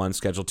Schedule 1,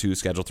 Schedule 2,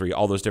 Schedule 3,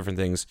 all those different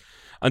things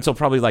until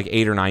probably like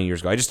 8 or 9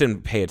 years ago. I just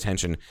didn't pay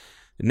attention.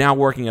 Now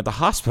working at the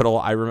hospital,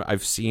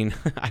 I've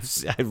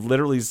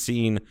literally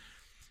seen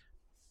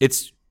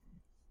it's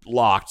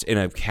locked in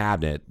a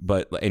cabinet,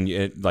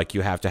 like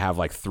you have to have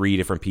like 3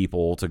 different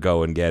people to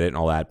go and get it and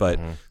all that. But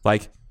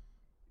like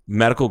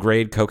medical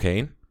grade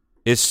cocaine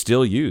is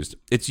still used.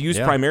 It's used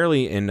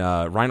primarily in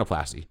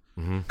rhinoplasty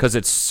because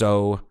it's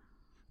so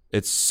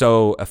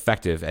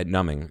effective at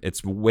numbing.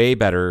 It's way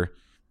better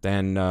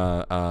than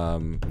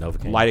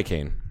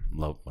lidocaine.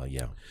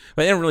 Yeah,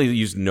 but they don't really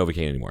use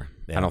Novocaine anymore.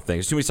 I don't think.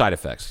 There's too many side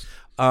effects.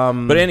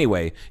 But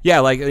anyway, yeah,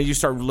 like you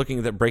start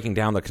looking at breaking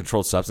down the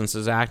Controlled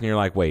Substances Act, and you're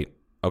like, wait.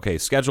 Okay,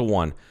 Schedule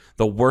 1,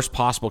 the worst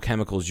possible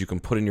chemicals you can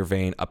put in your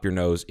vein, up your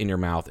nose, in your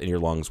mouth, in your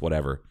lungs,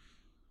 whatever.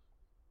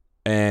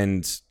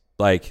 And,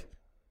 like,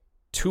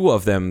 2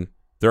 of them,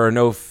 there are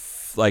no,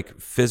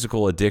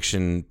 physical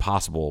addiction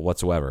possible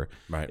whatsoever.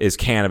 Right. Is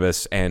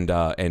cannabis and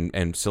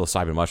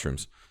psilocybin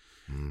mushrooms.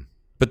 Mm.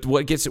 But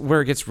where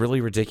it gets really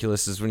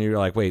ridiculous is when you're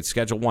like, wait,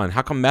 Schedule 1,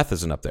 how come meth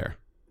isn't up there?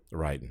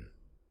 Right.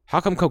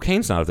 How come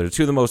cocaine's not up there?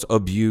 2 of the most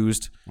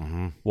abused,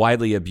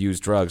 widely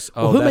abused drugs.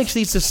 Well, who makes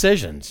these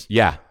decisions?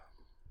 Yeah.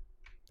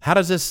 How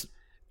does this?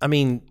 I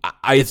mean,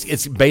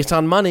 it's based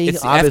on money.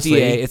 It's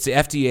obviously, it's the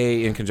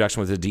FDA in conjunction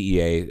with the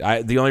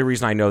DEA. The only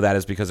reason I know that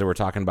is because they were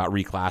talking about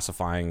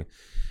reclassifying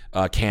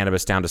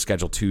cannabis down to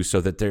Schedule 2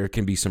 so that there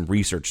can be some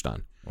research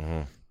done.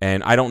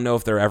 And I don't know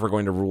if they're ever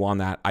going to rule on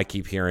that. I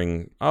keep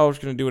hearing, it's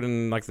going to do it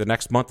in like the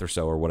next month or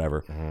so or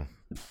whatever.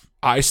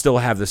 I still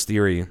have this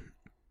theory.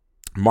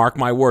 Mark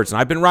my words. And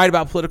I've been right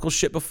about political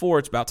shit before.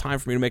 It's about time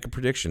for me to make a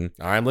prediction.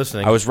 I'm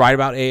listening. I was right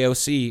about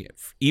AOC,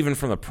 even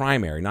from the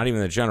primary, not even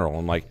the general.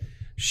 I'm like,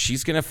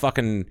 she's going to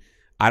fucking...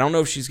 I don't know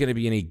if she's going to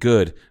be any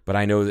good, but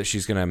I know that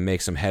she's going to make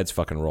some heads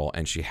fucking roll,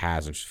 and she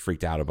has, and she's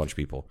freaked out a bunch of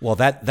people. Well,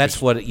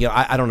 that's what...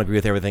 I don't agree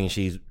with everything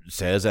she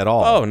says at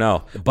all. Oh,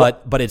 no.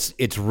 But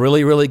it's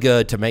really, really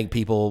good to make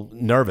people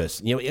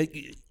nervous. You know,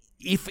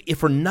 if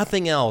for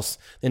nothing else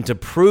than to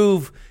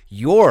prove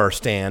your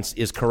stance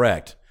is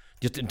correct.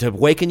 Just to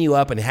waken you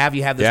up and have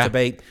you have this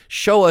debate.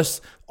 Show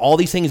us all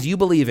these things you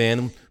believe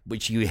in,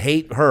 which you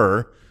hate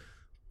her.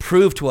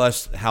 Prove to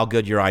us how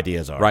good your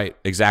ideas are. Right,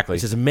 exactly.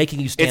 This is making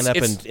you stand up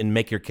and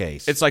make your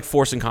case. It's like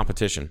forcing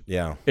competition.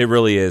 Yeah. It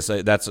really is.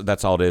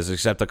 That's all it is,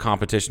 except the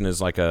competition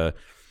is like a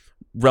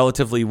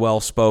relatively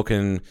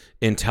well-spoken,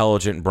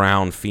 intelligent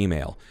brown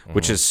female,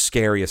 which is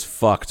scary as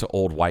fuck to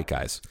old white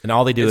guys. And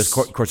all they do is,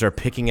 of course, they're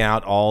picking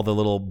out all the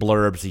little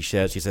blurbs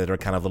she said are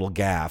kind of little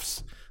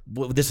gaffes.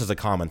 This is a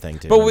common thing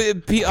too. But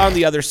on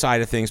the other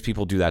side of things,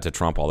 people do that to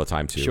Trump all the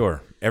time too.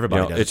 Sure,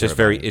 everybody does. It's just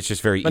very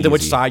easy. No matter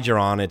which side you're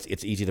on,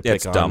 it's easy to pick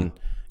it's on. Dumb.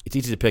 It's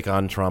easy to pick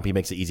on Trump. He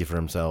makes it easy for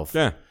himself.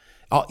 Yeah.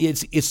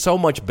 It's so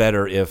much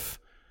better if,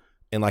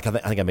 and like I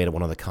think I made it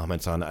one of the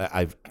comments on.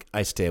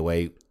 I stay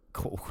away,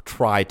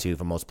 try to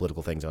from most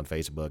political things on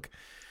Facebook,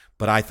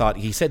 but I thought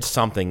he said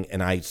something,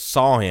 and I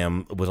saw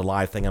him. It was a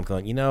live thing. I'm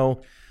going,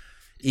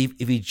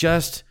 if he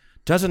just.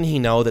 Doesn't he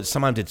know that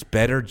sometimes it's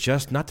better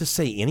just not to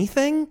say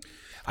anything?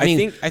 I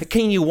mean,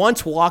 can you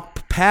once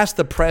walk past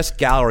the press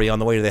gallery on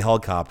the way to the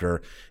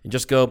helicopter and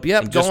just go,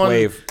 yep, just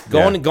wave.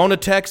 Going to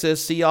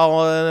Texas, see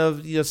y'all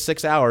in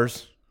 6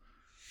 hours?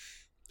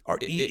 Or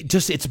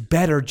it's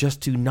better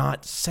just to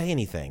not say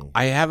anything.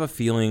 I have a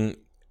feeling,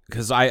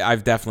 because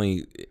I've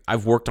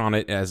worked on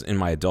it as in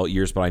my adult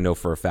years, but I know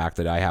for a fact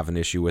that I have an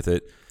issue with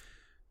it.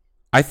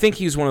 I think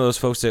he's one of those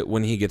folks that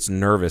when he gets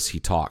nervous, he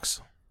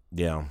talks.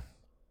 Yeah.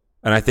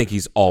 And I think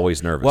he's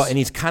always nervous. Well, and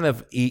he's kind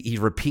of he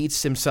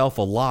repeats himself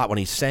a lot when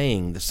he's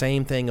saying the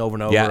same thing over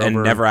and over. Yeah, and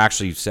never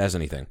actually says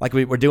anything. Like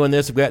we're doing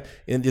this. This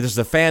is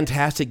a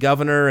fantastic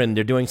governor, and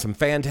they're doing some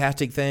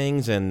fantastic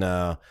things, and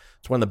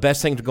it's one of the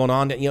best things going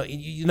on.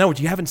 You know,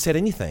 you haven't said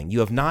anything. You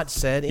have not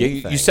said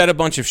anything. You said a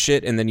bunch of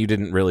shit, and then you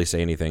didn't really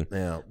say anything.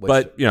 Yeah,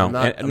 but I'm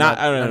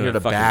not here to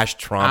bash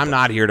Trump. I'm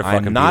not here to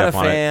fucking. I'm not beat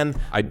up a fan.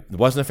 On it. I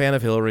wasn't a fan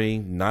of Hillary.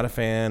 Not a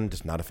fan.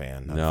 Just not a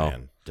fan. Not a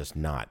fan. Just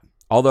not.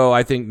 Although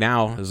I think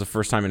now is the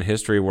first time in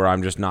history where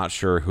I'm just not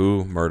sure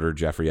who murdered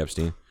Jeffrey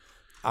Epstein.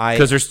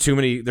 Because there's too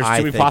many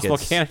possible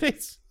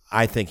candidates.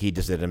 I think he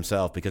just did it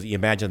himself, because you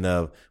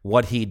imagine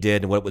what he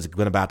did and what was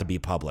about to be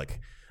public.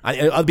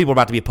 Other people were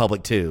about to be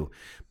public too,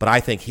 but I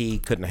think he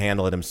couldn't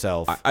handle it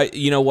himself.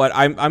 You know what?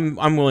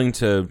 I'm willing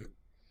to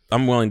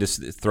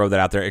throw that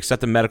out there. Except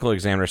the medical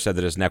examiner said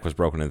that his neck was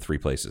broken in 3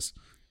 places.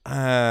 The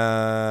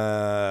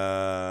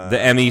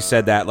ME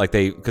said that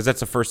because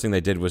that's the first thing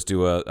they did was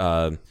do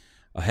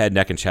a head,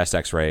 neck, and chest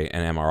X-ray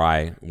and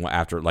MRI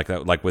after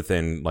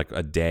within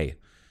a day.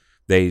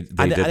 They did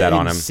that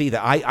on him. See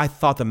that? I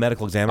thought the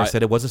medical examiner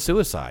said it was a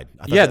suicide.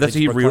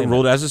 He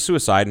ruled it as a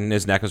suicide, and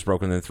his neck was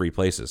broken in 3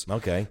 places.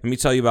 Okay. Let me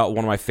tell you about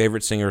one of my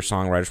favorite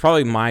singer-songwriters,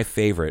 probably my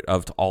favorite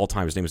of all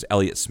time. His name is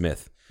Elliott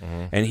Smith.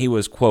 Mm-hmm. And he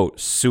was, quote,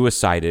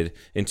 suicided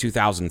in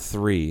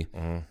 2003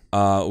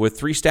 with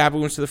 3 stab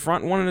wounds to the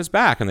front and 1 in his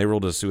back, and they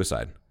ruled it a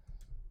suicide.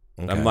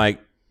 Okay. I'm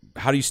like,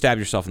 how do you stab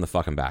yourself in the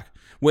fucking back?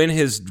 When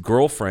his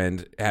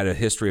girlfriend had a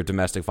history of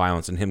domestic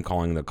violence and him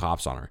calling the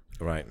cops on her.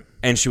 Right.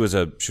 And she was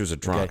a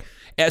drunk.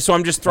 Okay. So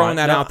I'm just throwing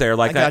that out there.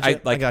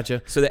 I got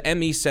you. So the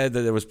ME said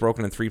that it was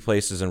broken in 3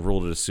 places and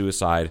ruled it a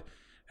suicide.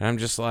 And I'm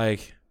just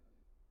like,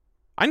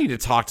 I need to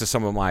talk to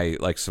some of my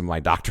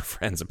doctor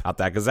friends about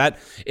that, because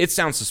it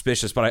sounds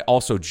suspicious. But I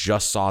also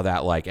just saw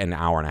that an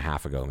hour and a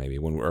half ago, maybe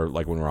when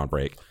we're on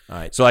break. All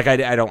right. So I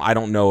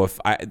don't know if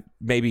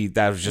maybe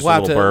that was just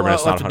a little blurb.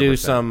 We'll have to do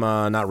some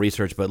not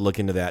research, but look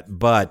into that.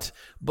 But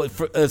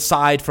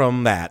aside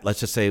from that,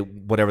 let's just say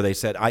whatever they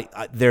said,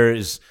 there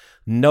is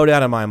no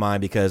doubt in my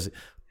mind, because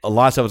a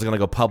lot of stuff was going to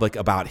go public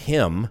about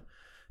him.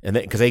 And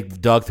because they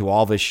dug through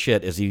all this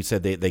shit, as you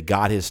said, they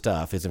got his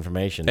stuff, his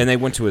information, and they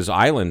went to his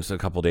island a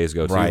couple days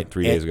ago, too, right?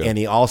 3 days ago. And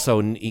he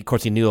also, of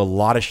course, he knew a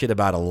lot of shit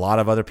about a lot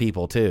of other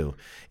people too.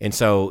 And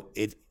so,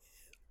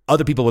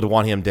 other people would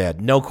want him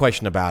dead, no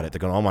question about it. They're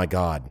going, oh my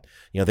god,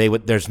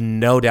 there's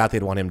no doubt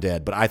they'd want him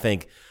dead. But I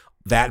think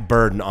that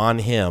burden on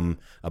him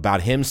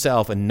about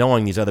himself and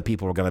knowing these other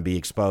people were going to be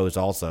exposed,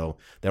 also,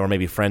 that were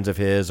maybe friends of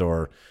his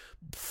or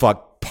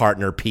fuck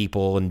partner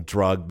people and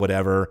drug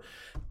whatever.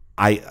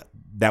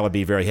 That would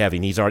be very heavy.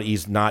 And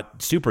he's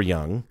not super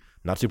young,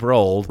 not super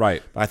old.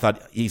 Right. I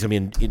thought he's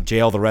going to be in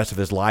jail the rest of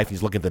his life.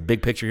 He's looking at the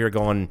big picture here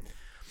going,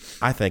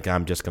 I think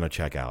I'm just going to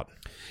check out.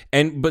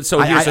 But so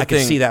here's the thing. I can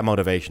see that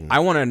motivation. I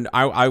want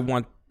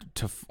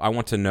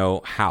to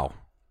know how.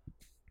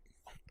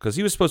 Because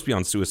he was supposed to be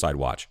on suicide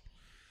watch.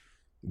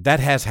 That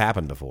has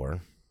happened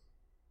before.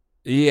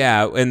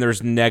 Yeah, and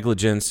there's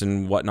negligence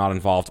and whatnot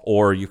involved,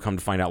 or you come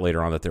to find out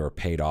later on that they were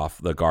paid off.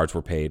 The guards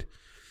were paid.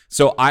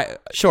 So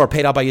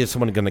paid off by either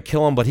someone going to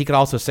kill him, but he could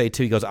also say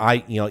too. He goes,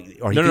 I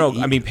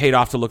mean, paid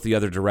off to look the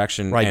other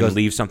direction, right, and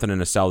leave something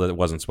in a cell that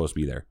wasn't supposed to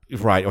be there.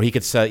 Right, or he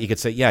could say,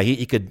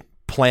 he could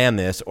plan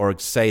this, or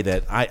say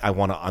that I'm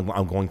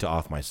going to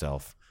off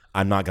myself.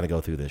 I'm not going to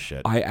go through this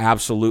shit. I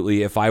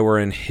absolutely, if I were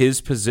in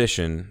his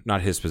position,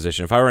 not his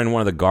position, if I were in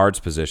one of the guards'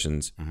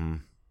 positions, mm-hmm.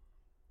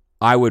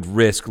 I would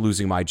risk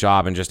losing my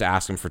job and just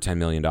ask him for $10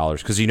 million,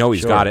 because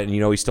he's got it, and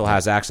he still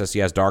has access. He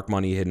has dark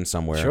money hidden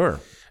somewhere. Sure.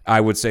 I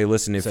would say,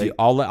 listen,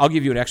 I'll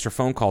give you an extra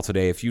phone call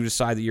today if you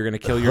decide that you're going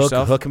to kill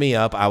yourself. Hook me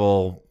up. I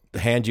will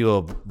hand you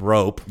a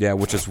rope. Yeah,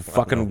 which is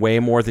fucking way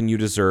more than you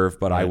deserve,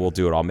 but I will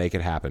do it. I'll make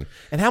it happen.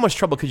 And how much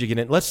trouble could you get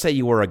in? Let's say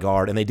you were a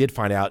guard and they did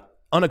find out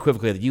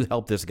unequivocally that you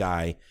helped this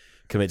guy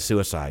commit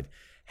suicide.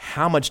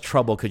 How much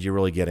trouble could you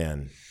really get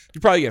in?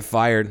 You'd probably get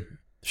fired.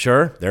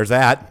 Sure, there's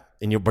that.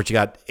 But you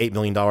got $8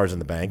 million in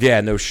the bank. Yeah,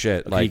 no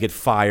shit. Could you get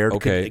fired?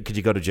 Okay. Could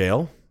you go to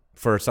jail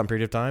for some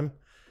period of time?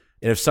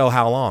 And if so,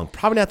 how long?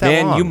 Probably not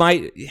that long. Man, you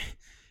might.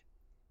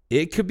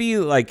 It could be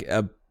like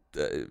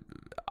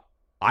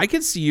I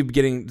could see you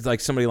getting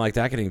somebody like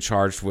that getting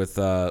charged with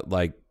what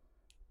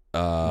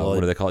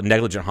do they call it?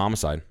 Negligent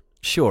homicide.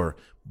 Sure,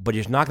 but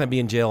you're not going to be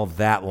in jail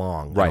that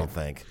long. Right. I don't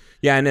think.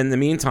 Yeah, and in the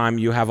meantime,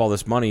 you have all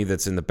this money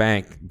that's in the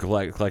bank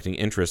collecting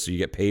interest, so you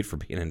get paid for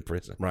being in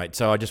prison. Right.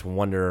 So I just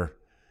wonder.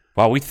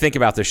 Well, we think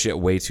about this shit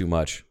way too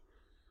much.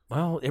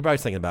 Well,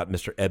 everybody's thinking about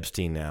Mr.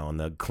 Epstein now, and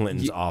the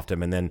Clintons offed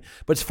him, and then.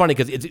 But it's funny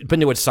because it's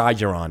depending on what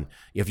side you're on.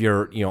 If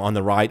you're, on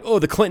the right,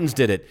 the Clintons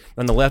did it.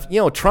 On the left,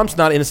 Trump's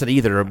not innocent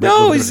either. With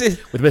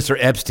Mr.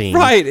 Epstein,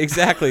 right?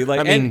 Exactly.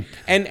 Like, and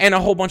a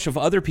whole bunch of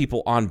other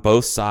people on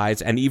both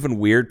sides, and even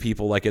weird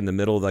people like in the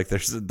middle. Like,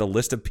 there's the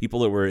list of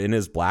people that were in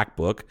his black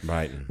book.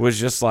 Right. Was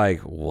just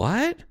like,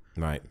 what?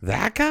 Right.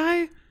 That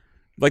guy.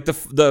 Like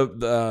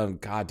the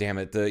God damn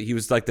it. He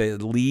was like the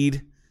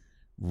lead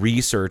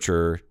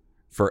researcher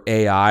for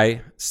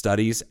AI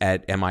studies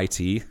at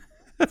MIT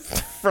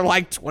for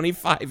like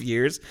 25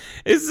 years.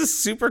 It's this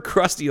super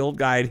crusty old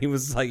guy, and he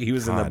was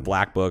in the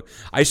black book.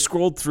 I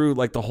scrolled through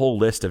like the whole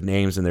list of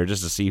names in there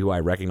just to see who I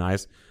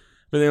recognized.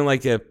 But then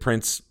like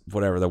Prince,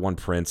 whatever, the one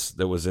Prince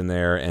that was in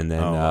there, and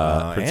then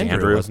Prince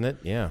Andrew, wasn't it?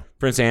 Yeah.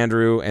 Prince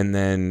Andrew, and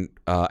then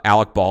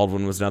Alec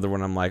Baldwin was another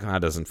one. I'm like,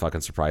 that doesn't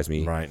fucking surprise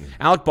me. Right.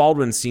 Alec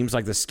Baldwin seems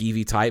like the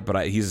skeevy type,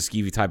 but he's a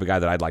skeevy type of guy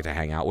that I'd like to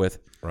hang out with.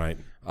 Right.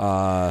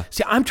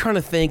 See, I'm trying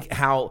to think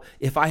how,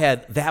 if I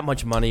had that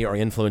much money or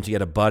influence to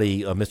get a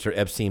buddy of Mr.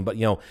 Epstein, but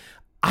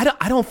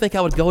I don't think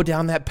I would go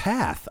down that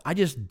path. I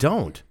just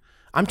don't.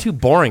 I'm too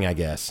boring, I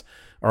guess,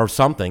 or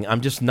something.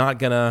 I'm just not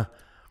gonna.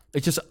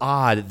 It's just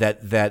odd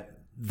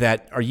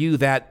that are you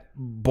that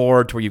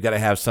bored to where you've got to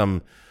have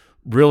some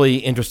really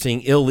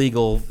interesting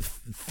illegal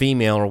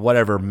female or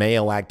whatever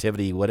male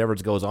activity, whatever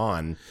goes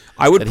on.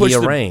 I would push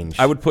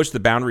the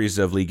boundaries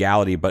of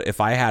legality, but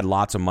if I had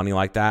lots of money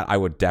like that, I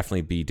would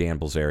definitely be Dan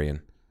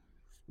Bilzerian.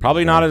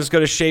 Probably not as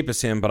good a shape as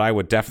him, but I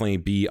would definitely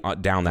be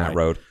down that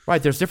road.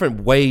 Right. There's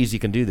different ways you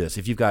can do this.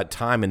 If you've got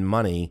time and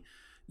money,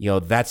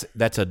 that's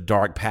a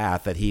dark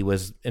path that he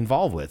was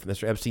involved with.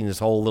 Mr. Epstein, this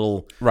whole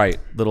little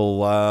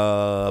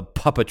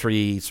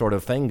puppetry sort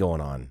of thing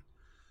going on.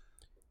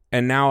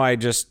 And now I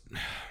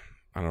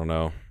don't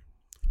know.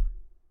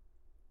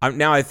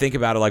 Now I think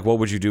about it like, what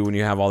would you do when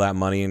you have all that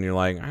money and you're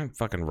like, I'm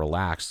fucking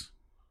relax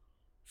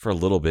for a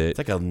little bit. It's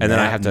like then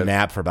I have to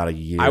nap for about a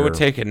year. I would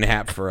take a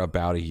nap for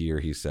about a year,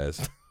 he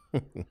says.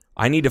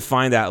 I need to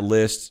find that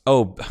list.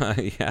 Oh,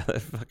 yeah,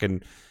 that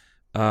fucking,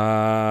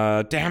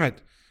 damn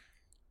it.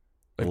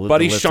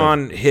 Buddy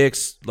Sean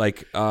Hicks,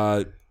 like,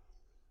 oh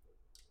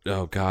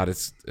God,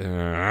 it's,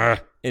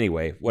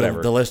 anyway,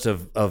 whatever. The list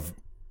of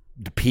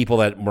the people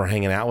that were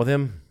hanging out with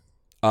him?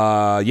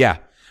 Yeah.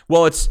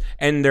 Well,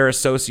 and their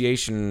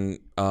association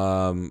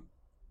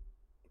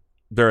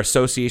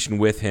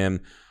with him,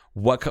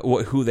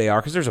 who they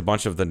are, because there's a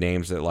bunch of the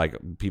names that like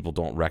people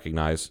don't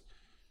recognize.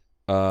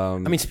 I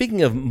mean,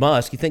 speaking of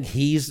Musk, you think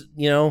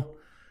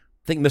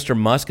think Mr.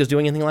 Musk is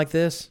doing anything like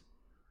this?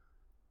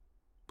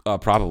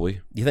 Probably.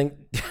 You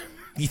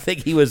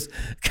think he was?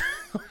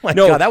 Oh my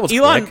God, that was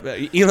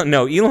quick.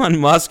 Elon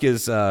Musk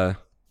is.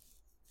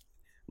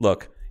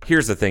 Look,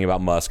 here's the thing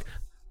about Musk.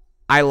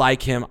 I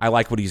like him. I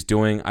like what he's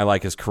doing. I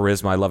like his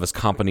charisma. I love his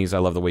companies. I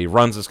love the way he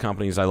runs his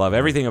companies. I love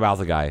everything about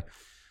the guy.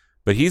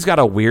 But he's got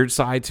a weird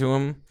side to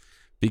him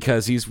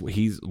because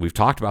we've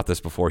talked about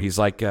this before. He's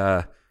like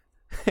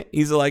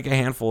he's like not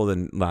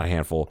a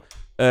handful.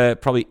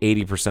 Probably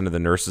 80% of the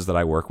nurses that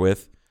I work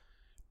with,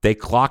 they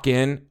clock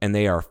in and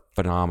they are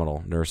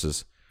phenomenal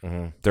nurses.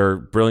 Mm-hmm. They're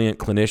brilliant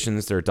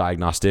clinicians. They're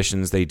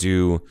diagnosticians. They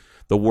do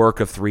the work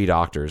of 3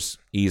 doctors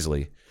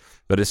easily.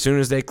 But as soon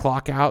as they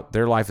clock out,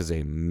 their life is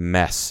a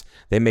mess.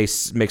 They may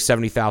make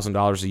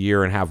 $70,000 a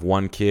year and have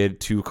 1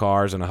 kid, 2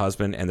 cars, and a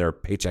husband, and they're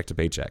paycheck to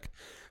paycheck.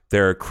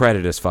 Their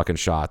credit is fucking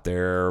shot.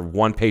 They're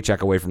 1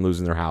 paycheck away from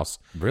losing their house.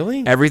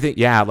 Really? Everything,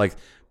 yeah, like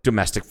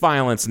domestic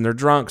violence, and they're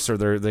drunks, or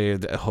they're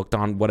hooked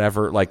on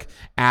whatever, like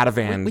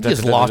Ativan. We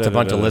just lost a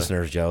bunch of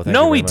listeners, Joe.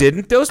 No, we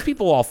didn't. Those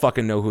people all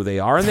fucking know who they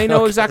are, and they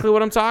know exactly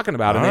what I'm talking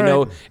about. And they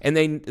know, and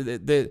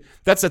they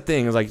that's the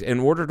thing, is like, in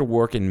order to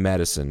work in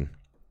medicine,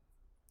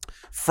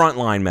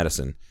 frontline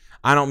medicine,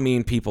 I don't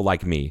mean people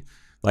like me.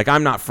 Like,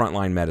 I'm not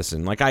frontline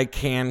medicine. Like, I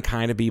can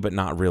kind of be, but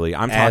not really.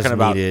 I'm talking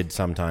about... As needed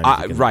sometimes.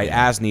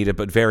 As needed,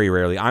 but very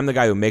rarely. I'm the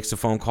guy who makes a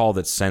phone call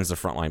that sends the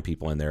frontline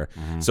people in there.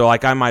 Mm-hmm. So,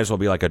 like, I might as well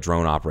be like a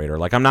drone operator.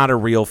 Like, I'm not a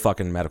real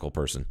fucking medical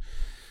person.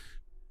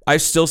 I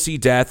still see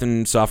death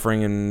and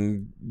suffering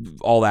and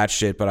all that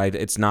shit, but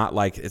it's not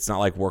like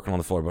working on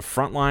the floor. But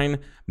frontline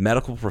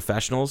medical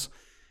professionals,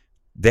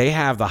 they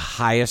have the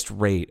highest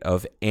rate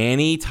of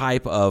any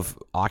type of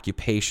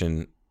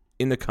occupation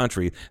in the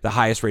country, the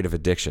highest rate of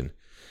addiction.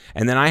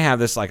 And then I have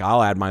this, like,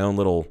 I'll add my own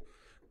little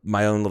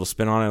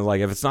spin on it.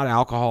 Like, if it's not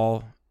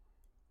alcohol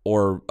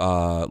or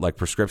like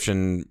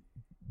prescription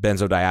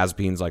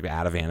benzodiazepines like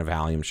Ativan,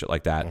 Valium, shit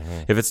like that.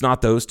 Mm-hmm. If it's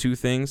not those 2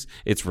 things,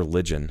 it's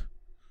religion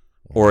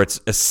or it's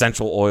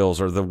essential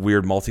oils or the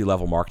weird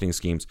multi-level marketing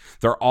schemes.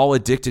 They're all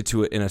addicted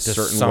to it in a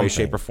certain way,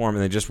 shape, or form,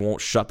 and they just won't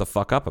shut the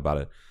fuck up about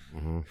it.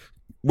 Mm-hmm.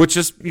 Which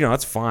is,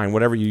 that's fine.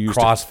 Whatever you use.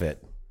 CrossFit.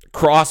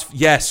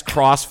 Yes,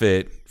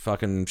 CrossFit.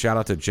 Fucking shout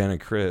out to Jen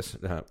and Chris,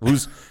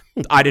 who's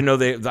I didn't know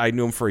I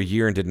knew them for a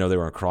year and didn't know they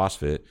were in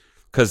CrossFit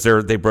because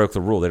they broke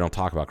the rule. They don't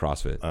talk about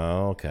CrossFit.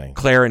 Oh, okay.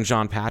 Claire and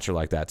John Patch are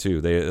like that too.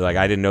 They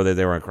I didn't know that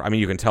they were.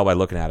 You can tell by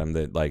looking at them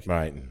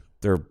that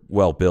they're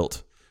well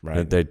built.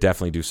 Right. They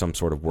definitely do some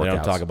sort of workouts. They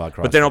don't talk about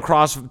CrossFit. But they don't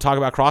talk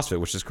about CrossFit,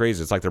 which is crazy.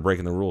 It's like they're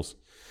breaking the rules.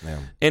 Yeah.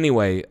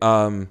 Anyway,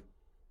 I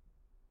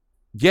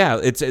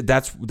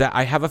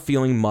have a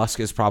feeling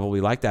Musk is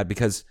probably like that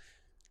because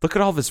look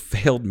at all of his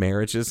failed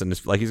marriages and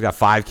he's got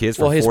 5 kids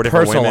from 4 different women.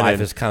 His personal life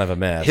is kind of a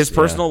mess. His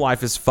personal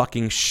life is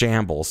fucking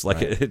shambles.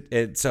 Like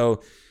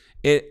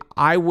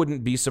I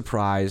wouldn't be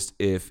surprised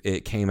if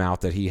it came out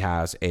that he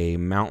has a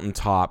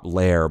mountaintop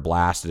lair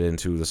blasted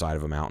into the side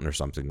of a mountain or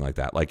something like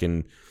that. Like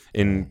in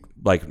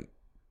like,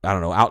 I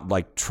don't know, out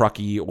like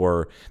Truckee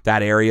or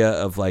that area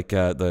of like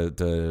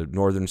the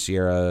northern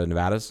Sierra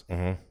Nevadas.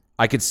 Mm-hmm.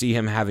 I could see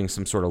him having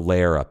some sort of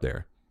lair up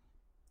there.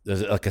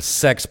 There's like a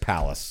sex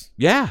palace.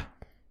 Yeah.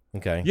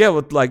 Okay. Yeah,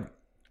 with like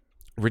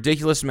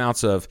ridiculous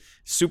amounts of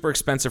super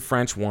expensive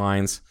French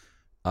wines,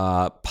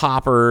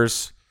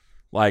 poppers,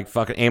 like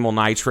fucking amyl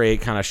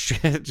nitrate kind of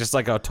shit, just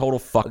like a total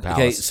fuck palace.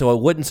 Okay, so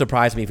it wouldn't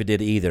surprise me if it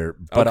did either,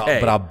 but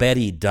I'll bet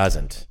he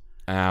doesn't.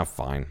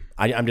 Fine.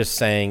 I'm just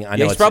saying. I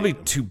know he's probably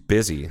too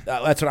busy.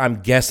 That's what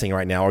I'm guessing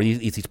right now, or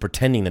he's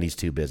pretending that he's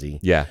too busy.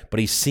 Yeah, but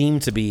he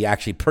seemed to be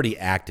actually pretty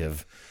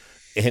active,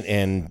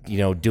 and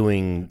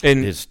doing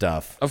his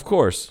stuff. Of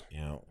course,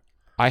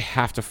 I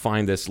have to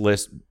find this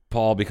list,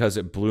 Paul, because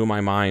it blew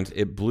my mind.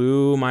 It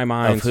blew my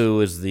mind. Of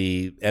who is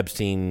the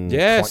Epstein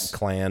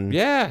clan?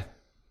 Yeah,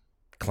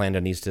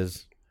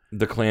 Clandonistas.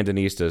 The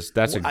Clandonistas.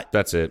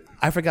 That's it.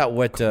 I forgot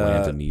what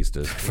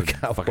Clandonistas. I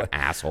forgot fucking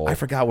asshole. I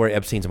forgot where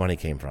Epstein's money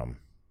came from.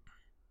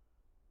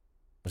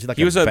 Was he like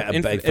he was an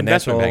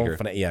investment banker?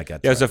 Yeah, I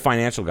got that. Yeah, he was a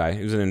financial guy.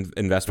 He was an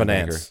investment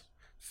banker.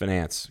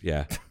 Finance.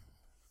 Yeah.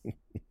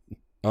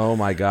 Oh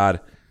my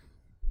God.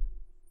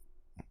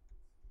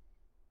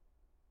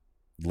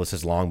 The list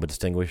is long but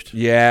distinguished.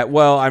 Yeah.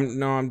 Well,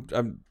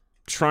 I'm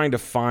trying to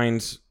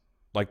find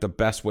like the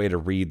best way to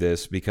read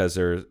this because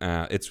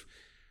this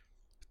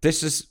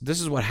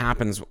is what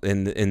happens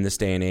in this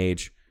day and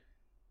age.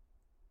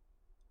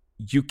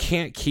 You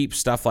can't keep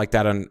stuff like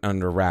that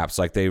under wraps.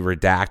 Like they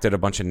redacted a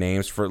bunch of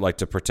names for like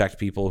to protect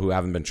people who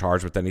haven't been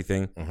charged with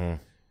anything. Mm-hmm.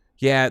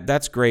 Yeah,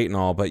 that's great and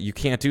all, but you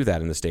can't do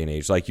that in this day and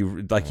age.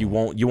 You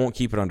won't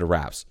keep it under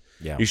wraps.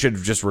 Yeah. You should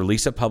just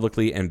release it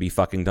publicly and be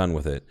fucking done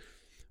with it.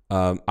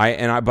 But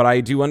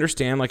I do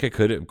understand like it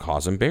could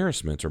cause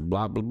embarrassment or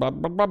blah blah blah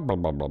blah blah blah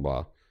blah blah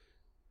blah.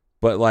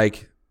 But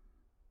like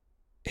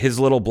his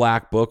little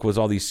black book was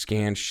all these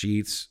scanned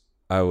sheets.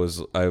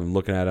 I'm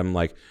looking at him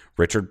like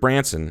Richard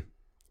Branson.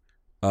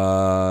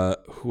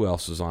 Who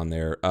else was on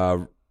there?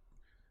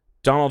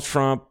 Donald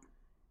Trump,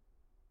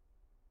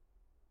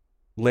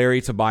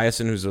 Larry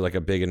Tobiason, who's like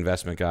a big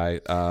investment guy.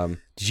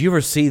 Did you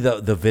ever see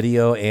the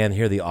video and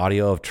hear the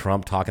audio of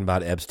Trump talking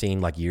about Epstein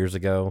like years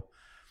ago,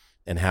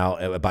 and how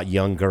about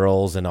young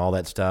girls and all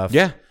that stuff?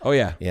 Yeah. Oh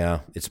yeah.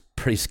 Yeah. It's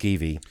pretty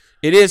skeevy.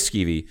 It is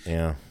skeevy.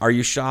 Yeah. Are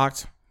you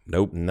shocked?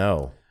 Nope.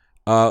 No.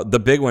 The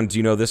big one. Do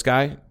you know this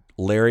guy,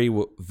 Larry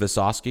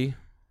Vysotsky?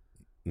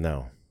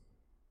 No.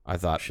 I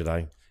thought. Should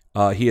I?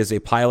 He is a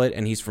pilot,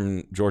 and he's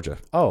from Georgia.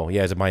 Oh,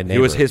 yeah, he's my neighbor. He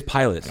was his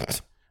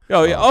pilot.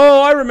 Oh, yeah.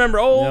 Oh, I remember.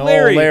 Oh, no,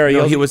 Larry.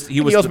 No, he owes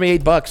me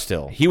 $8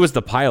 still. He was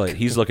the pilot.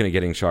 He's looking at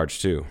getting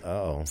charged, too.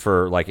 Oh.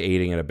 For, like,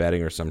 aiding and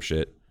abetting or some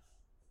shit.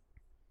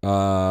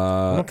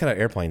 What kind of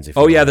airplanes?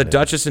 Yeah, the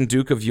Duchess and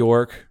Duke of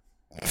York.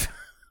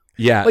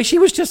 Yeah. Wait, she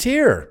was just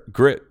here.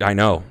 I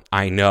know.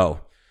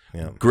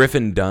 Yeah.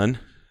 Griffin Dunn.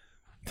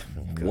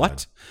 Oh,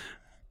 what?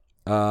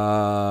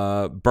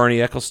 Bernie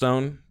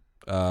Ecclestone.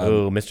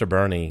 Mr.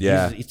 Bernie.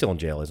 Yeah. He's still in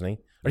jail, isn't he?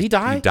 Or did he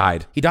die? He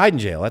died. He died in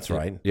jail. That's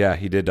right. Yeah,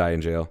 he did die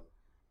in jail.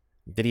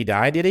 Did he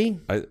die? Did he?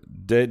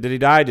 Did he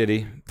die? Did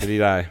he? Did he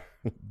die?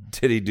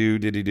 Did he do?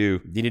 Did he do?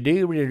 Did he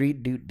do? Did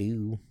he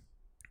do?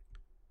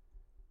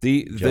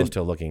 Joe's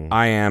still looking.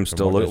 I am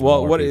still looking.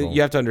 Well, what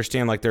you have to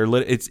understand, like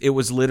it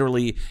was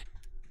literally.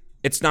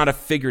 It's not a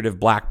figurative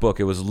black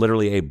book. It was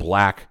literally a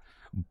black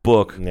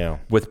book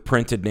with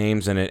printed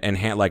names in it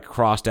and like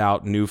crossed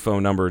out new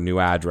phone number, new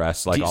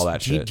address, like all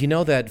that shit. Do you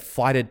know that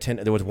flight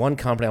attendant? There was one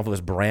company, I don't know if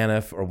it was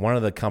Braniff or one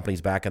of the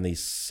companies back in the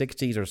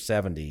 60s or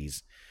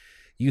 70s,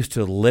 used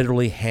to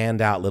literally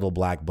hand out little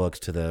black books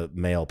to the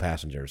male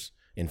passengers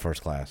in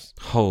first class.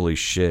 Holy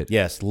shit!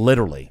 Yes,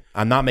 literally.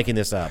 I'm not making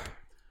this up.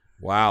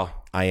 Wow,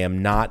 I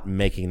am not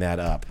making that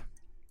up.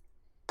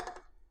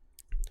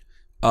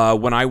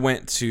 When I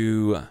went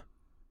to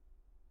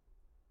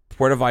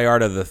Puerto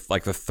Vallarta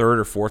the third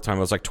or fourth time, I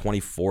was like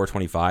 24,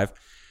 25.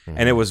 Mm-hmm.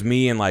 And it was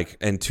me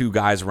and two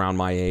guys around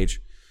my age.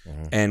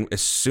 Mm-hmm. And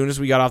as soon as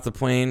we got off the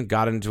plane,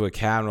 got into a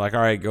cab, and we're like,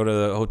 all right, go to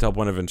the Hotel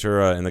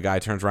Buenaventura. And the guy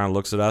turns around,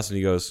 looks at us, and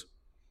he goes,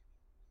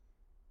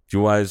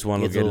 do you guys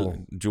want to get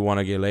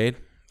laid?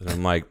 And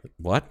I'm like,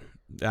 what?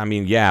 I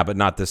mean, yeah, but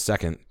not this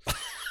second.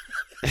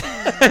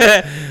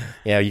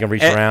 Yeah, you can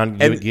reach around,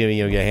 give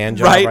me a hand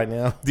job right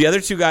now. The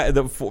other two guys,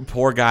 the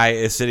poor guy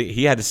is sitting.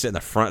 He had to sit in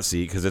the front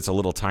seat because it's a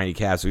little tiny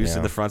cab. So he was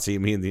in the front seat.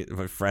 Me and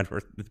my friend were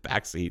in the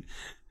back seat,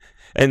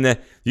 and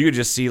you could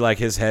just see like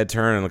his head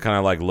turn and kind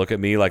of like look at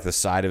me, like the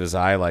side of his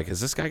eye, like, is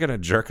this guy gonna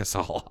jerk us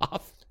all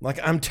off? Like,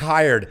 I'm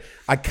tired.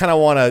 I kind of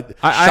want a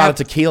shot of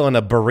tequila and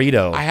a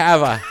burrito. I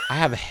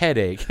have a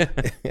headache.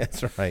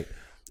 That's right.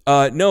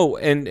 No,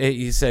 and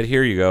he said,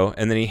 "Here you go,"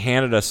 and then he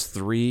handed us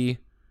 3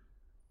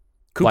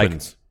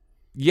 coupons.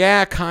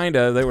 Yeah, kind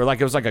of. They were like,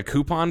 it was like a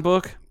coupon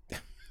book,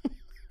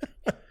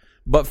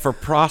 but for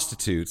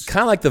prostitutes.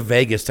 Kind of like the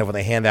Vegas stuff when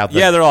they hand out.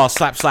 They're all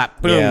slap,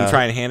 slap, boom,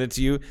 try and hand it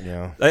to you.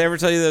 Yeah. Did I ever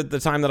tell you the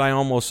time that I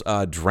almost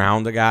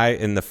drowned a guy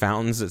in the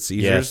fountains at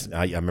Caesars? Yes,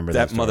 I remember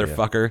that story,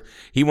 motherfucker. Yeah.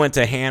 He went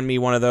to hand me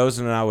one of those,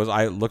 and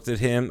I looked at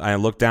him. I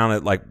looked down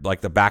at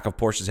like the back of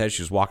Portia's head.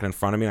 She was walking in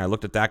front of me, and I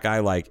looked at that guy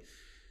like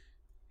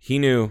he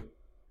knew.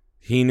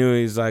 He knew.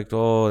 He's like,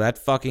 oh, that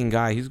fucking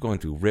guy, he's going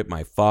to rip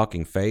my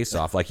fucking face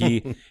off. Like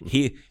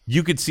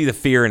you could see the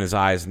fear in his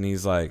eyes, and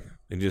he's like,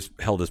 he just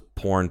held his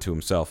porn to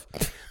himself.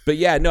 But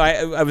yeah, no,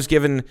 I was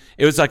given,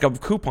 it was like a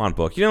coupon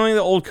book. You know, like the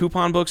old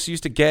coupon books you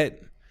used to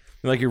get,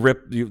 like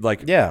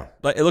yeah,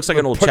 like it looks like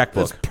an old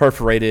checkbook, it's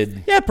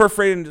perforated. Yeah,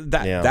 perforated.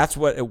 That's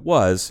what it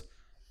was.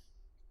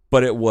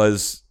 But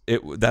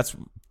that's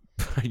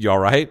you all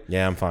right?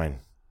 Yeah, I'm fine.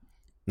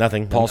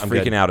 Nothing. Paul's I'm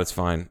freaking good. out. It's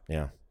fine.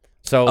 Yeah.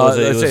 So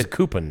it was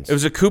coupons. It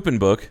was a coupon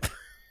book,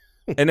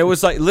 and it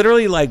was like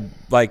literally like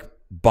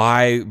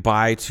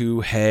buy 2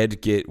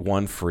 head get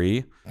 1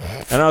 free,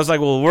 and I was like,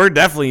 well, we're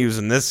definitely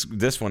using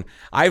this one.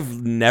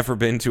 I've never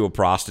been to a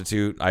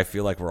prostitute. I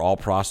feel like we're all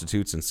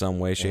prostitutes in some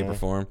way, shape, or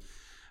form.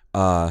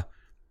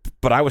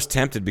 But I was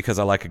tempted because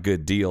I like a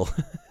good deal.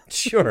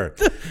 Sure.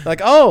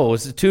 Like, oh,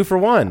 it's a 2 for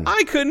 1.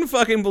 I couldn't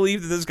fucking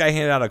believe that this guy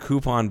handed out a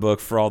coupon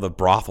book for all the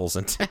brothels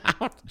in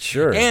town.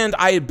 Sure. And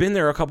I had been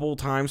there a couple of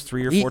times,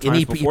 3 or 4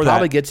 times before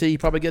that. He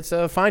probably gets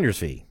a finder's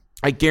fee.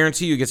 I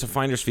guarantee you he gets a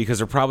finder's fee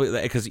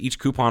because each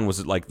coupon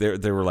was like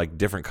there were like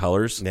different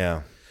colors.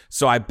 Yeah.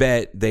 So I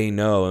bet they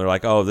know, and they're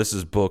like, oh, this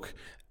is book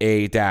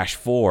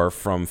A-4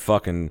 from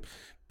fucking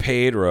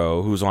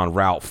Pedro, who's on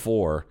Route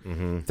 4.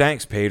 Mm-hmm.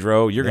 Thanks,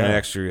 Pedro. You're going to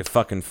extra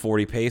fucking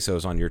 40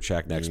 pesos on your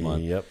check next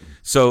month. Yep.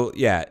 So,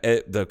 yeah,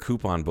 the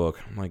coupon book.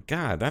 I'm like,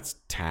 God, that's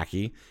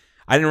tacky.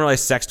 I didn't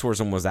realize sex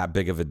tourism was that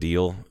big of a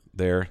deal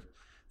there.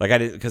 Like, I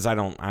didn't, because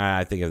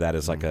I think of that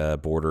as like a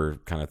border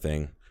kind of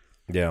thing.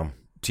 Yeah.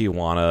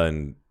 Tijuana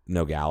and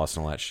Nogales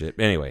and all that shit.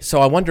 Anyway.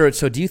 So I wonder,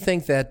 do you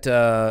think that,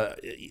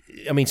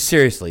 I mean,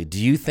 seriously, do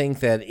you think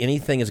that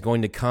anything is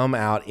going to come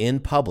out in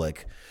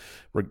public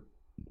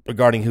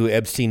regarding who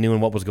Epstein knew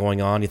and what was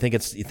going on? You think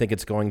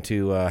it's going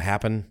to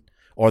happen,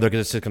 or they're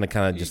just going to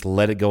kind of just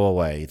let it go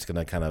away? It's going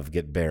to kind of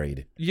get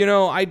buried. You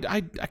know, I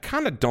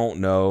kind of don't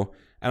know,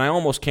 and I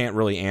almost can't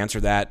really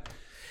answer that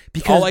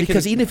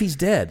because even if he's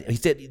dead,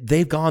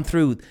 they've gone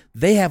through.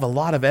 They have a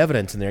lot of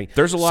evidence in there.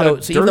 There's a lot of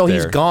dirt even though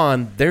he's there.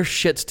 gone, there's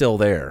shit still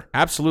there.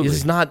 Absolutely,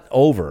 it's not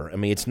over. I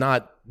mean, it's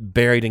not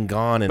buried and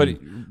gone. But do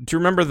you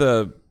remember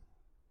the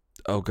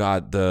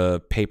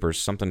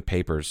papers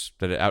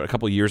that out a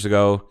couple of years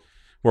ago?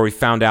 Where we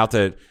found out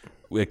that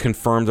it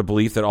confirmed the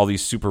belief that all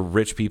these super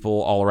rich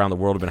people all around the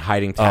world have been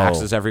hiding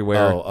taxes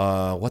everywhere.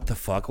 What the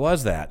fuck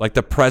was that? Like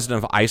the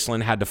president of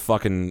Iceland had to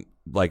fucking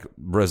like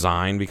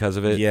resign because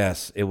of it.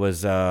 Yes, it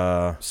was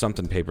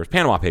something papers,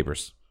 Panama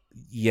Papers.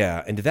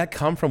 Yeah, and did that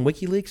come from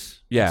WikiLeaks?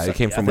 Yeah, it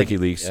came from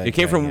WikiLeaks. It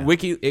came from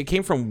It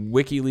came from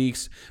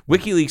WikiLeaks.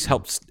 WikiLeaks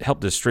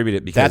helped distribute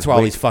it because that's why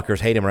all these fuckers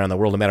hate him around the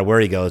world. No matter where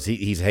he goes,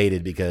 he's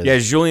hated because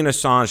Julian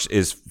Assange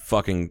is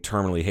fucking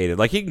terminally hated.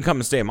 Like he can come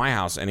and stay at my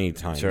house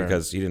anytime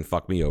because he didn't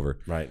fuck me over.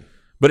 Right.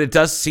 But it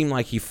does seem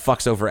like he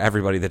fucks over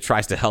everybody that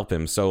tries to help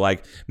him. So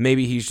like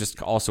maybe he's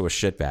just also a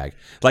shitbag.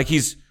 Like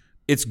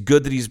it's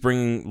good that he's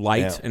bringing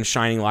light and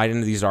shining light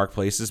into these dark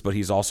places, but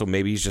he's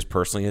just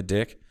personally a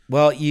dick.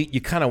 Well,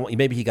 you kind of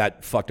maybe he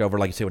got fucked over,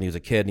 like you said, when he was a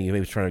kid, and he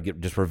maybe was trying to get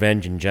just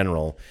revenge in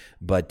general.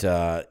 But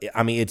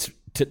I mean,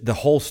 the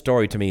whole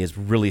story to me is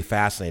really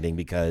fascinating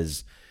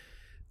because,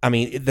 I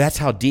mean, that's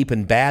how deep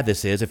and bad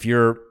this is. If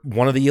you're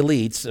one of the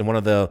elites and one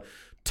of the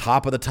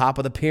top of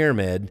the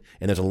pyramid,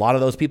 and there's a lot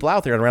of those people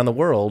out there and around the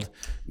world,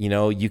 you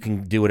know, you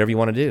can do whatever you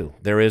want to do.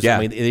 There is,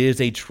 I mean, it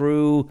is a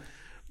true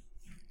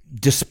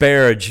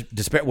disparage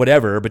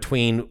whatever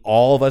between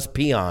all of us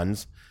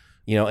peons.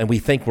 You know, and we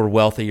think we're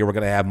wealthy or we're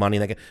going to have money.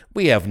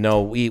 We have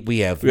no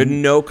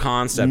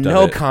concept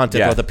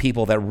of the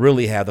people that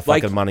really have the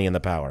fucking money and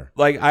the power.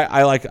 Like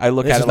I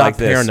look at it like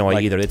this. It's not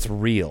paranoia either. It's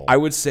real. I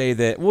would say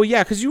that. Well,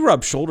 yeah, because you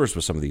rub shoulders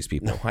with some of these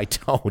people. No, I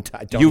don't.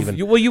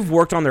 You've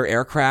worked on their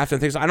aircraft and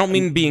things. I don't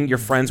mean being your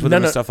friends with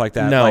them and stuff like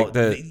that. No, like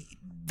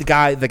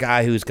the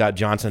guy who's got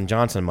Johnson &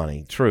 Johnson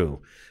money.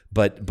 True,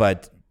 but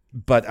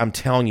I'm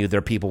telling you, there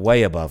are people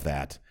way above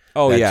that.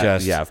 Oh,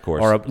 yeah, of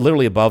course. Are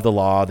literally above the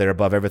law. They're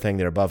above everything.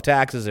 They're above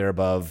taxes. They're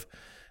above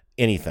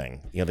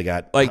anything. You know, they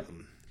got... Like,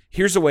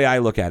 here's the way I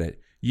look at it.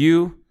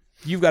 You've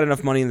got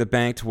enough money in the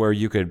bank to where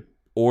you could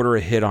order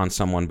a hit on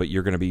someone, but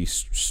you're going to be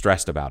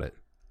stressed about it.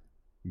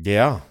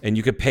 Yeah. And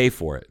you could pay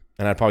for it.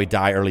 And I'd probably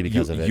die early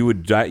because of it. You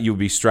would die. You would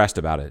be stressed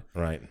about it.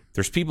 Right.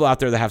 There's people out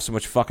there that have so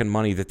much fucking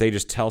money that they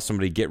just tell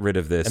somebody, get rid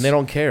of this. And they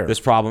don't care. This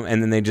problem, and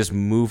then they just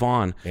move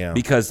on. Yeah.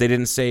 Because they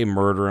didn't say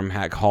murder him,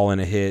 call in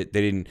a hit.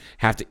 They didn't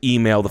have to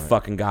email the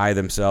fucking guy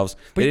themselves.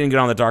 They didn't get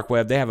on the dark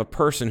web. They have a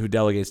person who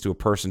delegates to a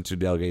person to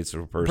delegates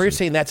to a person. But you're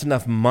saying that's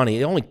enough money.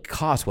 It only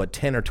costs, what,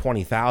 10 or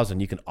 20,000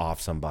 you can off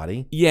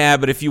somebody. Yeah,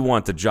 but if you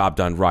want the job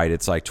done right,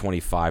 it's like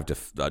 25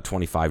 to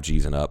 25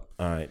 G's and up.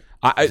 All right.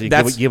 So you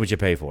get what you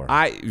pay for.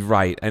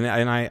 Right. And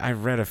I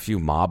read a few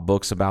mob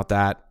books about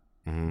that.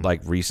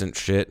 Like recent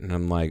shit, and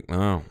I'm like,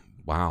 oh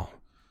wow,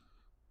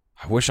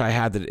 I wish I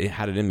had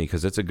it in me,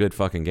 because it's a good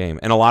fucking game.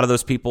 And a lot of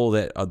those people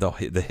that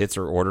the hits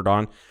are ordered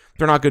on,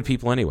 they're not good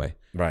people anyway.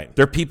 Right.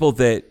 They're people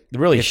that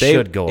really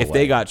should go away. If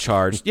they got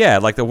charged, yeah,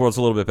 like the world's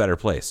a little bit better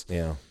place.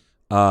 Yeah.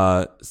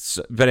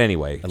 But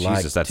anyway,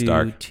 Jesus, that's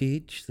dark. To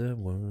teach the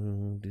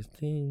world to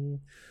sing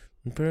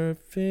in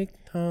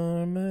perfect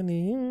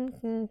harmony.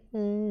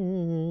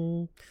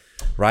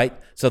 Right?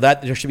 So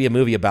that there should be a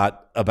movie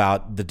about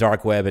the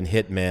dark web and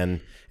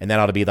hitmen, and that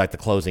ought to be like the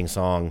closing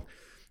song.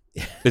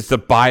 It's the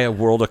Buy a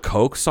World of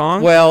Coke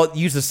song? Well,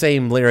 use the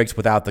same lyrics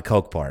without the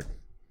Coke part.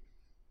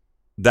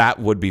 That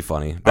would be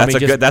funny.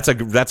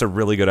 That's a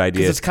really good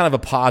idea. It's kind of a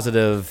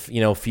positive,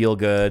 feel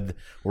good.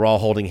 We're all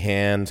holding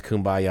hands,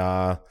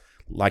 kumbaya.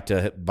 Like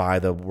to buy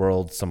the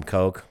world some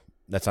Coke.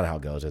 That's not how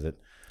it goes, is it?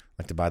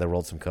 Like to buy the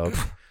world some Coke.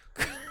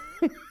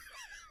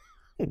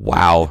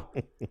 Wow.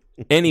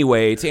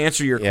 Anyway, to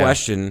answer your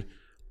question,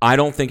 I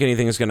don't think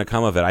anything is going to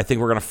come of it. I think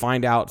we're going to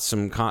find out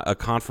a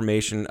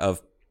confirmation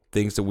of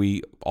things that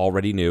we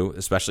already knew,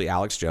 especially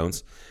Alex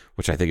Jones,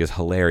 which I think is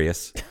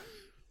hilarious.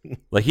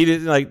 Like he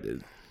didn't like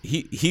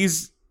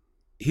he's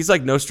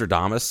like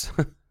Nostradamus,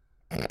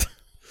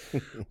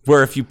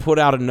 where if you put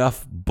out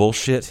enough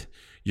bullshit,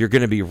 you're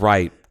going to be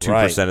right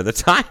 2% of the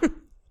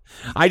time.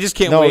 I just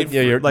can't wait.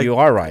 You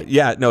are right.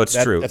 Yeah, no, it's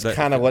true. That's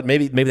kind of what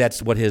maybe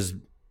that's what his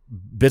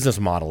business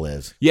model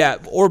is. Yeah,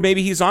 or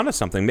maybe he's onto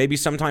something. Maybe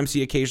sometimes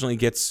he occasionally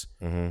gets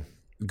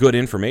good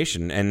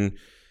information. And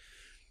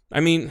I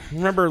mean,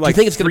 remember, like,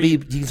 do you think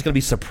it's going to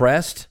be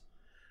suppressed?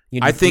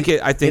 I think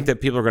that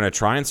people are going to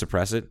try and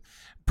suppress it.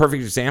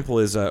 Perfect example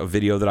is a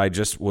video that I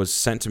just was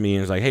sent to me, and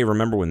it was like, hey,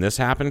 remember when this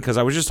happened? Because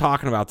I was just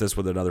talking about this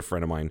with another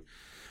friend of mine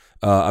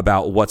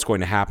about what's going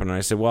to happen, and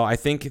I said, well, I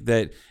think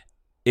that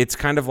it's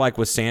kind of like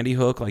with Sandy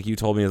Hook, like you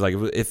told me, is like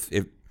if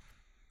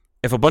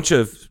a bunch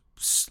of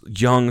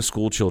young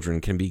school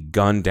children can be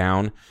gunned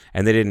down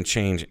and they didn't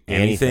change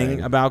anything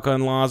about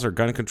gun laws or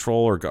gun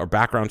control or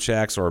background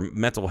checks or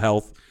mental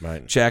health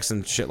checks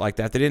and shit like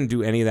that. They didn't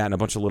do any of that in a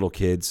bunch of little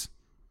kids,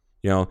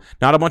 not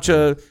a bunch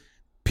of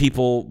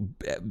people,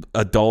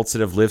 adults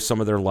that have lived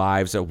some of their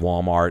lives at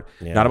Walmart,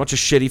 not a bunch of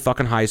shitty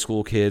fucking high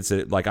school kids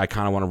that like I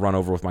kind of want to run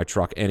over with my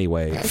truck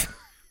anyway,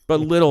 but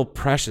little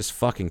precious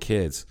fucking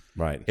kids.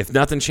 Right. If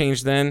nothing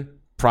changed then,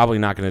 probably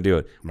not going to do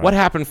it. Right. What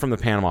happened from the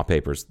Panama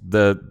Papers?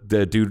 The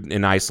dude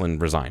in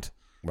Iceland resigned.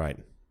 Right.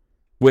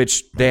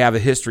 Which they have a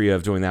history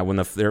of doing that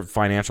when their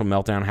financial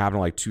meltdown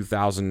happened, like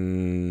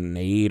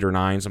 2008 or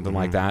 9, something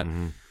like that,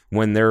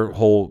 when their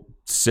whole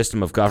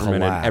system of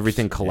government and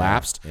everything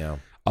collapsed. Yeah.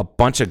 A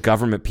bunch of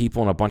government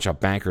people and a bunch of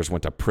bankers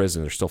went to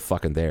prison. They're still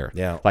fucking there.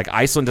 Yeah. Like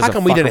Iceland doesn't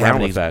fuck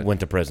around with that. Went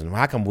to prison?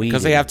 How come we?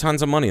 Because they have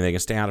tons of money and they can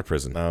stay out of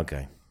prison.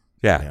 Okay.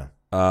 Yeah.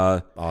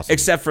 Awesome.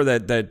 Except for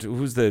that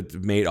who's the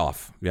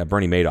Madoff? Yeah,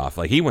 Bernie Madoff.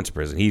 Like he went to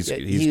prison. He's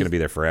going to be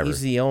there forever.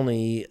 He's the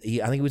only.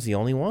 I think he was the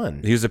only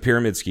one. He was a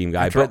pyramid scheme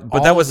guy. After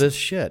but that was this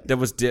shit. That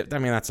was. I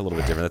mean, that's a little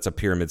bit different. That's a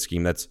pyramid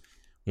scheme. That's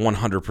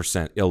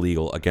 100%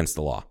 illegal against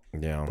the law.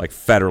 Yeah. Like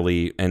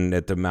federally, and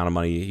at the amount of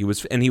money he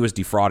was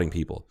defrauding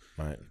people.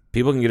 Right.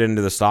 People can get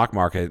into the stock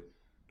market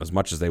as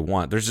much as they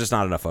want. There's just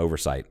not enough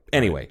oversight.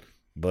 Anyway.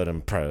 But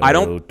I'm proud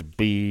to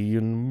be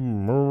an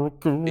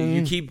American.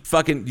 You keep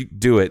fucking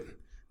do it.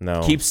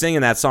 No. Keep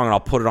singing that song and I'll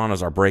put it on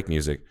as our break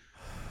music.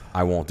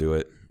 I won't do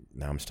it.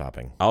 No, I'm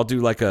stopping. I'll do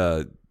like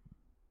a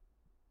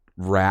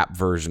rap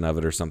version of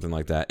it or something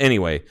like that.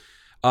 Anyway,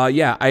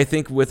 I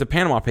think with the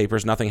Panama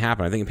Papers, nothing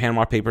happened. I think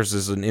Panama Papers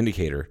is an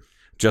indicator,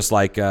 just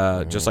like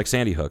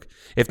Sandy Hook.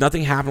 If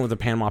nothing happened with the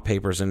Panama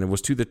Papers and it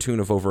was to the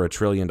tune of over $1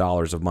 trillion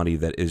of money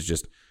that is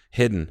just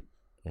hidden,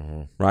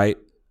 right,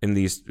 in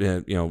these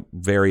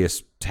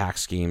various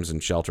tax schemes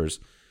and shelters,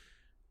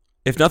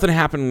 if nothing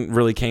happened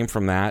really came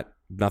from that,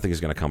 nothing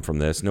is going to come from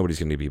this. Nobody's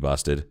going to be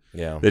busted.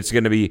 Yeah.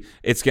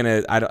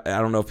 I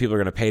don't know if people are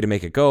going to pay to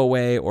make it go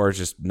away or it's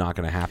just not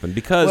going to happen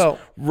because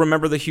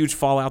remember the huge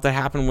fallout that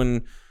happened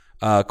when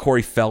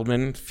Corey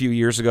Feldman a few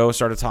years ago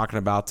started talking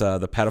about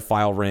the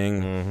pedophile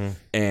ring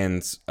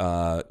and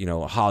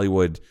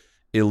Hollywood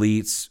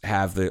elites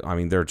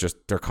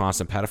they're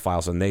constant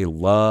pedophiles and they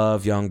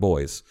love young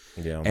boys.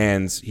 Yeah.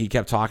 And he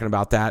kept talking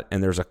about that.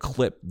 And there's a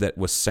clip that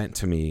was sent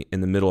to me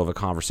in the middle of a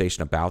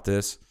conversation about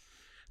this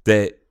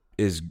that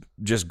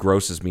just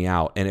grosses me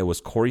out, and it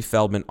was Corey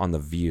Feldman on The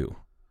View.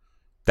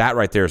 That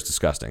right there is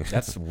disgusting.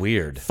 That's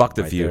weird. Fuck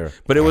The View. There.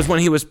 But it was when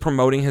he was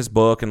promoting his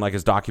book and like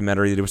his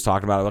documentary that he was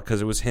talking about,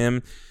 because it was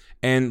him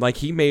And like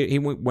he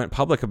went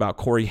public about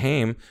Corey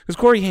Haim because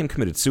Corey Haim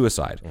committed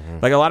suicide.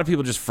 Like a lot of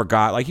people just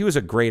forgot. Like he was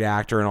a great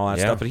actor and all that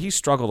stuff, but he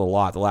struggled a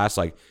lot the last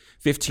like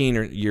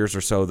 15 years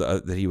or so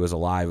that he was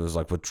alive. It was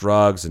like with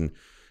drugs and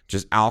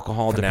just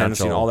alcohol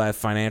dependency and all that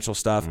financial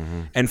stuff.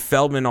 And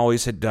Feldman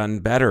always had done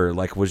better,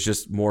 like was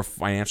just more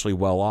financially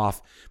well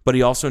off. But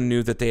he also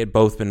knew that they had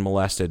both been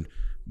molested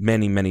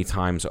many, many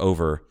times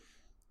over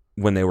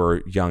when they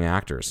were young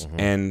actors.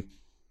 And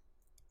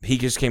he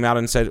just came out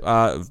and said,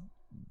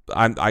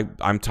 I'm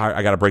tired.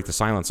 I got to break the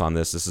silence on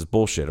this. This is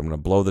bullshit. I'm going to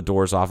blow the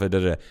doors off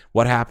it.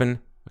 What happened?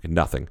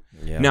 Nothing.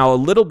 Yeah. Now, a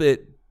little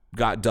bit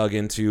got dug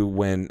into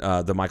when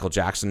the Michael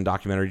Jackson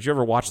documentary. Did you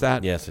ever watch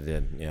that? Yes, I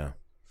did. Yeah.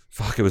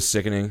 Fuck, it was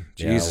sickening.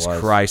 Jesus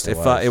Christ.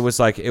 It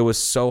was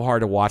so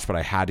hard to watch, but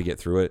I had to get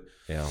through it.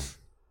 Yeah.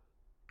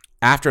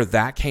 After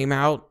that came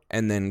out,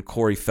 and then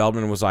Corey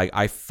Feldman was like,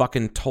 I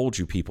fucking told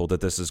you people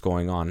that this is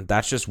going on.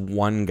 That's just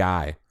one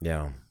guy.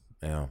 Yeah.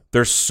 Yeah.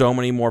 There's so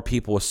many more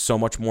people with so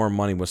much more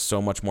money, with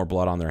so much more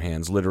blood on their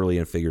hands, literally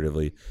and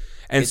figuratively.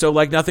 And so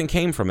like nothing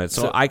came from it.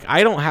 So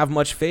I don't have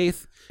much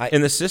faith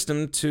in the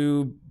system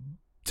to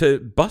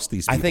bust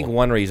these people. I think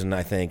one reason, now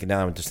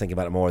I'm just thinking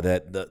about it more,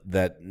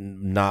 that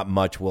not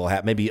much will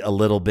happen. Maybe a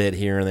little bit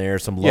here and there.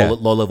 Some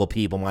low-level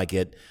people might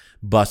get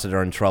busted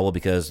or in trouble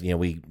because,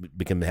 we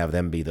can have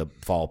them be the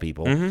fall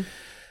people.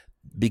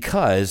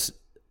 Because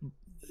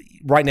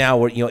right now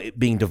we're,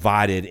 being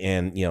divided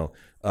and,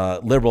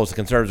 liberals and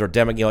conservatives are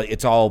Democrats.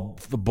 It's all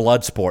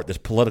blood sport. This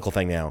political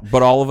thing now.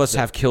 But all of us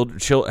have killed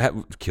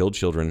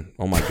children.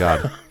 Oh my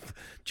God,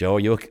 Joe, are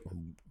you?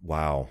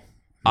 Wow.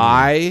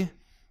 I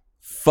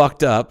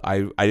fucked up.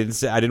 I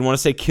didn't want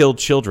to say killed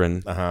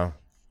children.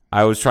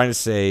 I was trying to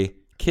say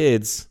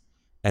kids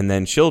and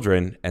then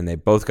children, and they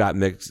both got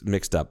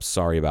mixed up.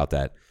 Sorry about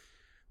that.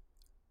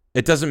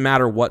 It doesn't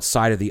matter what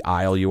side of the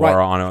aisle you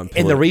are on.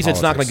 And the reason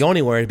it's not going to go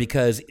anywhere is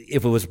because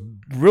if it was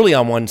really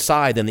on one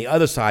side, then the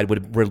other side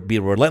would be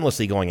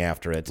relentlessly going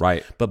after it.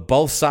 Right. But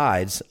both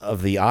sides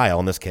of the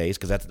aisle in this case,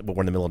 because that's what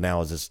we're in the middle of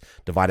now, is this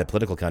divided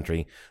political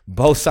country,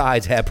 both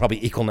sides have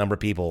probably equal number of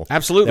people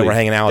that were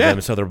hanging out with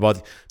them. So they're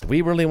both, do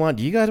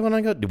you guys want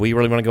to go? Do we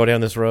really want to go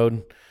down this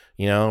road?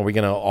 Are we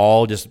going to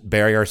all just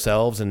bury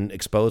ourselves and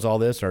expose all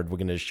this, or are we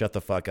going to shut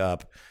the fuck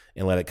up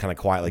and let it kind of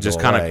quietly go away? Just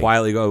kind of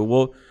quietly go,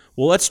 well,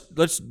 let's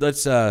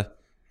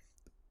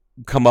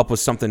come up with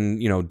something,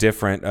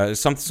 different,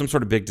 some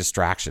sort of big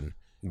distraction.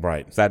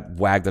 Right. That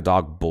wag the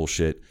dog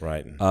bullshit.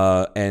 Right.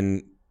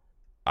 And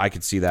I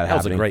could see that happening.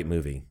 That was a great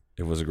movie.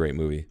 It was a great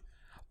movie.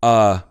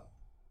 What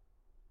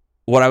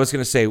I was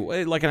going to say,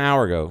 like an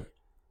hour ago.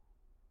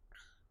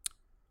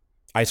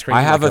 Ice cream?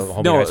 I have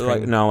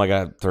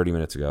like 30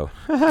 minutes ago.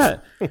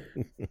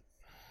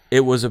 It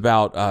was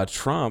about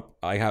Trump.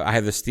 I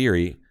have this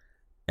theory.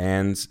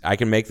 And I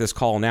can make this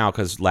call now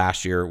because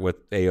last year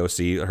with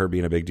AOC, her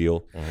being a big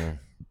deal,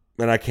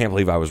 and I can't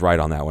believe I was right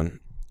on that one.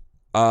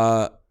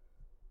 I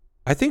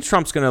think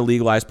Trump's going to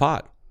legalize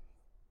pot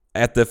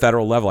at the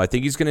federal level. I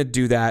think he's going to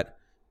do that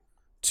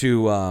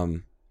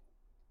to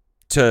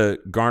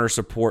garner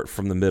support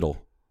from the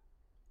middle,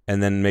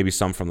 and then maybe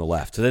some from the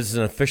left. So this is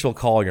an official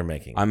call you're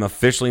making. I'm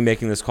officially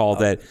making this call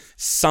that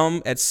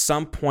at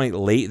some point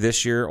late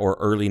this year or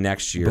early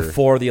next year,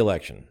 before the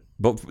election.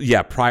 But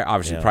prior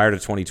to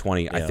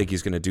 2020, I think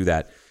he's going to do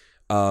that.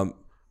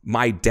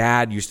 My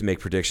dad used to make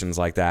predictions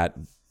like that.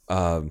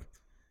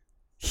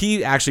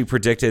 He actually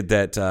predicted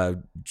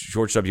that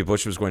George W.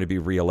 Bush was going to be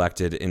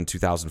reelected in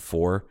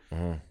 2004,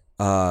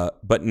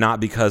 but not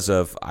because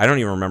of, I don't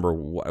even remember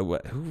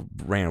who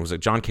ran. Was it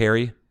John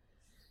Kerry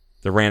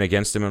that ran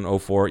against him in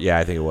 2004? Yeah,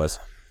 I think it was.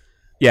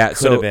 Yeah,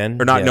 Could have been.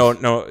 Or not?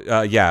 Yes.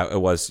 No. Yeah, it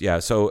was. Yeah.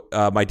 So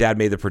my dad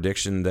made the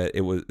prediction that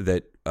it was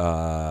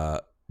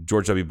that.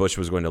 George W. Bush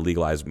was going to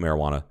legalize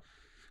marijuana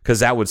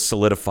because that would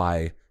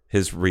solidify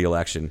his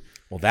reelection.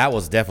 Well, that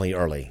was definitely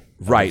early.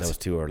 Right. That was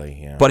too early,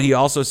 yeah. But he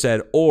also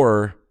said,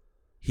 or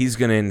he's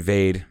going to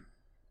invade,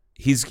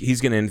 he's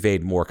going to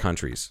invade more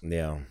countries.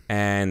 Yeah.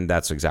 And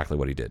that's exactly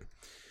what he did.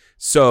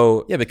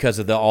 So. Yeah, because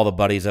of all the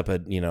buddies up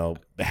at,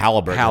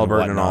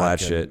 Halliburton and all that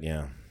shit.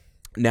 Yeah.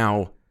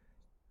 Now,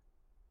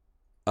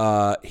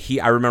 I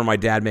remember my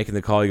dad making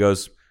the call. He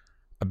goes,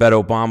 I bet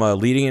Obama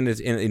leading in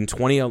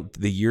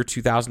the year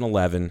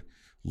 2011,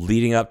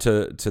 leading up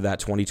to that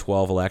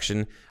 2012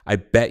 election, I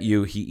bet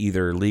you he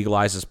either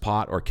legalizes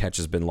pot or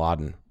catches bin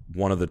Laden.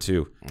 One of the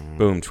two.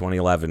 Boom,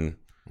 2011.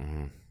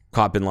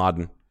 Caught bin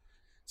Laden.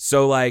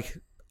 So like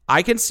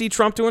I can see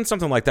Trump doing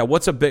something like that.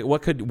 What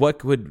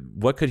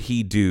could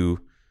he do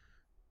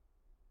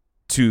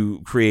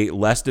to create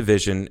less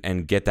division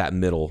and get that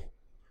middle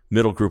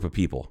group of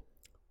people?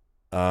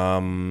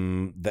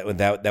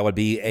 That would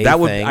be a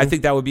thing. I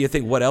think that would be a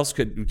thing. What else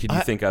could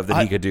you think of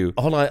that he could do?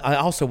 Hold on. I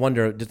also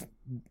wonder, just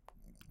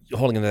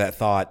holding into that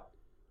thought,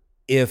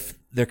 if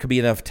there could be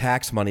enough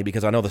tax money,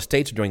 because I know the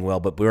states are doing well,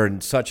 but we're in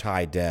such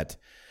high debt.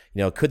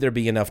 Could there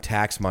be enough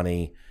tax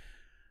money?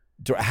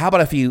 How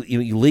about if you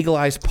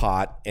legalize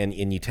pot and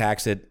you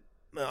tax it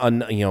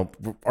on,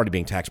 already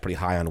being taxed pretty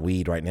high on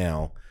weed right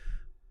now.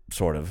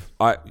 sort of.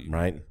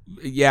 Right?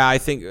 Yeah, I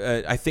think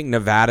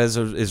Nevada's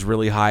is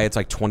really high. It's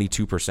like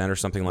 22% or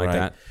something like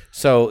that.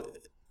 So,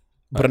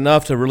 but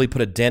enough to really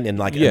put a dent in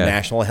like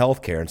national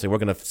health care and say we're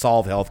going to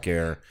solve health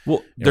care.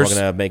 Well, we're going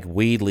to make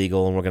weed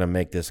legal and we're going to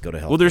make this go to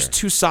health. Well, there's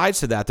two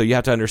sides to that, though. You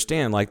have to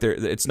understand, like,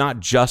 it's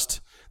not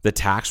just the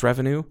tax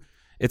revenue;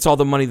 it's all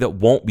the money that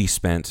won't be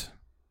spent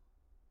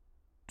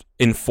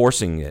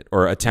enforcing it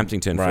or attempting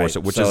to enforce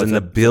it, which is in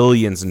the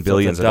billions and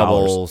billions of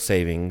dollars. Double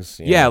savings.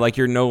 Yeah, like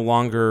you're no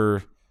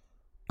longer.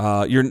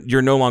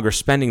 You're no longer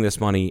spending this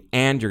money,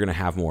 and you're going to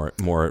have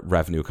more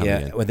revenue coming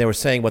in. When they were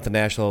saying what the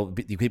national,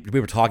 we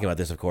were talking about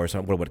this, of course,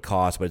 what it would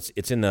cost, but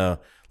it's in the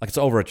it's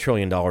over $1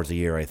 trillion a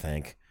year, I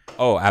think.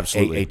 Oh,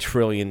 absolutely, a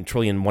trillion,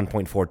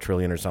 1.4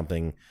 trillion or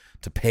something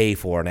to pay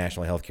for a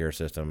national healthcare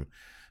system.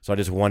 So I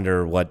just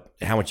wonder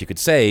how much you could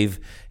save,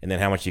 and then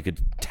how much you could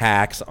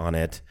tax on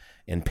it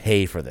and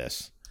pay for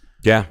this.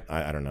 Yeah,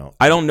 I don't know.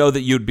 I don't know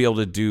that you'd be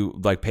able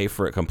to pay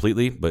for it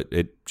completely, but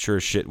it sure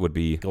as shit would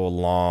go a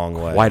long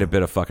way. Quite a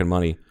bit of fucking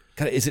money.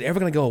 God, is it ever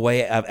going to go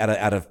away out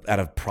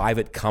of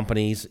private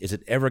companies? Is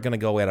it ever going to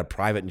go away out of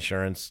private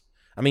insurance?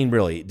 I mean,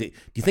 really, do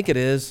you think it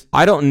is?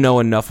 I don't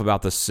know enough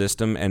about the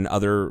system and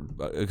other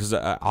because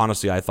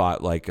honestly, I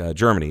thought like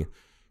Germany.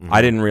 Mm-hmm.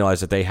 I didn't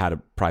realize that they had a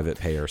private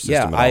payer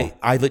system.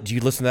 Yeah, do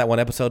you listen to that one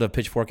episode of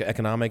Pitchfork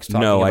Economics?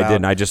 No, I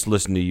didn't. I just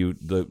listened to you.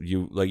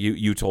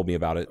 You told me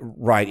about it,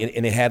 right?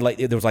 And it had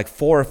there was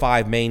 4 or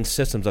 5 main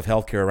systems of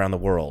healthcare around the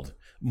world.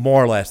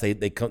 More or less, they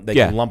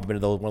can lump them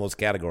into one of those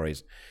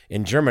categories.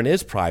 And German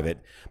is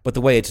private, but the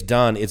way it's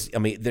done,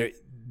 the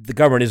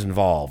government is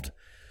involved,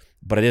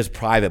 but it is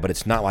private. But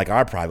it's not like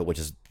our private, which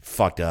is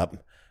fucked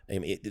up. I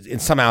mean, and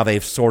somehow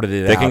they've sorted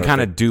it out. They can kind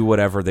of do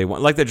whatever they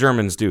want, like the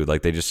Germans do.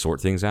 Like they just sort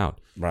things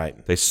out.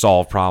 Right. They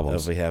solve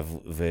problems. We have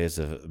ways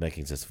of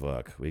making this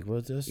work. We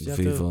will just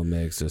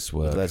makes this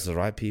work. Let the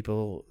right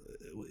people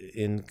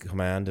in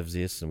command of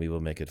this, and we will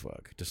make it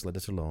work. Just let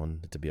us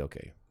alone to be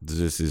okay.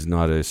 This is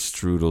not a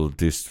strudel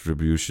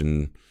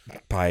distribution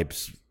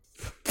pipes.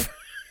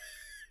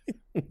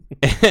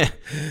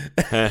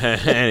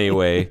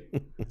 Anyway,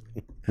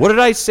 what did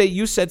I say?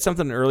 You said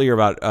something earlier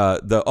about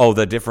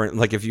the different,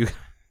 like if you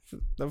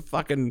the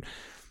fucking, did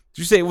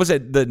you say was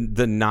it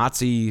the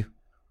Nazi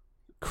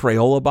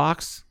Crayola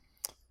box?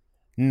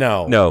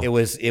 No. It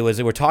was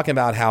we're talking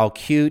about how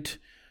cute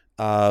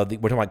we're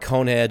talking about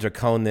cone heads or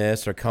cone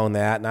this or cone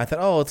that, and I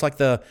thought, it's like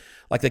the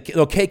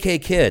KK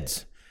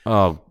kids.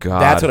 Oh God,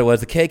 that's what it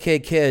was, the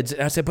KK kids.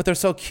 And I said, but they're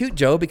so cute,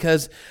 Joe,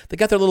 because they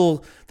got their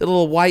little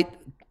white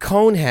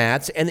cone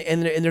hats, and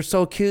they're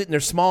so cute, and they're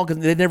small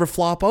because they never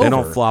flop over. They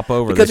don't flop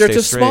over because they're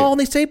just straight. Small and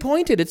they stay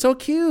pointed. It's so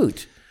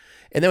cute.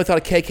 And then we thought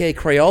of KK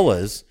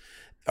Crayolas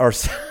or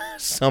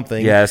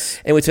something.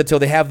 Yes. And we said, so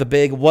they have the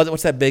big,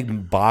 what's that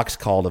big box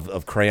called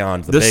of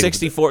crayons? The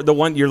 64, the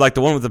one, you're like the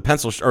one with the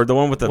pencil, or the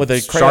one with the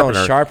crayon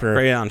sharpener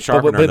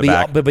in the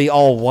back. But it'd be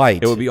all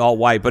white. It would be all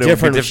white, but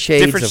different it would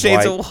be different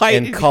shades of white.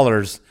 And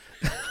colors.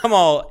 I'm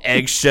all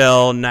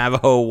eggshell,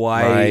 Navajo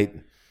white. Right.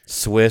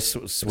 Swedish.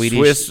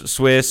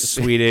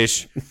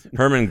 Swedish.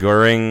 Hermann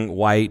Goering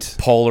white.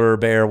 Polar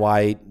bear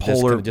white.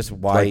 Just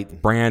white.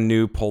 Like brand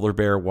new polar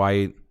bear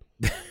white.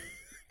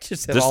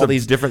 Just all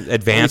these different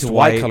advanced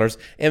white colors,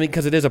 and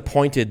because it is a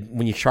pointed,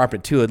 when you sharpen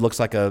it too, it looks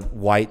like a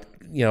white,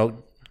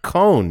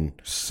 cone.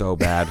 So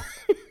bad.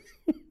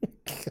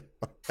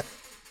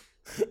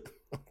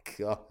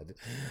 God.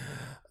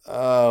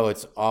 Oh,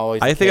 it's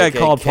always. I think KKK. I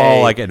called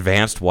Paul like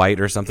advanced white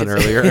or something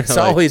earlier. It's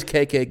always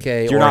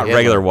KKK. You're not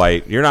regular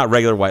white. You're not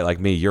regular white like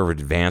me. You're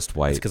advanced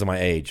white. It's because of my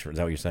age. Is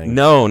that what you're saying?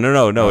 No.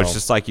 It's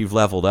just like you've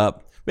leveled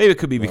up. Maybe it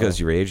could be because of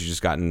your age. You've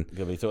just gotten.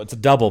 So it's a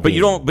double. But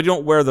you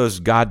don't wear those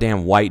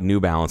goddamn white New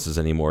Balances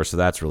anymore. So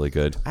that's really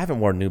good. I haven't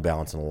worn New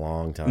Balance in a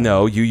long time.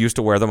 No, you used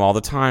to wear them all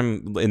the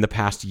time. In the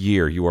past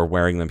year, you were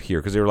wearing them here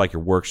because they were like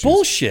your work shoes.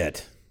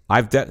 Bullshit.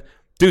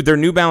 Dude, they're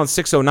New Balance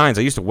 609s.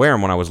 I used to wear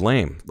them when I was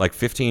lame, like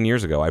 15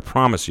 years ago. I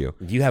promise you.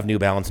 You have New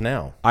Balance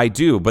now. I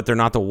do, but they're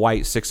not the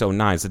white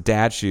 609s. The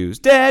dad shoes.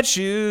 Dad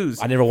shoes.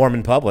 I never wore them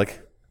in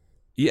public.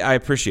 Yeah, I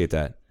appreciate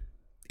that.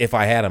 If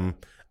I had them,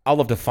 I'd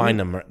love to find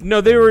them.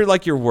 No, they were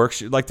like your work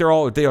shoes. Like they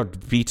are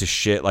beat to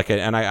shit. Like,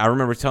 and I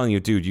remember telling you,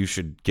 dude, you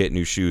should get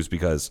new shoes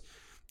because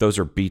those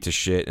are beat to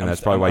shit, and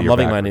that's probably why you're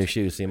loving my new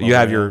shoes. You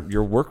have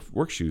your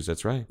work shoes.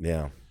 That's right.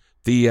 Yeah.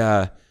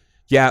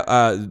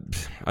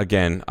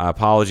 Again,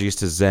 apologies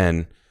to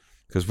Zen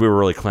because we were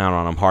really clowning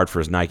on him hard for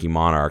his Nike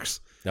Monarchs.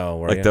 Oh,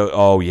 were like you?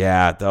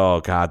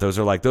 Oh God, those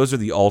are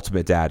the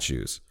ultimate dad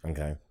shoes.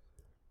 Okay.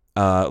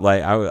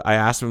 I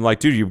asked him, like,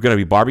 dude, you're gonna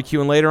be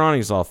barbecuing later on?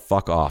 He's all,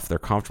 fuck off. They're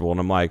comfortable, and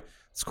I'm like,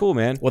 it's cool,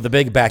 man. Well, the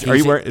big back.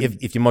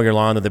 If you mow your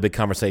lawn, the big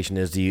conversation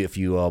is, if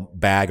you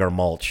bag or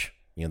mulch?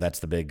 That's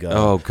the big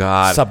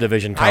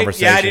subdivision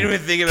conversation. I didn't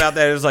even think about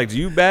that. It was like, do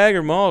you bag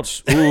or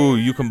mulch? Ooh,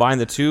 you combine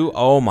the two?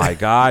 Oh my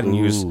God! And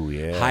use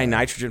high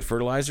nitrogen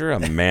fertilizer. A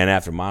man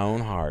after my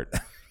own heart.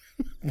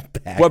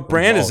 What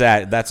brand is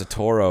that? That's a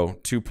Toro,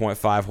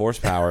 2.5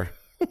 horsepower.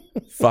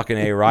 Fucking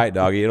A right,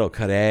 doggy. It'll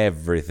cut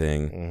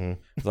everything. Mm-hmm.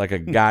 It's like a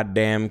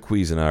goddamn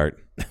Cuisinart.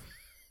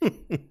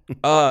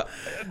 I've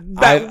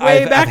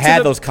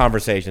had those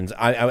conversations.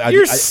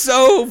 You're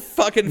so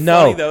fucking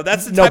funny, though.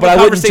 That's the type but of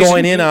I wouldn't conversation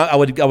join in. I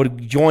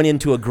would join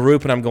into a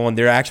group, and I'm going.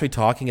 They're actually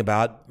talking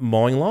about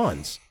mowing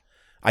lawns.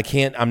 I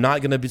can't. I'm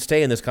not going to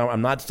stay in this.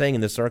 I'm not staying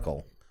in this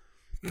circle.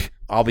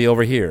 I'll be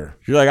over here.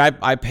 You're like,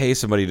 I pay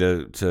somebody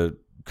to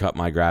cut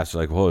my grass.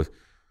 You're like, well,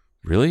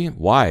 really?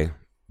 Why?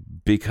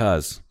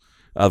 Because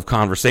of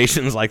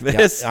conversations like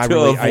this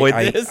avoid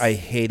this. I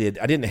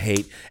didn't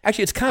hate.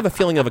 Actually, it's kind of a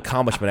feeling of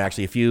accomplishment.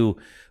 Actually, if you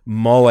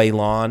mow a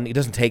lawn, it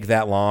doesn't take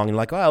that long. And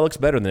like, oh, it looks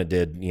better than it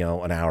did,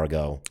 an hour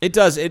ago. It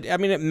does. It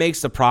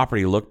makes the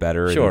property look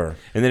better. Sure.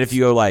 And then if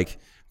you go like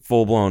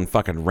full blown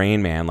fucking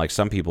Rain Man, like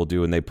some people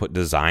do, and they put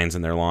designs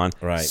in their lawn.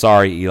 Right.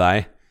 Sorry,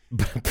 Eli.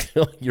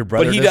 Your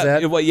brother does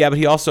that? Well, yeah, but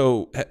he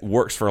also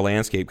works for a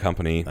landscape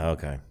company.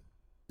 Okay.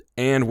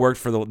 And worked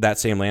for that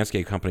same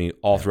landscape company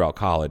all throughout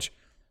college.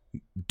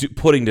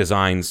 Putting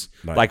designs,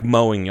 like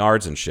mowing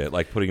yards and shit,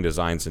 like putting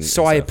designs in.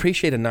 So I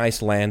appreciate a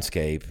nice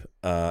landscape,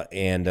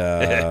 and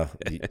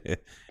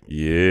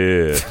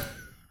yeah.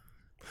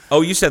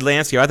 Oh, you said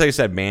landscape. I thought you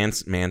said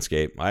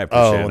manscape. I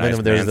appreciate.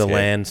 Then there's the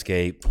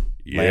landscape,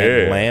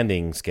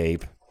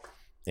 landingscape.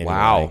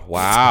 Anyway.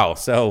 Wow.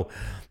 So,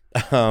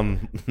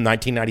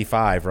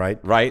 1995, right?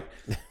 Right.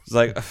 It's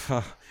like,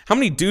 how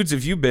many dudes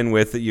have you been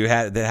with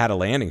that had a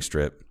landing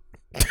strip?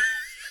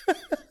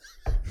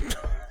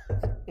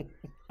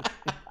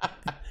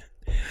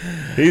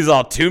 He's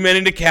all too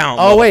many to count.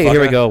 Oh, wait,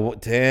 here we go.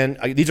 10.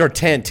 These are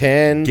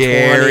 10.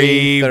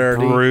 Gary, 20,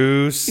 30.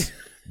 Bruce,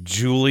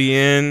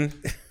 Julian.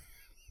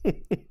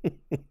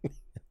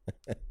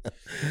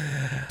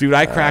 Dude,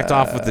 I cracked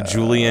off with the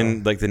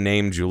Julian, like the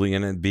name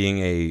Julian, and being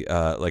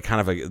a like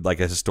kind of a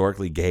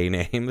historically gay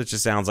name. It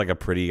just sounds like a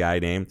pretty guy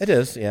name. It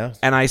is, yeah.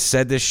 And I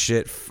said this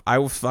shit. I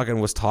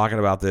was talking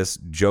about this,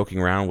 joking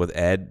around with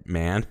Ed,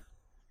 man.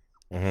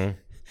 Mm-hmm.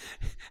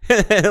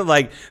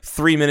 Like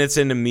 3 minutes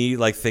into me,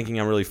 like thinking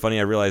I'm really funny,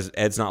 I realized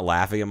Ed's not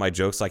laughing at my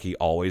jokes like he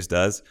always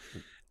does.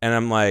 And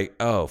I'm like,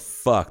 oh,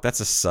 fuck, that's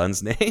a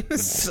son's name.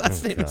 His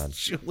son's name is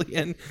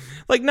Julian.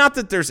 Like, not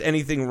that there's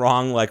anything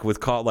wrong, like, with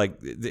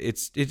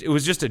it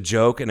was just a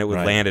joke, and it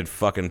landed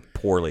fucking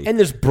poorly. And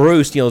there's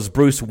Bruce, there's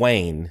Bruce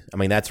Wayne. I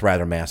mean, that's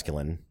rather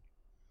masculine.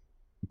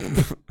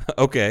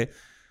 Okay.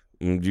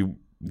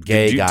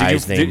 Gay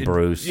guys named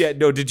Bruce. Yeah,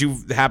 no, did you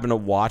happen to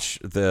watch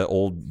the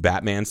old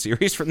Batman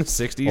series from the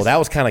 60s? Well, that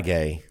was kind of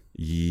gay.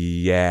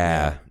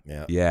 Yeah.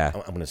 I'm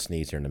going to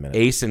sneeze here in a minute.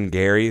 Ace and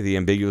Gary, the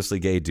ambiguously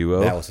gay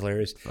duo. That was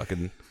hilarious.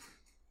 Fucking.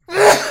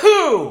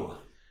 Paul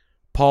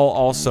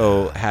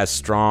also has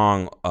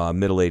strong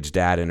middle-aged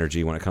dad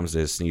energy when it comes to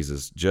his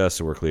sneezes, just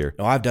so we're clear.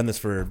 No, I've done this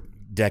for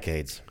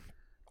decades.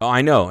 Oh,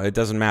 I know. It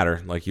doesn't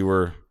matter. Like, you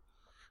were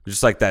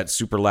just like that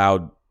super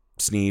loud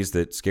sneeze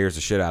that scares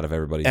the shit out of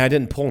everybody. And I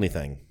didn't pull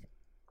anything.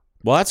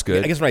 Well, that's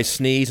good. I guess when I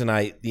sneeze and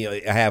I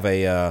have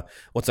a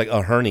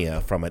a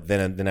hernia from it,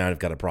 then I've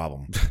got a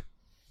problem.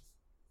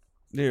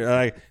 You're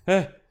like,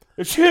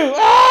 achoo,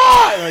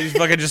 ah! And I just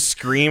fucking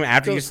scream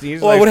after you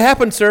sneeze. Well, what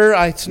happened, sir?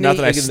 I sneezed. Not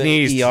that I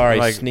sneezed.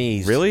 I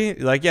sneezed. Really?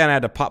 Like, yeah, and I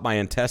had to pop my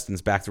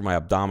intestines back through my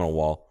abdominal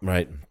wall.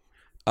 Right.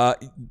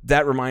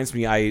 That reminds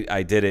me,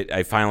 I did it.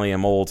 I finally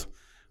am old.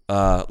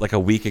 Like a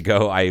week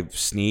ago, I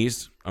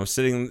sneezed. I was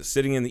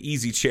sitting in the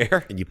easy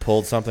chair. And you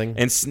pulled something?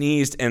 And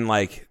sneezed and,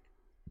 like,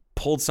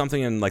 pulled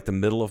something in, like, the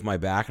middle of my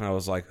back. And I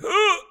was like,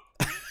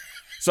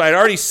 so I'd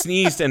already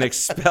sneezed and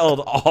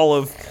expelled all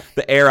of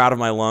the air out of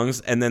my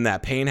lungs. And then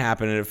that pain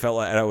happened. And it felt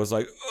like, and I was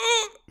like,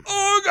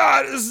 oh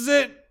God, this is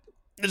it.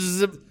 This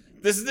is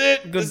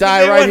it. I'm going to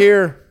die right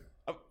here.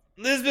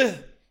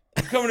 Elizabeth,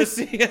 I'm coming to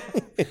see you.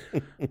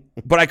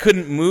 But I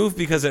couldn't move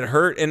because it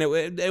hurt. And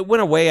it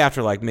went away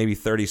after like maybe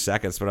 30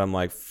 seconds. But I'm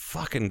like,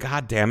 fucking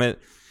God damn it.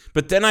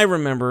 But then I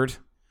remembered.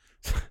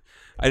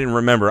 I didn't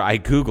remember. I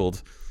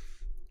Googled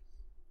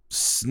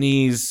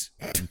sneeze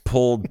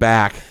pulled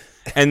back.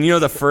 And you know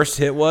the first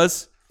hit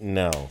was?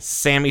 No.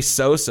 Sammy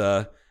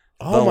Sosa.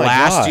 Oh, my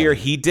last God. year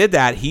he did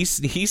that. He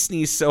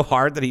sneezed so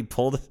hard that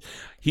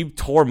he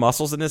tore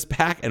muscles in his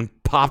back and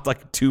popped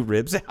like 2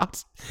 ribs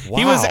out. Wow.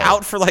 He was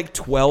out for like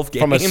 12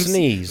 games. From a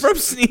sneeze. From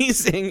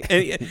sneezing.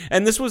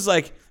 And this was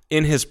like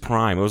in his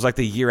prime. It was like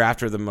the year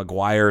after the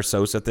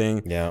Maguire-Sosa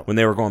thing. Yeah. When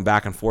they were going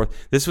back and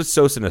forth. This was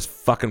Sosa in his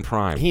fucking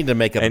prime. He needed to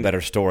make up a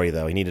better story,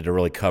 though. He needed to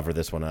really cover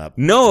this one up.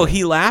 No,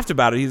 he laughed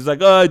about it. He's like,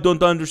 oh, I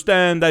don't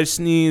understand. I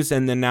sneeze,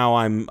 and then now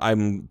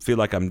I'm feel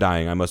like I'm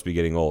dying. I must be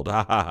getting old.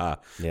 Ha ha ha.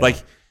 Yeah.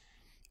 Like,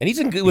 and he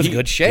was in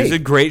good shape. He was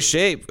in great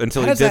shape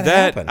until How he did does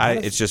that.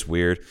 happen? It's just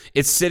weird.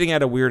 It's sitting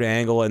at a weird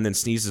angle, and then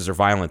sneezes are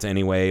violent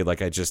anyway.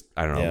 Like I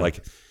don't know. Yeah.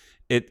 Like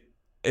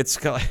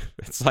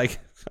it's like.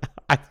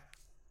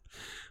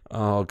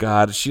 Oh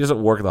God, she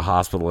doesn't work at the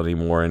hospital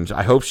anymore, and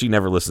I hope she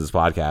never listens to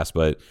this podcast.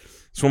 But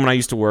this woman I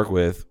used to work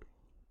with,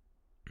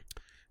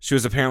 she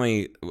was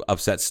apparently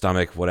upset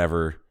stomach,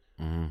 whatever,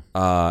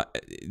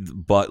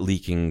 butt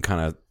leaking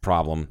kind of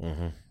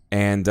problem,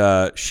 and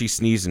she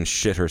sneezed and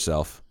shit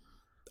herself.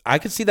 I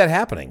could see that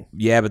happening.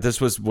 Yeah, but this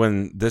was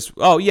when this.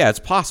 Oh yeah, it's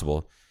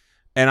possible.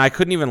 And I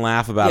couldn't even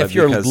laugh about it. If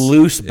you're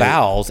loose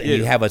bowels and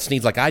you have a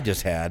sneeze like I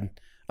just had,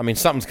 I mean,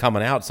 something's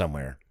coming out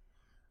somewhere.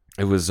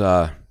 It was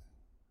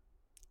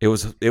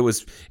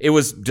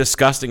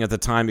disgusting at the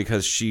time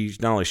because she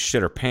not only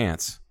shit her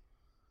pants,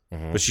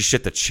 but she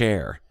shit the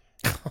chair.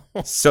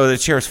 So the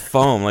chair's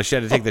foam. Like she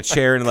had to take the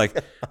chair and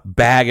like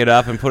bag it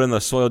up and put it in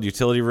the soiled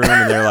utility room.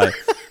 And they're like,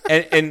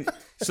 and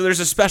so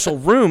there's a special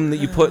room that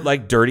you put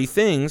like dirty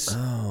things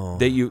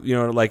that you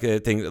know, like a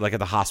thing like at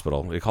the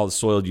hospital. They call it the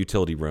soiled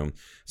utility room.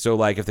 So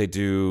like if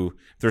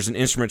there's an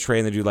instrument tray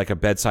and they do like a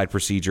bedside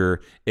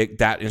procedure,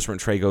 that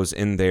instrument tray goes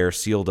in there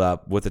sealed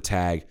up with a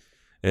tag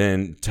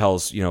and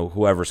tells, you know,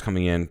 whoever's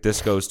coming in,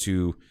 this goes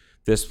to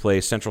this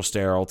place, Central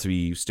Sterile, to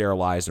be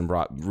sterilized and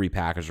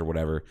repackaged or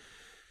whatever.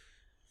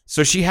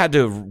 So she had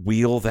to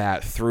wheel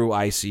that through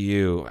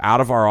ICU,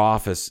 out of our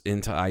office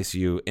into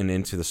ICU and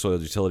into the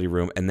soiled utility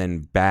room, and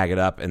then bag it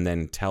up and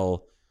then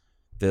tell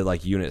the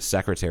like unit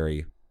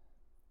secretary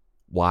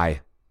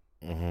why.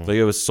 Like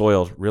it was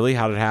soiled. Really?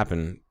 How did it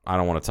happen? I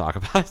don't want to talk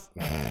about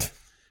it.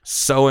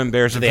 So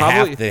embarrassing. They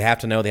have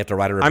to know. They have to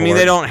write a report. I mean,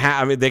 they don't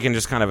have. I mean, they can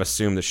just kind of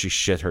assume that she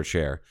shit her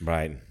chair.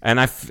 Right. And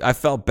I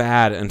felt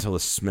bad until the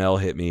smell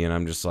hit me, and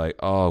I'm just like,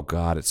 oh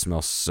God, it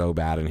smells so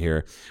bad in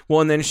here. Well,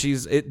 and then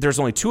there's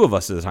only 2 of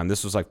us at the time.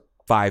 This was like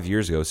 6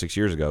 years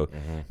ago.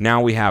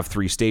 Now we have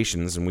 3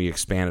 stations, and we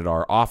expanded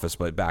our office.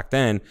 But back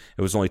then,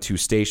 it was only 2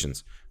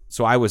 stations.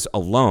 So I was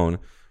alone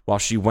while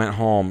she went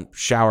home,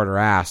 showered her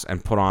ass,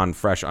 and put on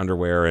fresh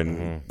underwear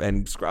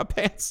and scrub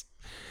pants.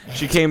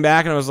 She came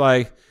back and I was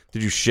like,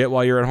 did you shit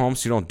while you're at home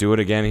so you don't do it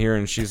again here?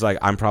 And she's like,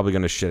 I'm probably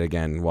going to shit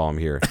again while I'm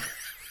here.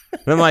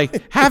 And I'm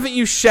like, haven't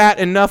you shat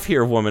enough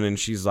here, woman? And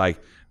she's like,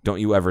 don't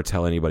you ever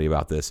tell anybody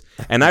about this.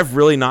 And I've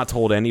really not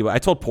told anybody. I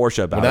told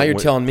Portia about it. Now you're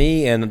telling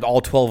me and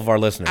all 12 of our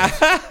listeners.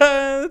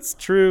 That's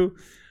true.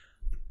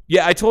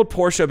 Yeah, I told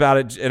Portia about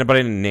it, but I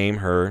didn't name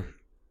her.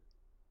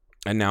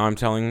 And now I'm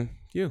telling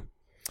you.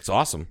 It's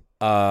awesome.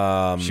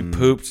 She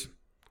pooped. It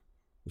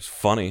was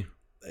funny.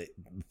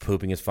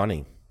 Pooping is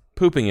funny.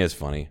 Pooping is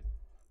funny.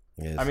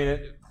 Yes. I mean,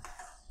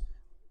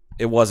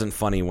 it wasn't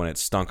funny when it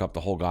stunk up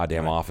the whole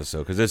goddamn office, though,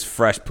 because it's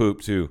fresh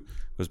poop, too.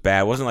 It was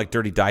bad. It wasn't like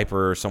dirty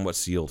diaper or somewhat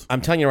sealed. I'm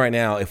telling you right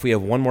now, if we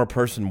have one more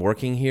person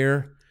working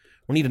here,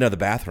 we need another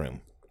bathroom.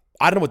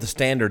 I don't know what the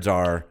standards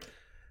are.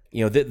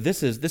 You know,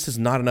 this is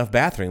not enough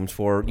bathrooms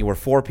for, we're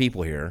 4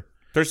 people here.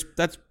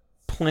 That's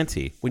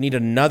plenty. We need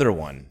another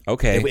one.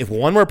 Okay. If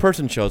one more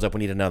person shows up, we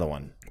need another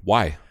one.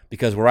 Why?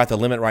 Because we're at the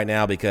limit right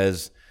now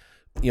because,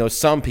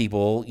 some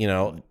people,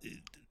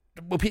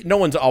 no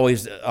one's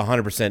always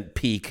 100%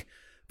 peak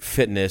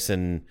fitness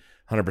and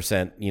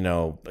 100%,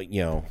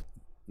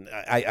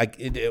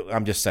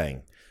 I'm just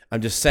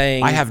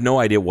saying. I have no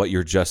idea what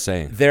you're just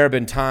saying. There have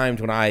been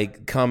times when I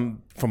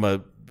come from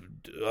an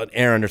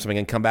errand or something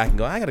and come back and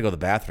go, I got to go to the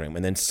bathroom.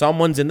 And then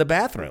someone's in the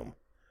bathroom.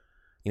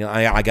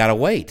 I got to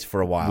wait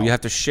for a while. We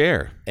have to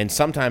share. And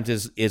sometimes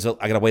I got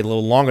to wait a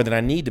little longer than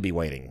I need to be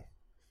waiting.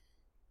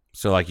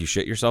 So like you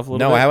shit yourself a little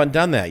bit? No, I haven't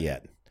done that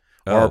yet.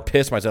 Or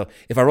piss myself.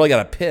 If I really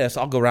got to piss,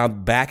 I'll go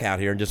around back out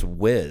here and just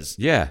whiz.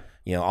 Yeah.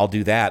 I'll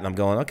do that. And I'm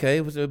going, okay.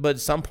 But at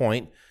some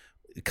point,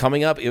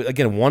 coming up,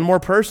 again, one more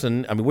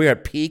person. I mean, we're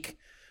at peak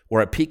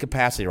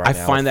capacity right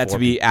now. I find that to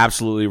be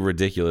absolutely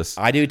ridiculous.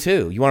 I do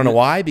too. You want to know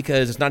why?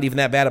 Because it's not even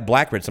that bad at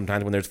Blackbridge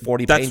sometimes when there's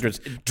 40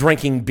 patrons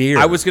drinking beer.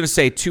 I was going to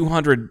say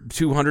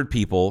 200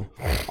 people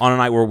on a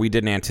night where we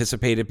didn't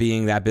anticipate it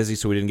being that busy,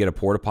 so we didn't get a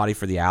porta potty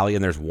for the alley,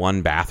 and there's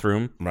one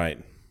bathroom. Right.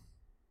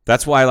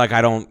 That's why, like,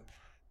 I don't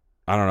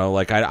know.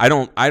 Like, I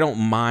don't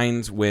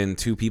mind when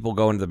 2 people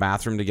go into the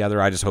bathroom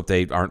together. I just hope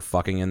they aren't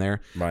fucking in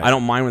there. Right. I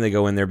don't mind when they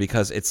go in there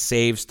because it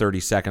saves 30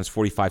 seconds,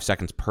 45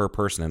 seconds per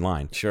person in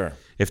line. Sure.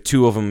 If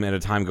 2 of them at a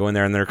time go in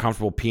there and they're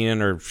comfortable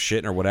peeing or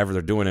shitting or whatever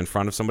they're doing in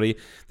front of somebody,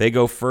 they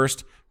go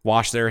first,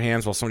 wash their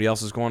hands while somebody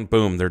else is going,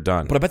 boom, they're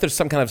done. But I bet there's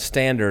some kind of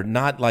standard,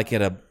 not like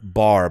at a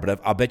bar,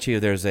 but I'll bet you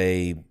there's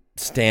a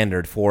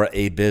standard for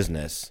a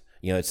business.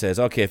 It says,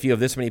 okay, if you have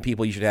this many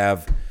people, you should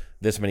have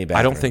this many bathrooms.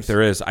 I don't think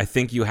there is. I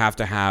think you have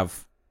to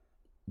have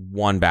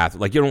one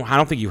bathroom. Like, I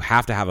don't think you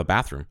have to have a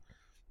bathroom.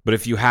 But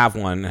if you have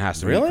one, it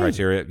has to meet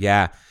criteria.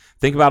 Yeah.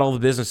 Think about all the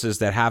businesses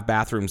that have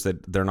bathrooms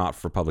that they're not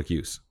for public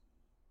use.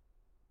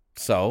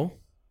 So?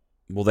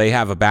 Well, they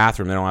have a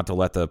bathroom. They don't have to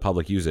let the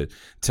public use it.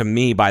 To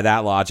me, by that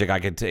logic, I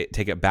could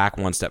take it back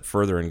one step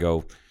further and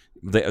go,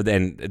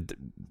 then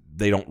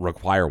they don't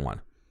require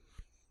one.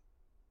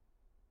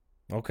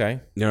 Okay.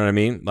 You know what I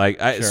mean? Like,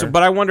 sure.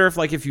 But I wonder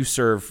if you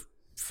serve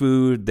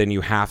food, then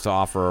you have to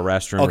offer a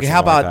restroom. Okay,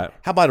 how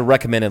about a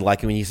recommended,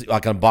 like when you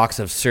like on a box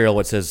of cereal,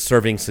 it says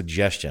serving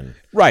suggestion,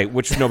 right?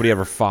 Which nobody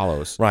ever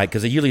follows, right?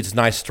 Because usually it's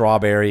nice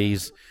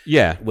strawberries,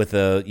 yeah, with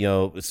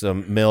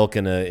some milk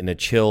in a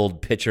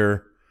chilled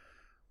pitcher,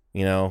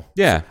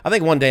 Yeah, I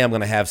think one day I'm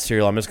going to have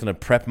cereal. I'm just going to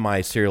prep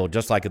my cereal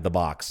just like at the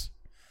box.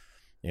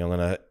 I'm going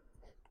to.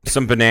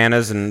 Some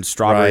bananas and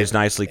strawberries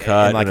nicely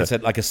cut. And like I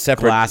said, like a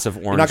separate glass of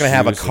orange. You're not going to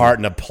have a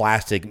carton of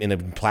plastic in a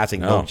plastic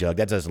milk jug.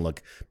 That doesn't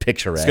look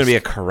picturesque. It's going to be a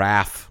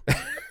carafe.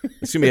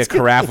 It's going to be a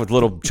carafe with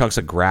little chunks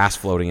of grass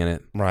floating in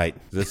it. Right.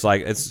 It's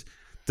like it's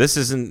This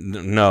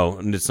isn't. No,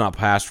 it's not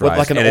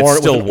pasteurized. With like it's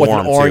still with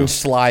warm an orange too.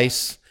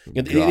 slice.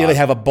 You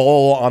have a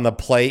bowl on the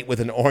plate with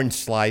an orange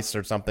slice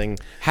or something.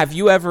 Have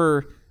you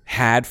ever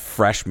had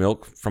fresh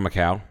milk from a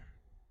cow?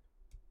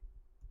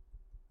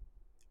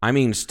 I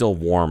mean, still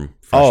warm.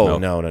 Fresh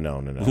milk. No.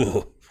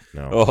 No.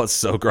 Oh, it's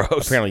so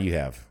gross. Apparently, you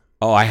have.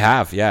 Oh, I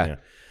have. Yeah.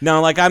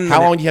 No, like I'm.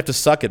 How long do you have to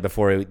suck it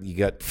before you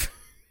get?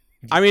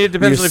 I mean, it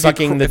depends on if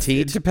sucking the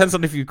teat. It depends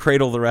on if you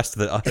cradle the rest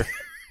of the udder.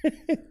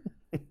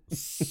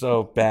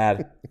 So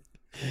bad.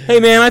 Hey,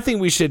 man, I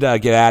think we should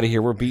get out of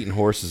here. We're beating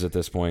horses at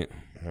this point.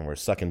 And we're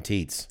sucking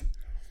teats.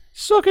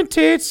 Sucking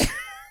teats.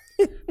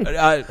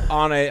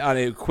 On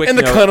a quick and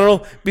the note,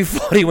 colonel,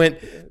 before he went,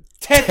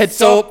 Ted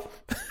soap.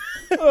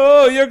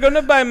 Oh, you're going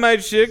to buy my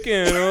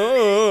chicken.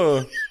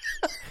 Oh.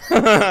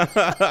 I'm going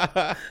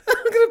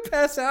to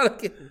pass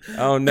out again.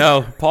 Oh,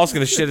 no. Paul's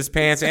going to shit his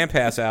pants and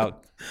pass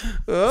out.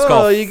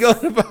 Oh, you going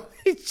to buy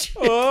my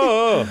chicken?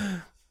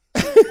 Oh.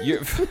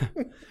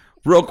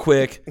 Real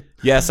quick,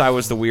 yes, I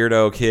was the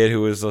weirdo kid who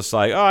was just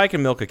like, oh, I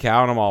can milk a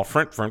cow, and I'm all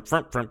front. People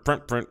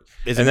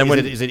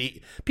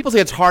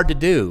say it's hard to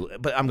do,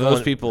 but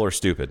those people are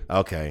stupid.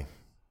 Okay.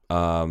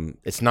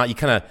 It's not, you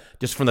kind of,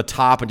 just from the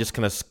top and just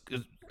kind of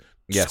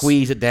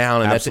squeeze it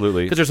down. And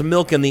absolutely. Because there's a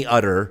milk in the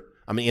udder.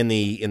 I mean, in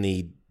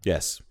the.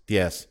 Yes.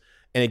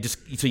 And it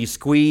just, so you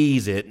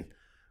squeeze it.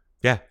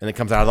 Yeah. And it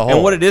comes out of the hole.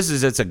 And what it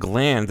is it's a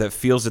gland that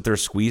feels that they're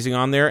squeezing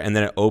on there, and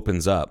then it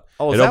opens up.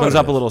 Oh, it opens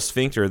up a little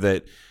sphincter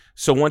that,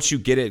 so once you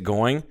get it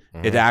going,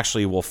 it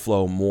actually will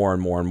flow more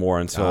and more and more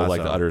until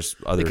the udder's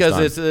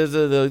because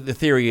done. The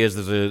theory is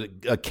there's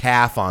a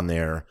calf on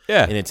there,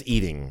 and it's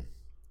eating.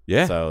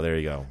 Yeah. So there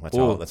you go. That's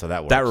how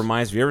that works. That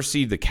reminds me. You ever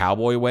see The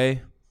Cowboy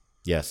Way?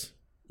 Yes.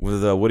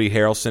 With Woody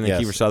Harrelson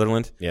and Kiefer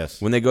Sutherland? Yes.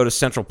 When they go to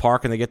Central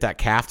Park and they get that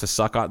calf to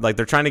suck on, like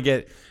they're trying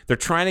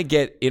to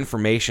get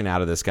information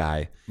out of this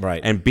guy,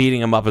 right? And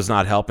beating him up is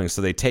not helping.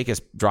 So they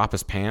drop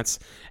his pants,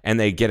 and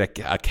they get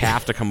a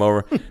calf to come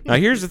over. Now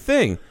here's the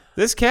thing.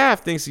 This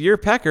calf thinks your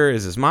pecker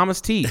is his mama's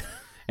teat,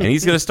 and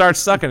he's going to start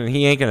sucking, and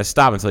he ain't going to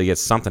stop until he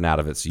gets something out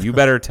of it. So you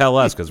better tell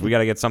us, because we got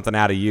to get something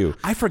out of you.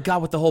 I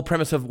forgot what the whole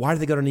premise of why did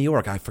they go to New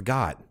York? I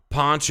forgot.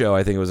 Poncho,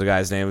 I think it was the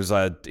guy's name.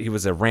 He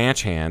was a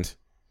ranch hand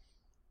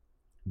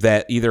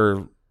that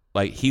either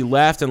like he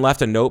left a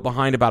note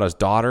behind about his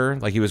daughter,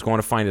 like he was going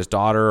to find his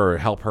daughter or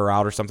help her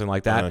out or something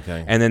like that.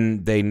 Okay. And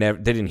then they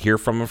didn't hear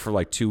from him for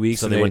like 2 weeks.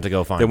 So they went to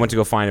go find him. They went to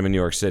go find him in New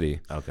York City.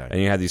 Okay. And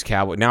you had these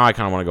cowboy. Now I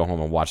kind of want to go home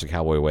and watch The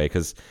Cowboy Way,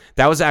 because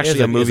that was actually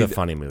a movie. It's a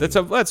funny movie.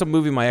 That's a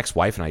movie my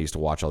ex-wife and I used to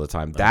watch all the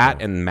time.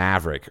 That and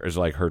Maverick is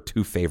like her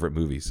two favorite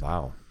movies.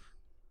 Wow.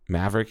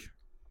 Maverick,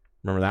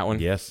 remember that one?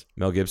 Yes.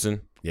 Mel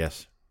Gibson.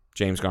 Yes.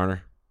 James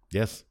Garner.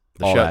 Yes.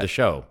 The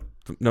show.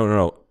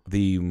 No.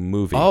 The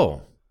movie.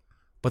 Oh.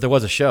 But there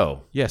was a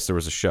show. Yes, there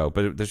was a show,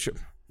 but the show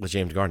with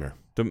James Garner.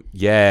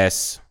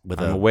 Yes,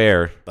 I'm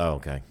aware. Oh,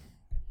 okay.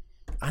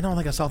 I don't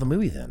think I saw the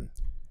movie then.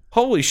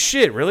 Holy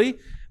shit! Really?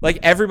 Like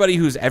everybody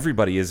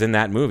is in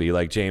that movie.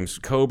 Like James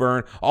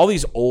Coburn, all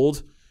these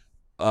old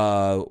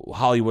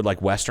Hollywood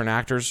like Western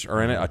actors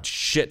are in it. A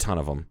shit ton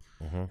of them.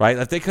 Right?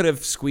 Like they could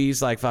have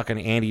squeezed like fucking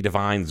Andy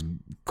Devine's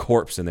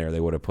corpse in there. They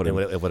would have put him.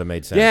 It would have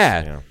made sense.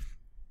 Yeah.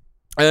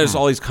 And there's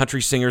all these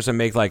country singers that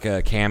make like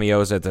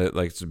cameos at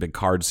it's a big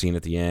card scene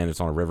at the end.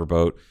 It's on a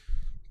riverboat.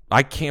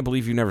 I can't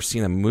believe you've never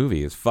seen the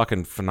movie. It's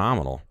fucking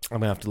phenomenal. I'm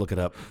gonna have to look it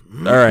up.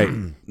 All right,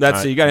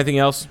 that's it. You got anything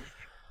else?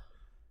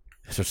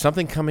 Is there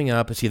something coming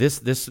up? See, this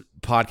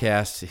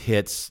podcast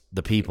hits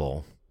the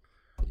people.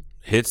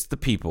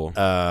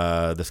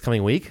 This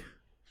coming week.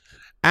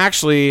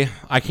 Actually,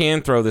 I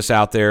can throw this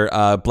out there.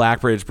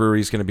 Blackbridge Brewery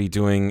is going to be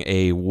doing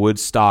a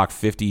Woodstock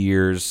 50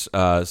 years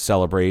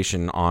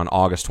celebration on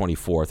August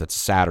 24th. It's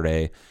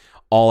Saturday,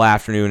 all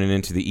afternoon and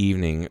into the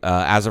evening.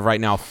 As of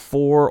right now,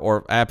 4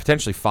 or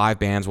potentially 5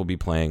 bands will be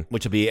playing.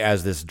 Which will be,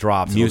 as this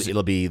drops,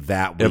 it'll be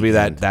that weekend. It'll be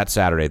that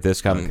Saturday,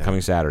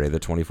 coming Saturday,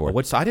 the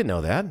 24th. I didn't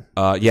know that.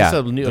 Yeah. Is this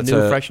a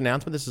new fresh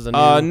announcement? This is a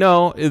new...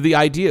 No, the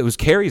idea, it was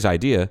Carrie's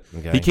idea.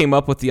 Okay. He came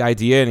up with the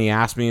idea, and he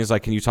asked me, he's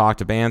like, can you talk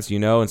to bands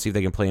and see if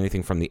they can play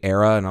anything from the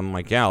era? And I'm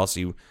like, yeah, I'll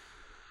see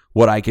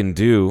what I can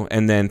do.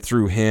 And then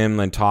through him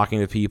and talking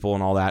to people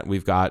and all that,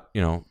 we've got,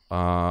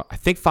 I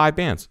think 5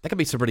 bands. That could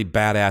be some pretty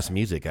badass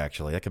music,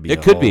 actually. That could be.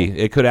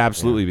 It could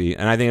absolutely be.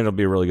 And I think it'll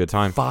be a really good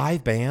time.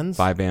 5 bands?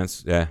 5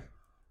 bands, yeah.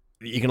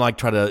 You can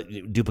try to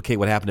duplicate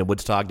what happened in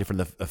Woodstock,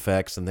 different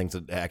effects and things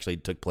that actually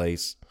took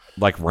place.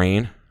 Like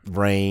rain,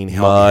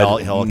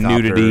 mud, helicopters.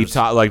 Nudity,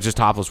 just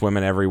topless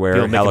women everywhere.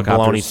 People making helicopters.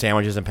 bologna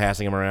sandwiches and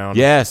passing them around.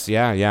 Yes,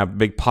 yeah.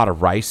 Big pot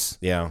of rice.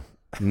 Yeah.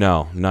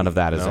 No, none of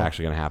that is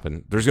actually going to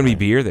happen. There's going to be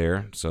beer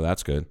there, so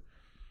that's good.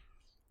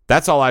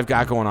 That's all I've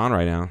got going on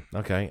right now.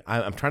 Okay.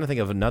 I'm trying to think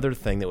of another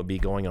thing that would be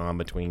going on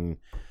between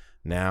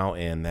now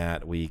and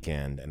that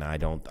weekend, and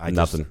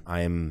nothing.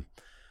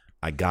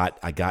 I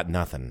got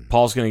nothing.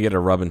 Paul's going to get a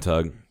rub and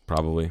tug,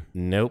 probably.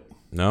 Nope.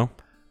 No?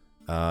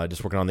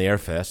 Just working on the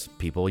Airfest,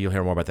 people. You'll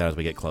hear more about that as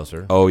we get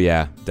closer. Oh,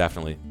 yeah,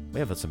 definitely. We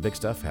have some big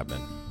stuff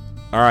happening.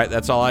 All right,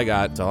 that's all I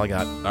got. That's all I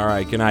got. All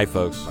right, good night,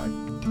 folks.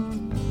 Bye.